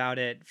learned about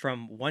it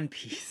from One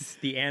Piece,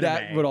 the anime.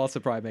 That would also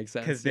probably make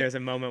sense. Because there's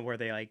a moment where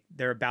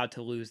they're about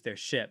to lose their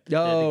ship,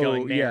 the Oh,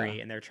 Going Merry,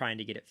 yeah. and they're trying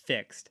to get it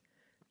fixed.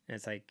 And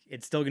it's like,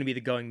 it's still going to be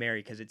the Going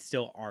Merry because it's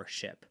still our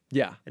ship.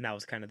 Yeah, And that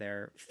was kind of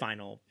their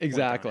final point on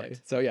exactly.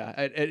 it. So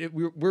yeah,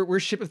 we're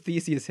ship of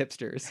Theseus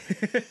hipsters.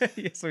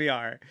 Yes, we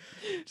are.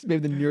 Just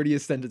maybe the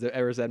nerdiest sentence I've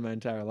ever said in my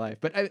entire life.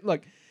 But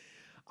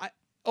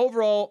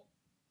overall,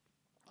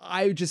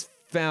 I just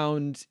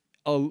found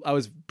I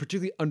was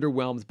particularly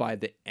underwhelmed by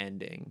the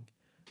ending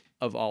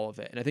of all of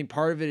it. And I think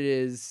part of it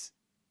is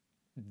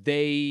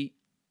they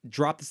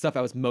dropped the stuff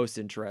I was most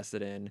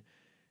interested in.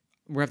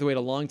 We're gonna have to wait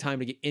a long time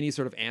to get any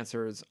sort of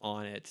answers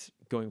on it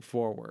going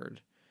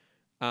forward.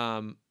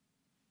 And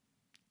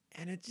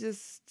it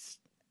just,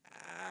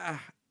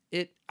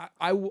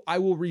 I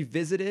will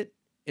revisit it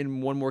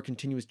in one more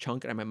continuous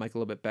chunk, and I might like a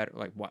little bit better,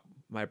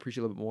 might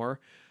appreciate a little bit more.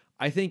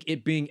 I think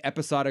it being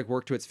episodic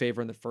worked to its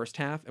favor in the first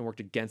half and worked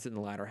against it in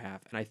the latter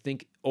half. And I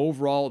think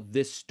overall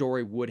this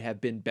story would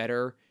have been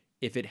better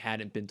if it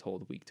hadn't been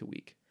told week to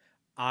week.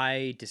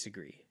 I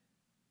disagree.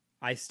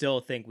 I still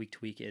think week to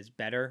week is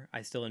better.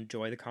 I still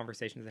enjoy the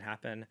conversations that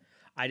happen.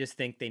 I just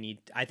think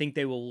I think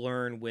they will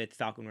learn with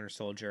Falcon Winter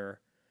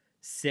Soldier.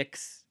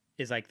 6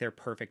 is like their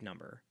perfect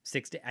number.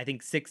 I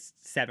think 6,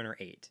 7, or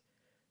 8.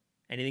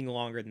 Anything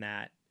longer than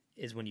that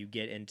is when you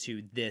get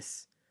into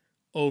this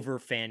over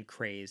fan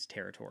craze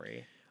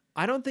territory.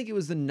 I don't think it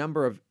was the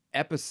number of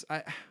episodes.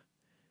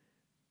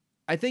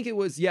 I think it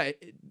was,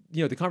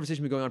 the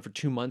conversation been going on for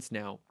 2 months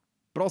now,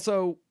 but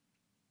also,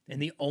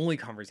 and the only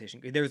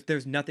conversation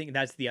there's nothing.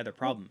 That's the other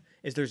problem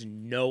is there's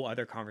no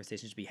other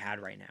conversations to be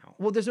had right now.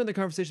 Well, there's no other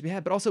conversation to be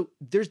had, but also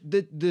there's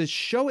the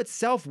show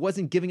itself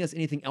wasn't giving us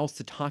anything else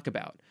to talk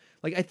about.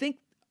 Like, I think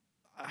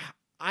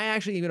I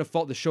actually am going to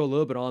fault the show a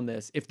little bit on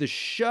this. If the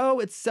show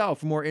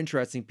itself were more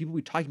interesting, people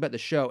would be talking about the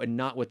show and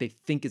not what they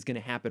think is going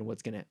to happen.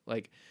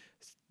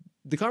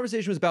 The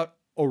conversation was about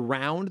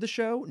around the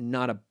show,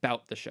 not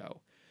about the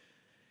show.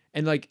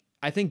 And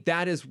I think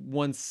that is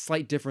one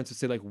slight difference to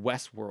say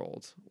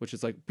Westworld, which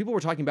is people were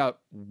talking about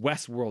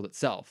Westworld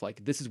itself.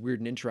 This is weird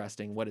and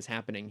interesting. What is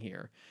happening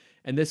here?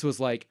 And this was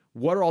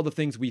what are all the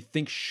things we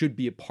think should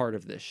be a part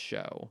of this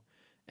show?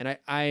 And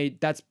I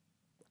that's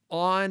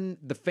on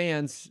the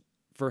fans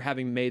for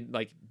having made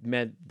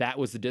that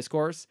was the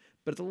discourse,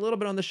 but it's a little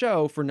bit on the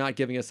show for not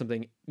giving us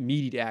something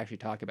meaty to actually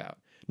talk about.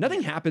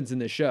 Nothing happens in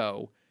this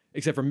show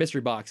except for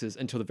mystery boxes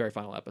until the very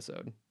final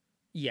episode.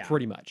 Yeah.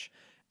 Pretty much.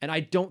 And I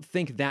don't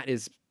think that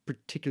is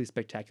particularly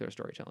spectacular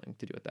storytelling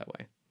to do it that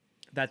way.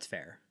 That's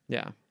fair.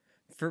 Yeah.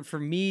 For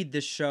me,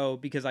 this show,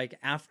 because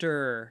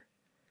after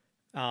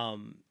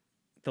The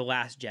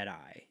Last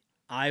Jedi,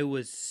 I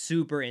was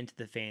super into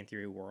the fan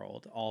theory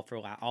world all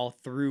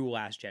through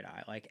Last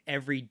Jedi.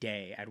 Every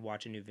day I'd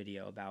watch a new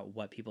video about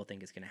what people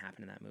think is going to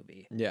happen in that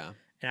movie. Yeah.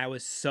 And I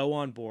was so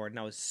on board and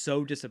I was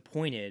so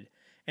disappointed,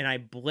 and I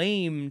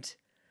blamed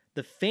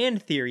the fan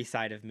theory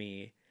side of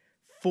me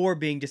for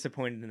being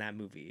disappointed in that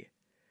movie.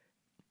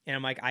 And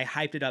I'm I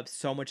hyped it up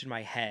so much in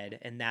my head,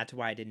 and that's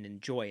why I didn't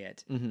enjoy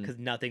it, because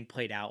nothing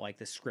played out like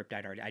the script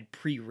I'd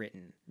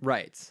pre-written.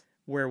 Right.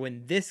 Where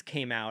when this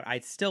came out, I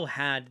still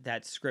had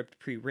that script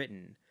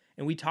pre-written,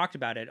 and we talked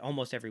about it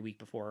almost every week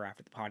before or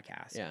after the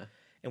podcast. Yeah.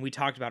 And we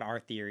talked about our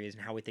theories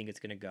and how we think it's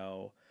going to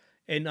go.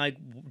 And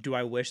do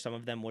I wish some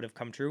of them would have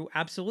come true?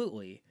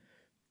 Absolutely.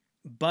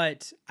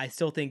 But I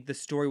still think the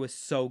story was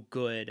so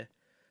good,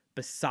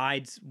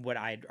 besides what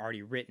I'd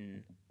already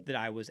written, that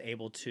I was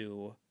able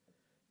to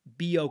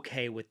be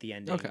okay with the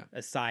ending. Okay.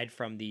 Aside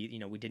from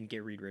we didn't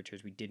get Reed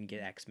Richards, we didn't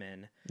get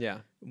X-Men. Yeah.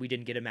 We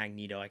didn't get a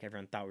Magneto like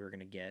everyone thought we were going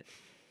to get.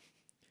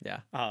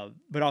 Yeah.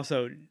 But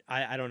also,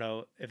 I don't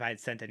know if I had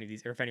sent any of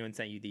these, or if anyone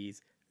sent you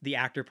these. The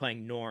actor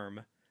playing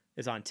Norm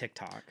is on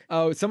TikTok.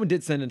 Oh, someone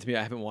did send it to me.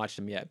 I haven't watched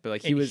him yet,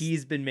 but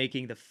he's been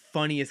making the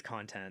funniest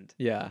content.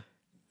 Yeah.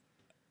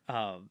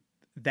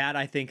 That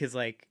I think has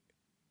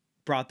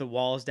brought the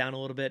walls down a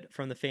little bit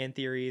from the fan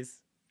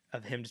theories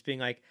of him just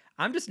being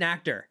I'm just an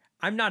actor.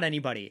 I'm not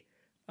anybody.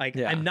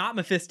 I'm not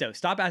Mephisto.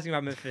 Stop asking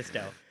about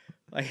Mephisto.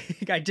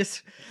 I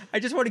just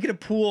want to get a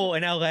pool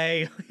in LA.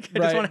 I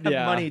just want to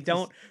have money.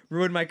 Don't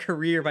ruin my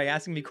career by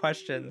asking me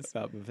questions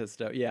about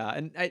Mephisto. Yeah,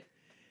 and I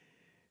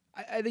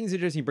think it's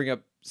interesting you bring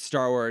up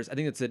Star Wars. I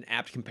think it's an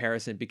apt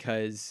comparison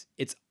because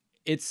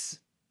it's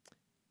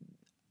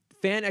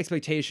fan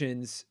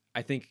expectations,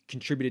 I think,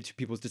 contributed to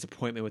people's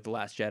disappointment with The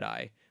Last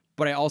Jedi.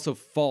 But I also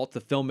fault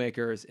the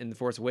filmmakers in The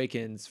Force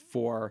Awakens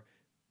for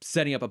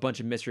setting up a bunch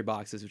of mystery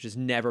boxes, which has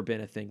never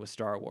been a thing with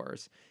Star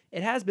Wars.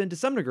 It has been, to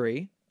some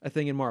degree, a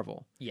thing in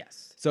Marvel.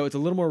 Yes. So it's a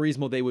little more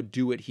reasonable they would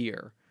do it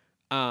here.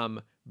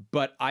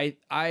 But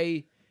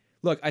I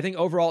Look, I think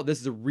overall this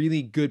is a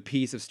really good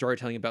piece of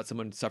storytelling about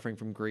someone suffering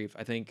from grief.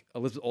 I think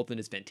Elizabeth Olsen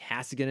is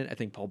fantastic in it. I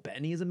think Paul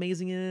Bettany is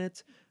amazing in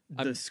it.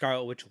 The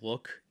Scarlet Witch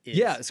look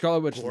is Scarlet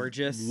Witch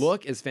gorgeous.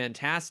 look is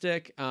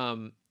fantastic.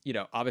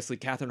 Obviously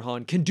Catherine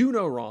Hahn can do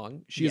no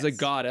wrong. She is a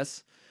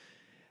goddess.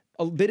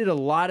 They did a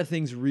lot of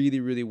things really,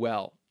 really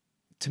well.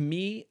 To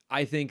me,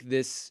 I think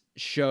this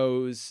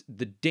shows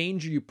the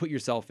danger you put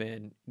yourself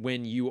in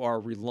when you are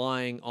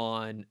relying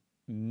on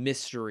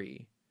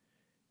mystery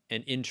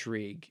and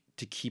intrigue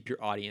to keep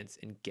your audience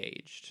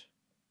engaged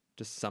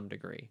to some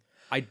degree.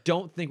 I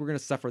don't think we're going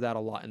to suffer that a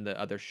lot in the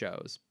other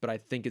shows, but I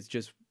think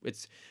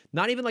it's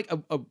not even like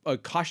a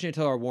cautionary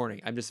tale or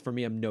warning. I'm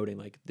noting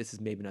like this is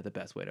maybe not the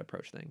best way to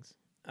approach things.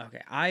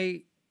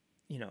 Okay.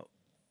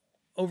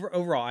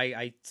 Overall,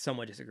 I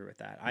somewhat disagree with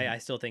that. I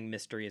still think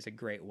mystery is a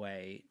great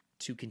way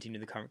to continue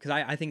the conversation.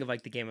 Because I think of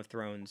like the Game of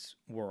Thrones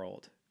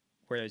world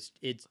where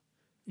it's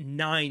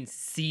 9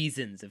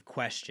 seasons of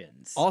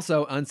questions.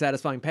 Also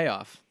unsatisfying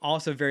payoff.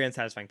 Also very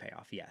unsatisfying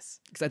payoff, yes.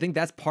 Because I think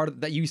that's part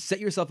of that. You set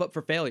yourself up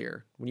for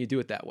failure when you do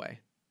it that way.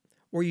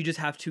 Or you just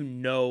have to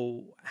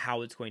know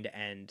how it's going to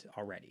end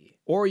already.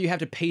 Or you have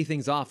to pay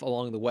things off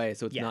along the way,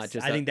 so it's not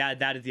just... I think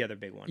that is the other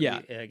big one. Yeah.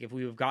 If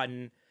we have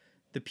gotten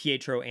the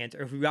Pietro answer,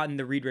 or if we've gotten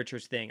the Reed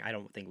Richards thing, I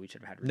don't think we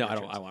should have had Reed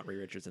Richards. I want Reed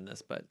Richards in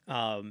this, but...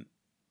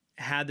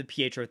 had the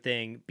Pietro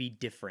thing be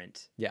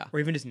different. Yeah. Or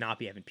even just not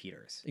be Evan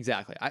Peters.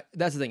 Exactly.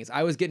 That's the thing is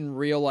I was getting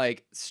real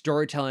like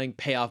storytelling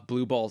payoff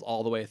blue balls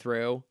all the way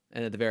through.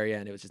 And at the very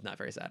end, it was just not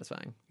very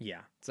satisfying.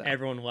 Yeah. So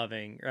everyone love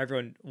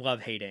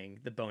hating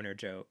the boner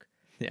joke.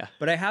 Yeah.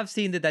 But I have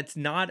seen that that's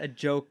not a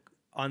joke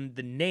on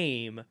the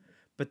name,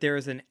 but there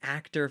is an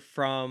actor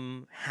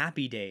from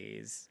Happy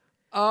Days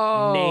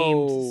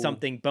named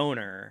something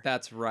Boner.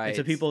 That's right. And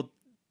so people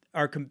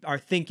are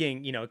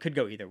thinking, it could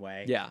go either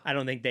way. Yeah. I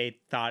don't think they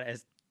thought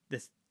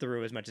this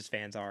through as much as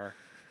fans are.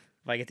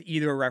 Like it's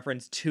either a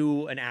reference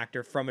to an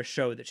actor from a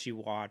show that she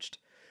watched,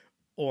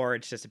 or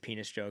it's just a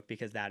penis joke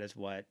because that is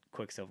what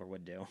Quicksilver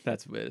would do.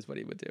 That is what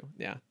he would do.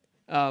 Yeah.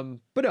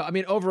 But no, I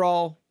mean,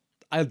 overall,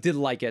 I did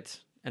like it,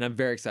 and I'm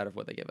very excited for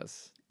what they give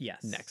us.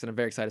 Yes. Next, and I'm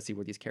very excited to see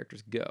where these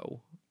characters go.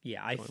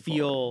 Yeah, I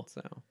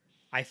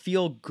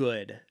feel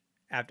good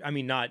after. I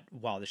mean, not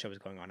while the show was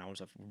going on. I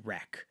was a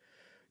wreck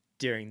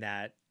during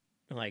that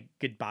like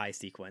goodbye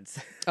sequence.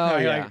 Oh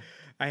yeah.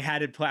 I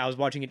had it play. I was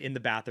watching it in the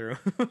bathroom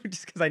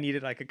just because I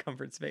needed like a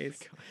comfort space.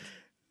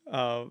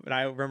 And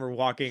I remember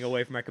walking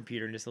away from my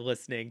computer and just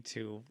listening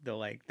to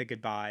the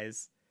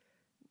goodbyes.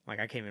 Like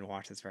I can't even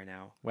watch this right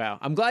now. Wow,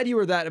 I'm glad you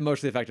were that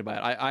emotionally affected by it.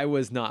 I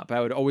was not, but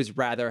I would always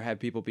rather have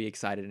people be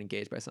excited and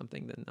engaged by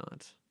something than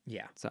not.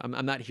 Yeah. So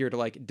I'm not here to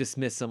like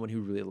dismiss someone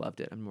who really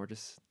loved it. I'm more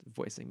just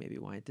voicing maybe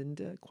why it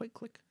didn't quite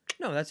click.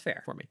 No, that's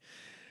fair for me.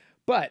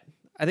 But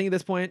I think at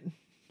this point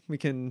we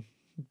can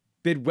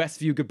bid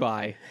Westview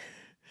goodbye.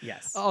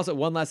 Yes. Also,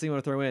 one last thing I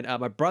want to throw in.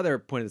 My brother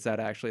pointed this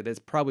out, actually. That it's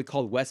probably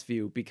called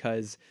Westview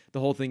because the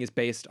whole thing is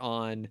based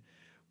on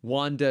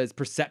Wanda's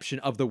perception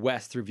of the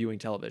West through viewing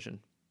television.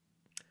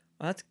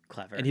 Well, that's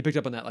clever. And he picked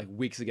up on that like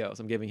weeks ago.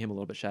 So I'm giving him a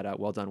little bit shout out.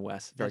 Well done,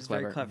 Wes. Very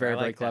clever.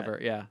 Very clever.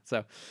 That. Yeah.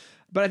 So,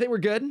 but I think we're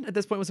good at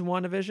this point with some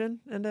WandaVision.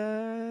 And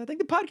I think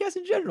the podcast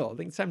in general. I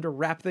think it's time to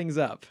wrap things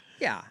up.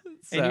 Yeah.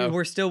 So. And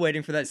we're still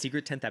waiting for that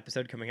secret 10th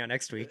episode coming out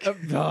next week.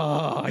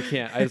 I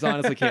can't. I just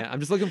honestly can't. I'm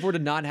just looking forward to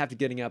not have to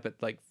getting up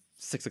at like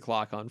 6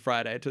 o'clock on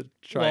Friday to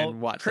try and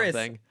watch Chris,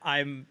 something.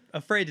 I'm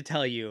afraid to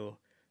tell you,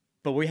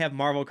 but we have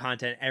Marvel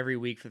content every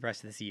week for the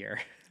rest of this year.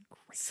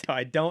 So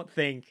I don't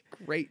think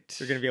you're going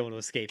to be able to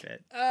escape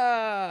it.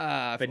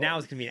 But now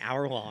it's going to be an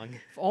hour long.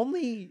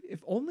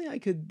 If only I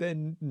could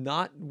then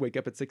not wake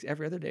up at 6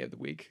 every other day of the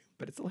week,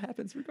 but it still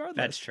happens regardless.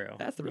 That's true.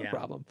 That's the real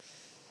problem.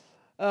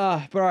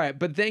 But all right.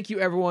 But thank you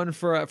everyone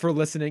for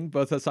listening.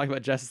 Both of us talking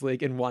about Justice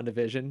League and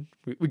WandaVision.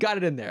 We got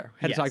it in there.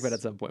 Had to talk about it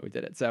at some point. We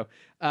did it. So,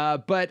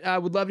 but I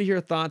would love to hear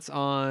your thoughts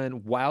on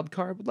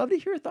Wildcard. Would love to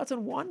hear your thoughts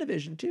on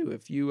WandaVision too.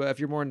 If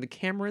you're more in the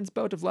Cameron's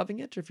boat of loving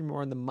it, or if you're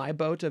more in my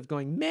boat of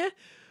going meh,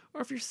 or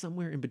if you're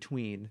somewhere in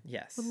between.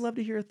 Yes. Would love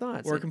to hear your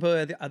thoughts. Or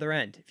completely at the other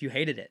end. If you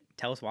hated it,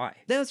 tell us why.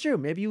 That's true.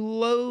 Maybe you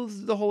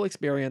loathe the whole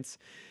experience.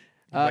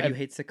 Why do you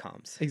hate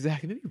sitcoms?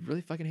 Exactly. Maybe you really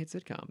fucking hate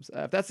sitcoms.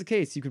 If that's the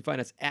case, you can find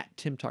us at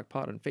Tim Talk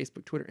Pod on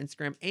Facebook, Twitter,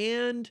 Instagram,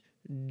 and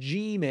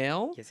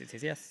Gmail.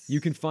 Yes.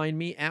 You can find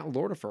me at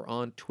Lordifer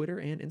on Twitter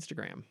and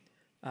Instagram.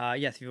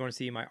 Yes, if you want to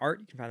see my art,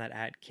 you can find that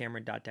at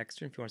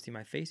Cameron.Dexter. If you want to see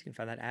my face, you can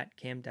find that at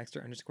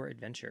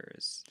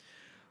CamDexter_adventures.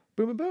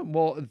 Boom, boom, boom.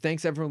 Well,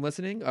 thanks everyone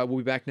listening. We'll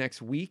be back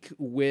next week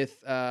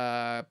with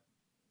Comfort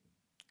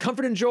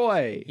and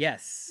Joy.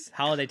 Yes,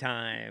 holiday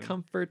time.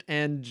 Comfort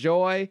and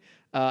Joy.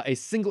 A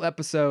single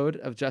episode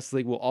of Justice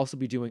League. We'll also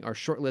be doing our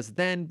short list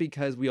then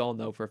because we all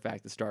know for a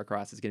fact that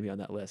Starcross is going to be on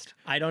that list.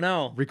 I don't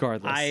know.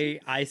 Regardless.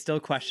 I still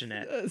question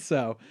it.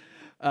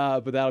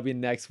 But that'll be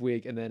next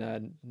week. And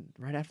then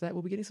right after that,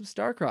 we'll be getting some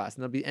Starcross. And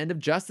that'll be the end of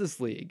Justice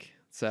League.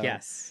 So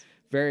yes.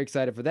 Very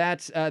excited for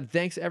that.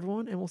 Thanks,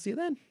 everyone. And we'll see you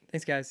then.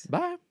 Thanks, guys.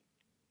 Bye.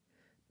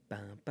 Ba,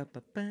 ba,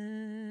 ba,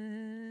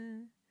 ba.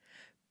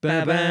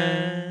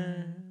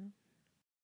 Bye-bye.